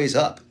knowing which way's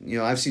up.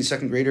 I've seen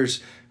second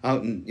graders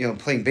out and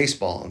playing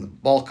baseball, and the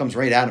ball comes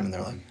right at them, and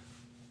they're like,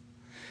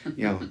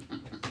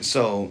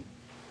 so.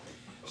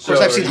 Of course,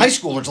 I've seen high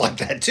schoolers like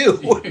that too.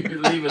 You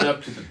leave it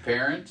up to the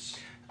parents,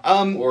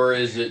 or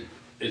is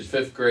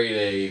 5th grade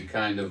a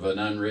kind of an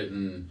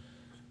unwritten?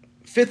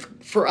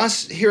 5th for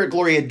us here at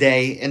Gloria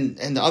Dei, and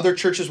the other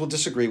churches will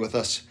disagree with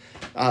us,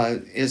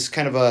 is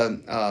kind of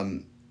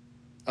a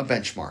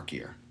benchmark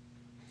year.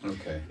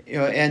 Okay.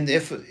 And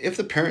if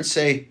the parents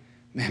say,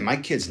 "Man, my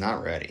kid's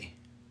not ready,"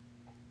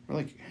 we're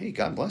like, "Hey,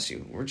 God bless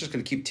you. We're just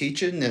going to keep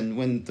teaching, and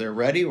when they're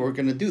ready, we're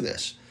going to do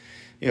this."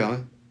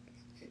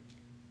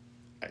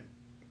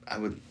 I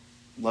would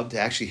love to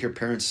actually hear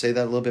parents say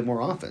that a little bit more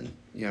often,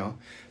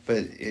 but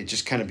it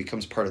just kind of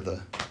becomes part of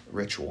the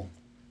ritual.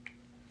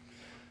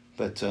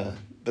 But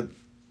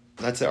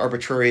that's the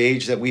arbitrary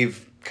age that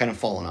we've kind of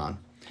fallen on.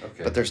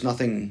 Okay. But there's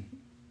nothing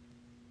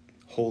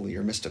holy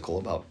or mystical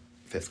about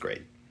 5th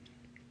grade.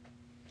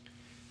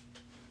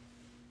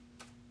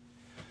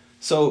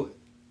 So,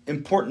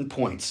 important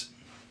points.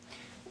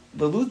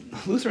 The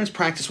Lutherans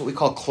practice what we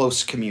call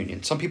close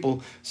communion. Some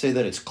people say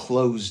that it's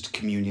closed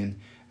communion.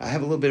 I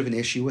have a little bit of an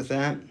issue with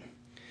that.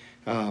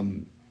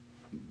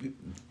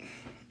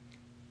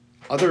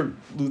 Other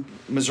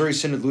Missouri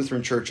Synod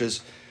Lutheran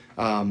churches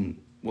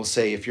will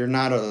say, if you're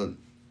not a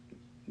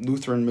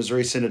Lutheran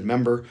Missouri Synod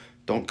member,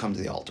 don't come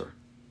to the altar.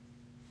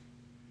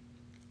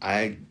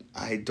 I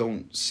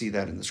don't see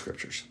that in the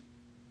scriptures.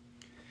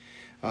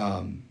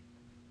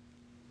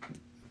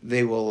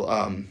 They will.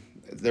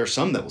 There are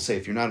some that will say,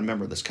 if you're not a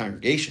member of this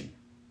congregation,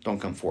 don't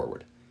come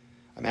forward.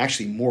 I'm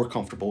actually more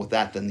comfortable with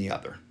that than the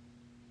other.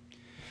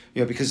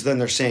 Because then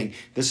they're saying,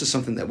 this is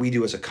something that we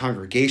do as a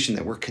congregation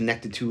that we're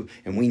connected to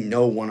and we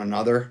know one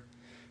another.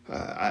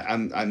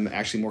 I'm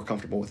actually more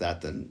comfortable with that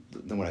than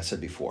what I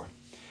said before.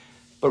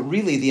 But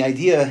really, the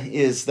idea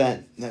is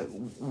that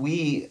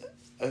we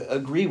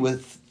agree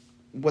with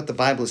what the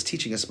Bible is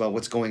teaching us about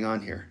what's going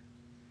on here.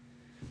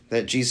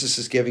 That Jesus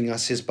is giving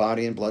us his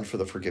body and blood for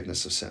the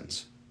forgiveness of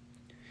sins.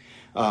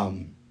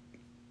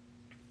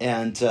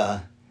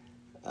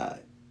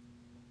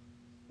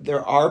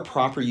 There are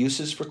proper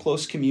uses for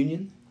close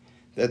communion.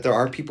 That there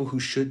are people who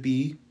should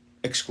be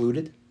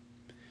excluded.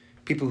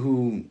 People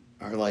who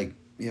are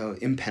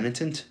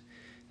impenitent.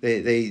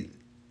 They're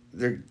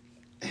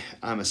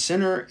I'm a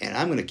sinner and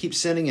I'm going to keep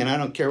sinning and I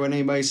don't care what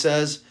anybody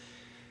says.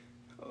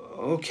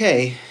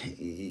 Okay,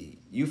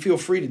 you feel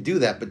free to do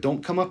that, but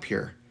don't come up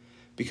here,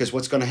 because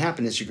what's going to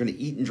happen is you're going to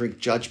eat and drink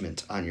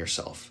judgment on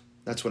yourself.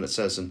 That's what it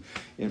says in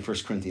 1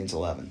 Corinthians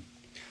 11.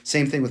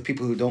 Same thing with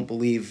people who don't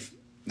believe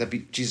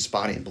that Jesus'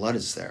 body and blood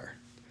is there.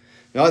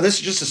 This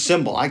is just a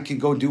symbol. I can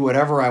go do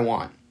whatever I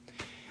want.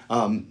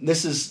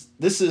 This is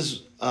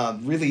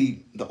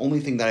really the only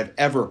thing that I've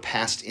ever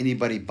passed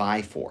anybody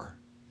by for.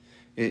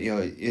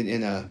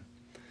 I've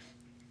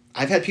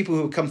had people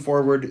who come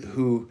forward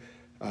who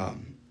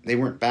they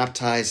weren't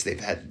baptized. They've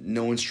had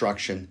no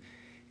instruction,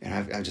 and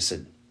I've just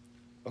said,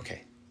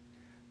 okay,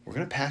 we're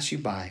going to pass you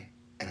by,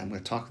 and I'm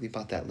going to talk with you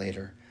about that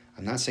later.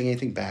 I'm not saying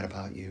anything bad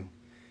about you.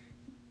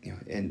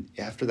 And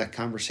after that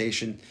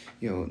conversation,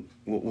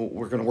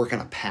 we're going to work on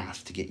a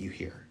path to get you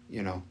here,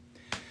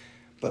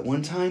 But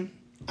one time,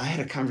 I had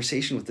a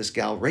conversation with this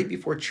gal right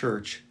before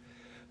church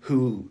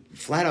who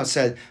flat out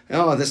said,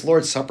 "Oh, this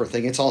Lord's Supper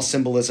thing, it's all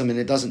symbolism and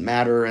it doesn't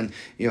matter." And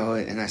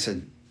I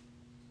said,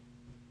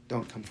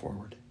 "Don't come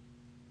forward.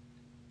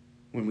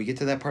 When we get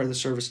to that part of the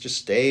service, just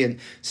stay and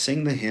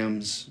sing the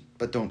hymns,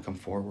 but don't come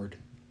forward."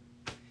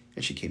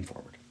 And she came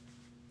forward.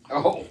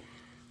 Oh.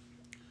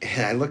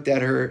 And I looked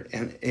at her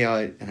and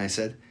I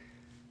said,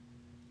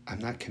 "I'm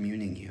not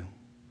communing you.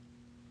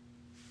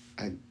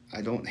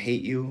 I don't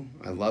hate you.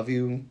 I love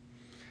you.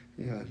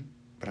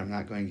 But I'm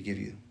not going to give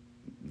you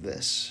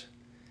this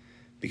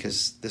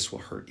because this will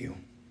hurt you."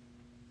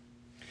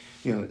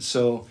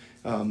 So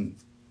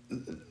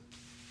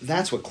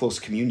that's what close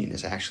communion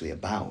is actually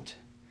about.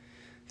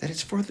 That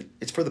it's for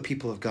the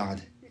people of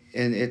God,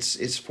 and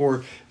it's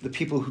for the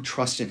people who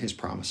trust in His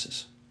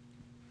promises.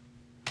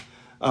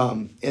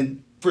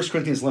 And 1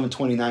 Corinthians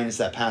 11:29 is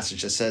that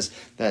passage that says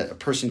that a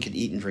person can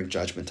eat and drink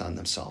judgment on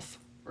themselves.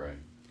 Right.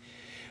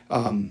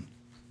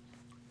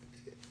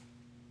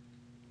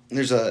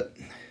 There's a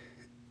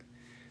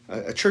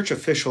church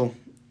official,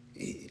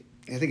 I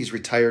think he's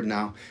retired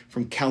now,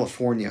 from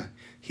California.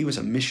 He was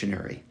a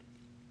missionary.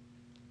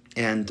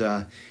 And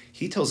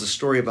he tells a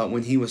story about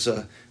when he was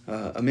a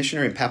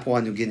missionary in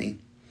Papua New Guinea.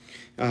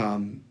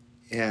 And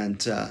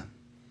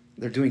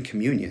they're doing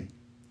communion.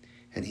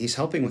 And he's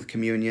helping with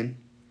communion.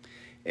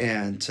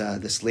 And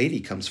this lady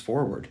comes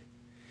forward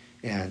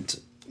and,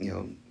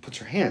 puts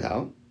her hand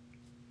out,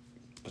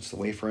 puts the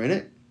wafer in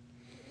it,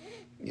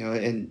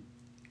 and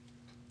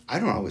I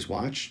don't always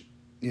watch,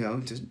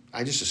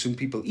 I just assume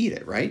people eat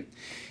it, right?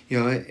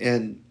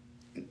 And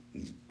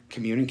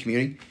communing.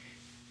 And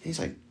he's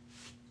like,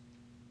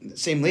 the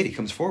same lady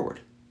comes forward.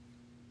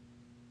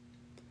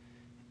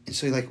 And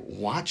so he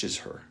watches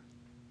her.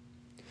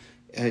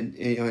 And,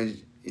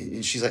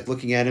 and she's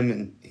looking at him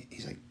and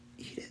he's like,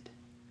 "Eat it."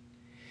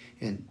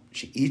 And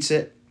she eats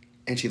it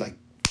and she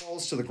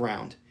falls to the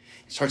ground.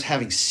 Starts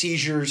having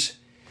seizures.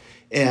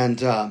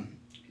 And My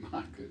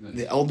goodness.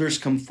 the elders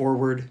come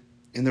forward.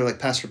 And they're like,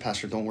 Pastor,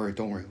 don't worry.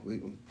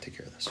 We'll take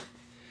care of this."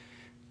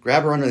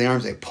 Grab her under the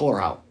arms. They pull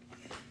her out.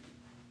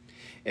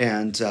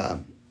 And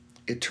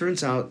it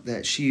turns out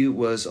that she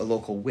was a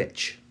local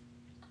witch.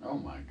 Oh,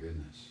 my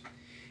goodness.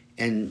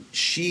 And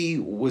she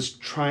was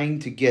trying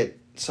to get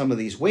some of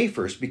these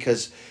wafers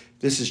because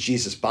this is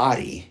Jesus'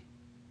 body.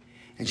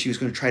 And she was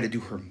going to try to do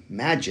her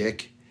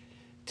magic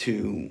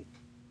to,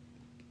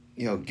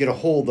 get a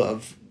hold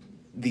of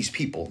these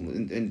people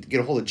and get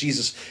a hold of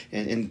Jesus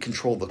and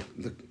control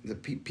the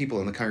people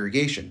in the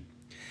congregation.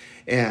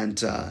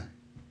 And,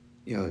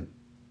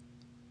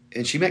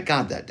 and she met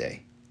God that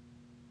day.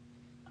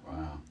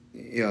 Wow.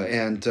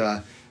 And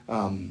the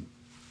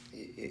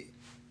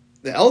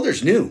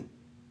elders knew,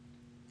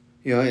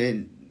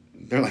 and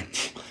they're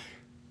like,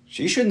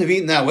 "She shouldn't have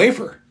eaten that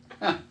wafer."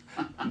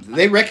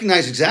 They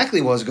recognized exactly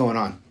what was going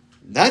on.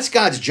 That's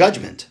God's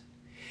judgment.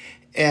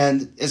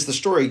 And as the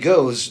story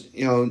goes,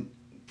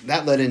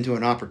 that led into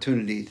an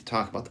opportunity to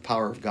talk about the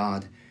power of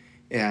God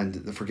and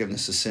the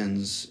forgiveness of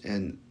sins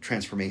and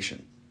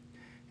transformation.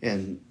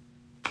 And,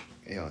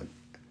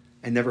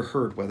 I never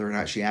heard whether or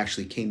not she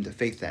actually came to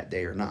faith that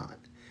day or not,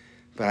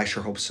 but I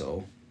sure hope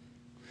so.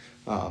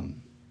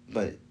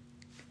 But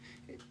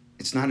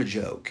it's not a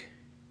joke.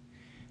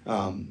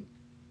 And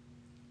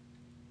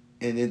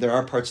there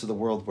are parts of the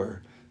world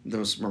where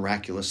those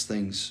miraculous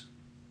things,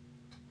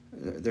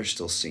 they're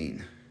still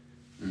seen.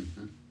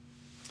 Mm-hmm.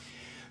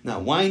 Now,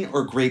 wine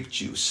or grape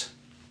juice.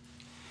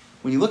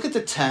 When you look at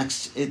the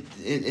text,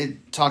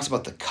 it talks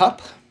about the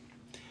cup,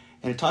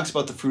 and it talks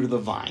about the fruit of the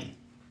vine.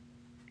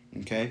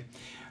 Okay?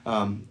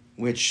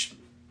 Which,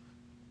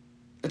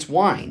 it's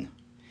wine.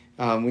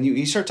 When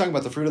you start talking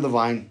about the fruit of the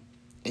vine,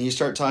 and you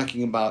start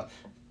talking about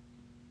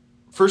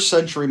first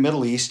century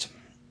Middle East,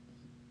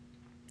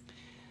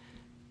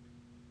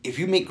 if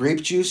you make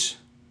grape juice,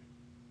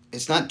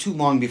 it's not too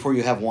long before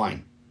you have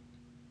wine.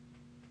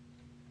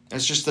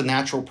 That's just the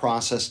natural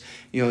process.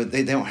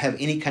 They don't have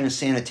any kind of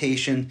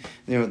sanitation.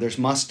 There's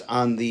must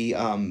on the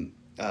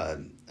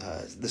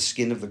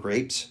skin of the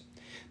grapes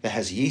that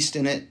has yeast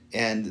in it,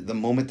 and the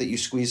moment that you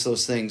squeeze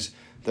those things,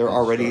 they're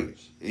already,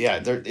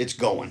 it's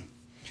going.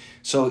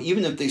 So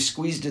even if they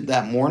squeezed it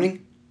that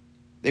morning,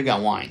 they've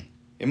got wine.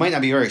 It might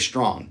not be very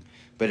strong,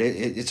 but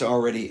it's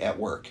already at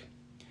work.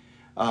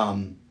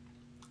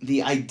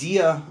 The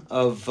idea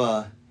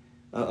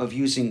of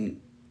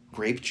using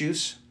grape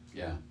juice.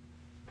 Yeah.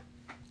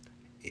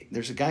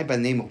 There's a guy by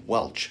the name of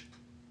Welch.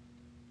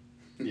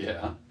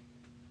 Yeah.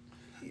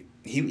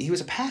 He was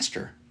a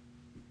pastor.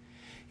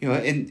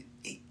 And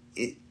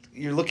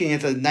you're looking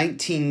at the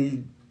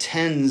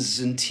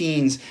 1910s and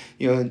teens,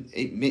 a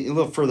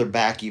little further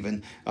back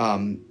even.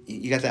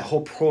 You got that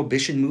whole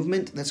prohibition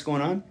movement that's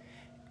going on.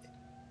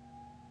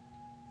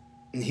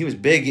 And he was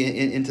big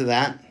into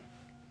that.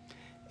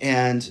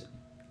 And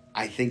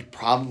I think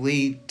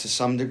probably to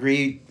some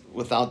degree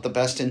without the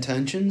best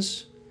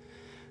intentions.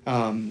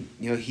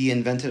 He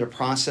invented a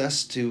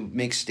process to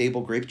make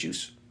stable grape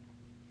juice,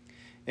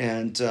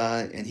 and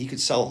he could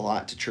sell a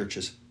lot to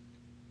churches.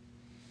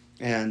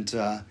 And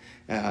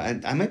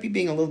I might be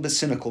being a little bit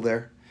cynical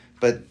there,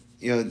 but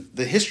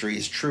the history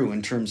is true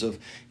in terms of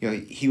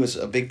he was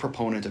a big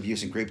proponent of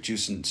using grape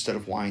juice instead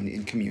of wine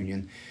in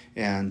communion,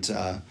 and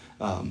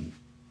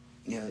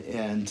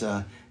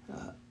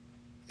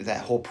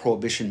that whole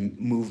prohibition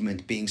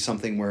movement being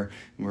something where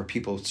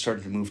people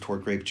started to move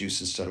toward grape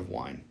juice instead of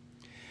wine.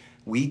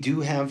 We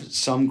do have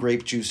some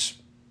grape juice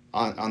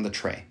on the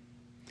tray,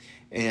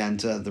 and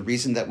the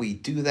reason that we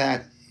do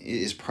that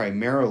is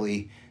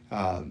primarily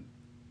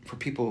for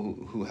people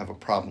who have a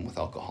problem with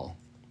alcohol.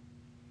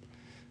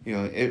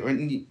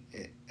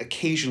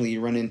 Occasionally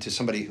you run into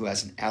somebody who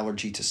has an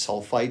allergy to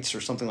sulfites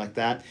or something like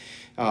that.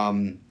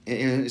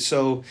 And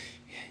so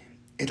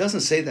it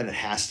doesn't say that it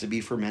has to be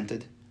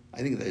fermented.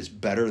 I think that it's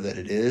better that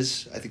it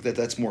is. I think that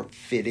that's more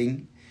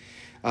fitting.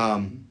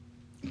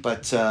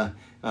 But the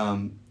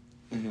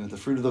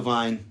fruit of the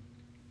vine,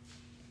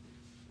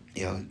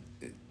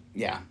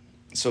 yeah.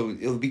 So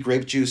it'll be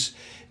grape juice.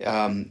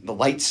 The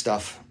light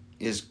stuff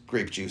is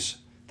grape juice.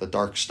 The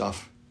dark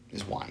stuff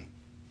is wine.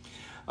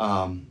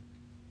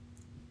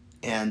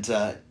 And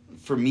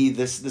for me,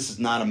 this is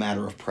not a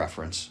matter of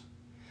preference.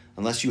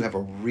 Unless you have a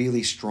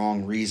really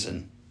strong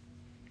reason,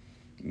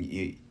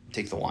 you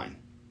take the wine.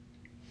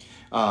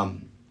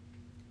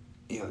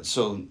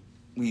 So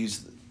we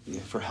use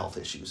for health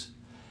issues.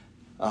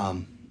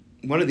 One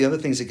of the other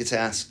things that gets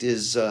asked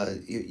is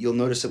you'll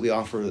notice that we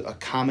offer a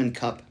common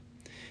cup,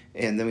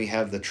 and then we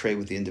have the tray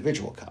with the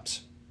individual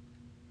cups.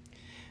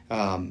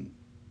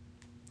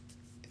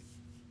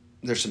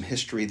 There's some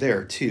history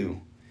there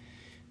too.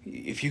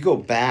 If you go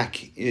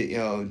back,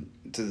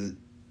 to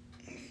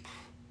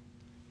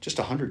just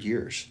 100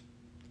 years,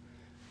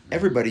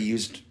 everybody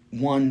used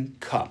one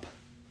cup.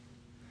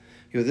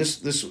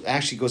 This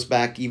actually goes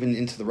back even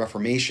into the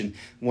Reformation.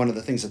 One of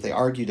the things that they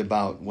argued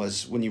about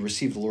was when you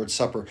receive the Lord's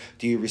Supper,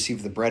 do you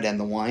receive the bread and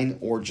the wine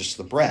or just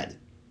the bread?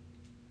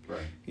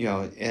 Right.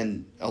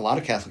 And a lot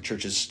of Catholic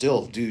churches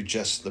still do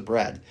just the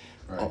bread.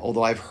 Right.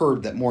 Although I've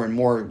heard that more and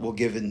more will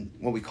give in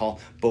what we call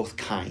both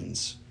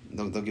kinds.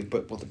 They'll give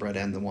both the bread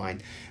and the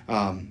wine.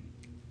 And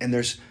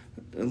there's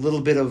a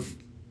little bit of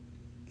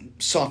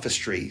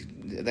sophistry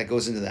that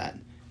goes into that.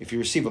 If you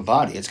receive a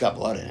body, it's got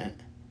blood in it.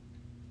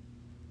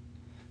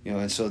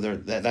 And so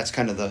that's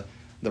kind of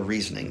the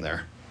reasoning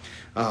there.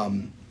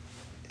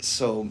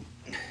 So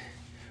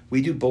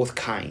we do both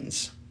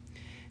kinds,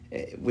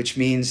 which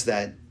means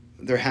that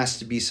there has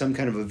to be some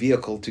kind of a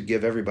vehicle to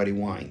give everybody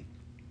wine.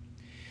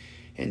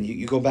 And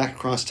you go back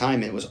across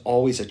time, it was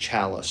always a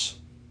chalice.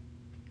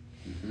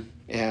 Mm-hmm.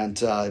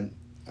 And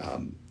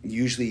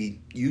usually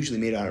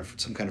made out of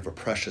some kind of a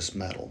precious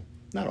metal.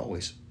 Not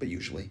always, but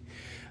usually.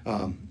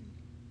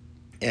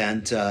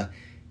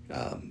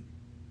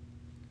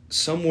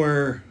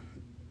 Somewhere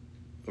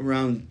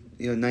around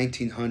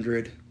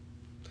 1900,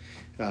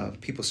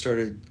 people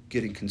started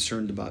getting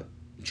concerned about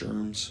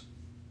germs,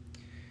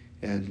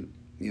 and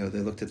they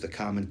looked at the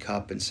common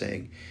cup and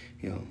saying,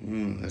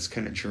 that's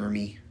kind of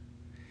germy.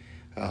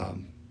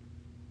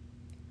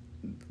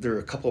 There are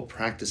a couple of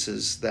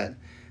practices that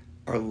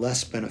are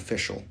less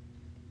beneficial.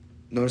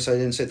 Notice I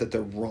didn't say that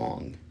they're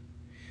wrong,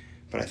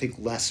 but I think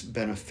less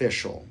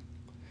beneficial,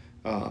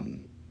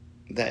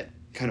 that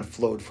kind of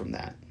flowed from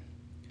that.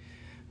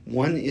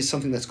 One is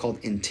something that's called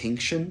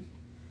intinction,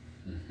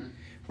 mm-hmm.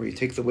 where you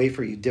take the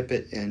wafer, you dip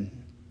it,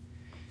 and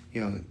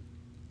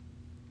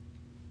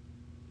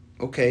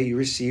okay, you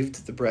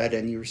received the bread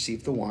and you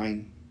received the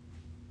wine.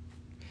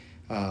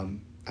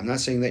 I'm not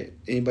saying that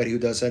anybody who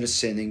does that is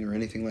sinning or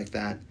anything like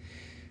that.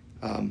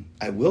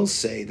 I will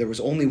say there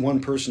was only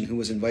one person who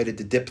was invited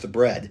to dip the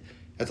bread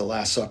at the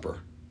Last Supper,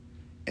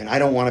 and I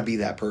don't want to be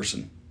that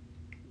person.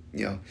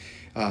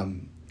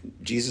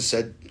 Jesus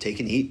said, "Take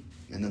and eat,"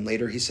 and then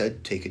later he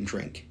said, "Take and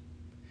drink."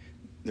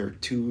 They're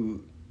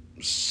two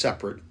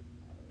separate,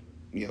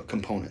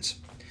 components.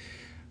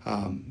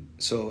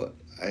 So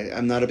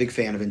I'm not a big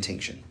fan of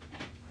intinction.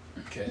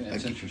 Okay,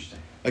 that's interesting.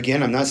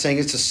 Again, I'm not saying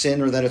it's a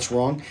sin or that it's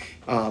wrong.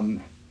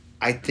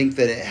 I think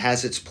that it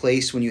has its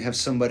place when you have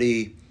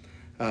somebody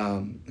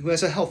who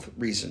has a health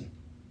reason.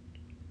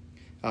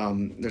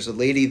 There's a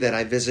lady that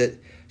I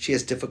visit. She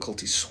has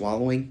difficulty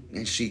swallowing,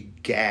 and she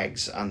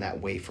gags on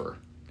that wafer.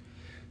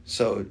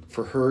 So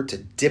for her to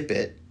dip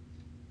it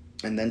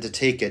and then to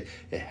take it,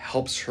 it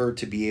helps her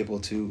to be able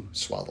to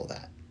swallow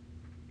that.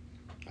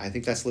 I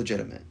think that's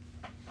legitimate.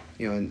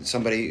 And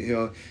somebody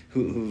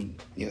who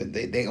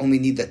they only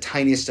need the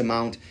tiniest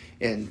amount,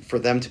 and for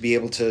them to be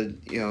able to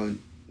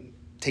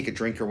take a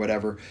drink or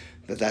whatever,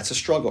 that's a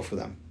struggle for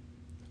them.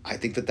 I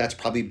think that that's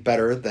probably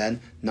better than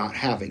not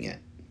having it.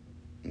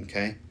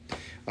 Okay,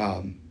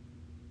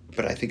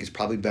 but I think it's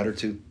probably better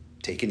to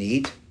take and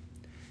eat,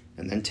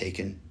 and then take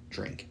and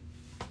drink.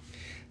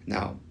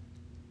 Now,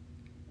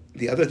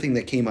 the other thing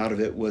that came out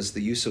of it was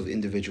the use of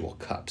individual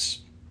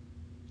cups.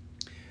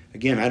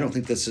 Again, I don't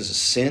think this is a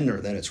sin or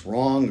that it's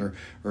wrong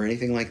or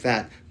anything like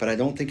that, but I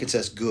don't think it's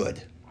as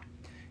good.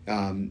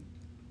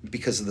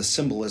 because of the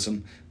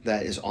symbolism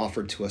that is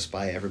offered to us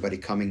by everybody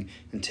coming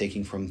and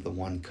taking from the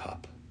one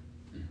cup.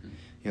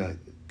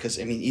 Because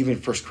even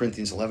 1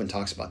 Corinthians 11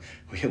 talks about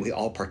we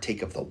all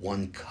partake of the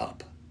one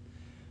cup.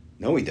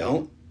 No, we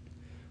don't.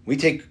 We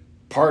take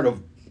part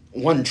of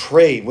one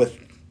tray with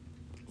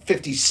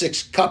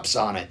 56 cups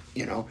on it,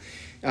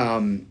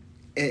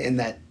 and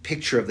that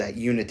picture of that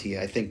unity,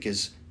 I think,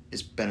 is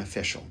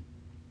beneficial.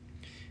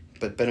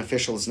 But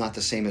beneficial is not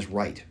the same as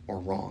right or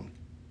wrong.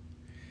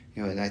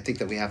 And I think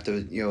that we have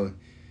to,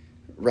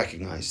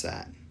 recognize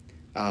that.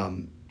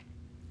 And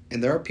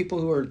there are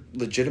people who are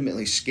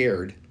legitimately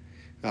scared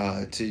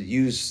to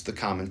use the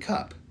common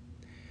cup.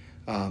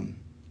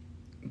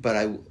 But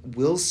I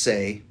will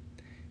say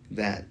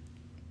that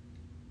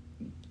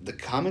the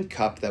common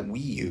cup that we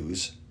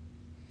use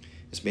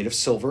is made of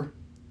silver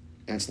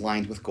and it's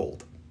lined with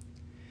gold.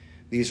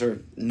 These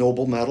are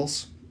noble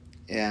metals,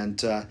 and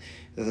the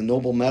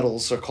noble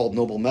metals are called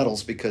noble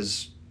metals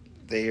because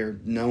they are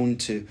known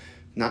to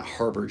not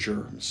harbor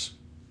germs.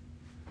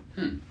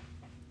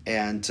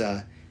 And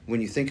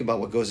when you think about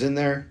what goes in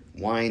there,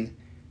 wine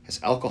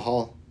has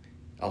alcohol.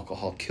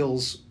 Alcohol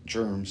kills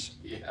germs.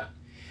 Yeah.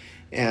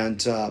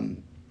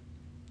 And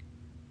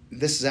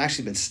this has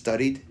actually been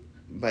studied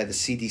by the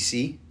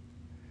CDC.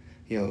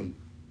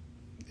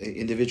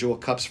 Individual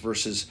cups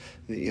versus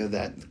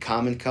that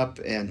common cup,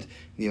 and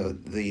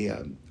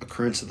the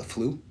occurrence of the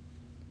flu.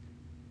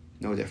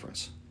 No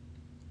difference.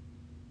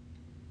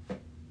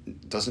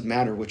 It doesn't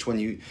matter which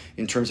one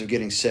in terms of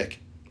getting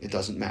sick. It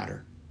doesn't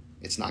matter.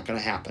 It's not going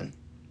to happen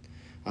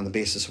on the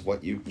basis of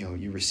what you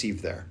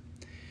received there.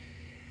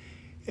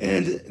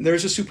 And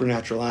there's a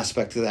supernatural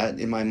aspect to that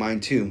in my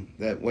mind too,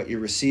 that what you're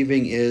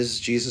receiving is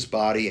Jesus'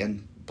 body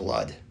and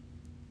blood.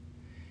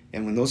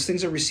 And when those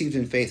things are received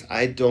in faith,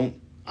 I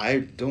don't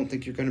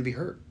think you're going to be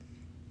hurt,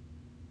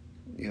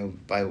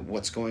 by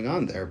what's going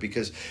on there,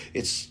 because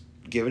it's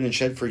given and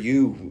shed for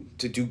you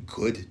to do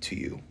good to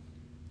you.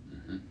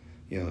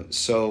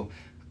 So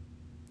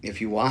if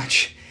you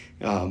watch,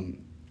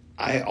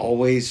 I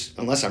always,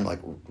 unless I'm like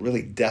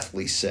really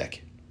deathly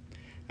sick,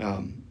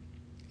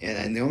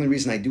 and the only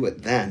reason I do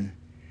it then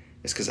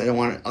is because I don't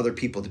want other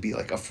people to be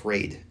like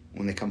afraid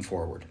when they come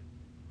forward.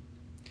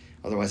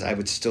 Otherwise, I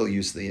would still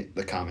use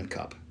the common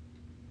cup.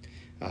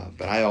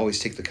 But I always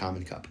take the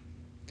common cup.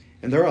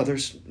 And there are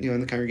others,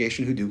 in the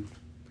congregation who do.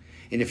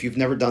 And if you've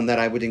never done that,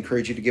 I would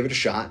encourage you to give it a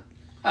shot.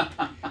 But,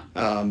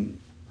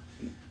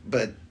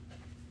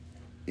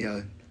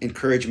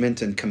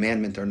 encouragement and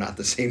commandment are not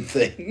the same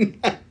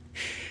thing.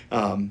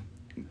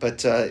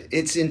 But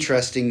it's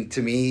interesting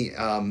to me.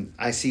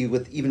 I see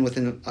even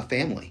within a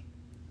family,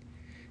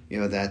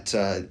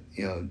 that,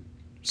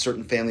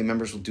 certain family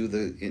members will do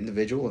the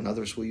individual and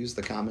others will use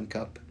the common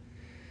cup.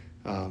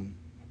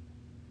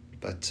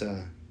 But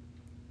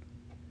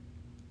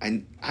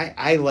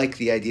I like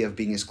the idea of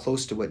being as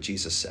close to what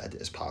Jesus said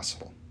as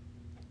possible.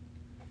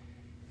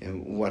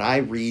 And what I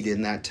read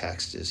in that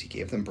text is he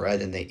gave them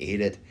bread and they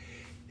ate it,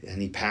 and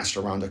he passed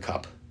around a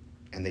cup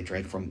and they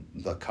drank from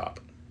the cup.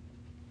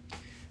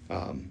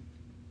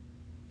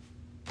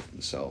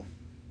 So,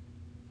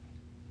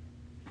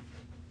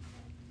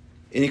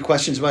 any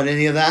questions about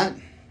any of that?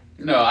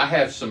 No, I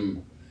have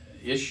some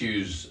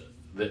issues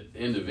that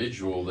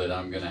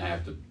I'm going to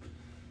have to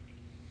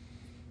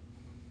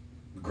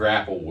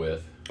grapple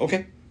with.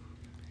 Okay.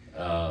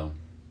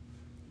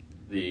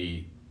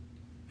 The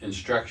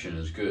instruction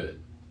is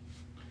good,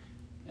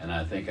 and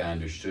I think I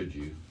understood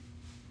you.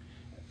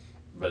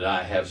 But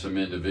I have some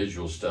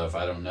individual stuff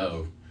I don't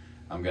know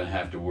I'm going to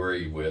have to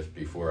worry with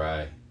before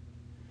I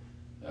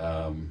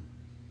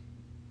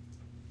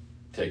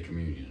take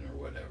communion or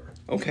whatever.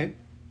 Okay.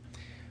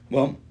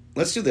 Well,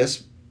 let's do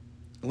this.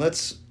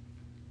 Let's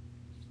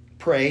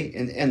pray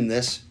and end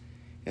this,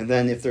 and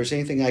then if there's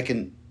anything I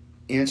can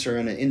answer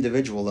on an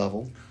individual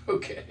level.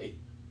 Okay.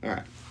 All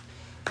right.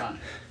 Fine.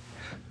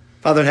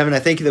 Father in heaven, I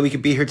thank you that we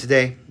could be here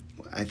today.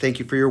 I thank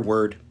you for your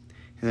word.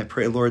 And I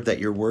pray, Lord, that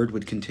your word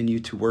would continue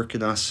to work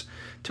in us,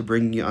 to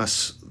bring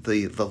us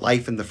the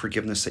life and the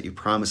forgiveness that you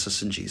promise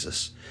us in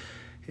Jesus.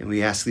 And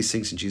we ask these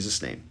things in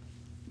Jesus' name.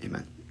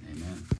 Amen.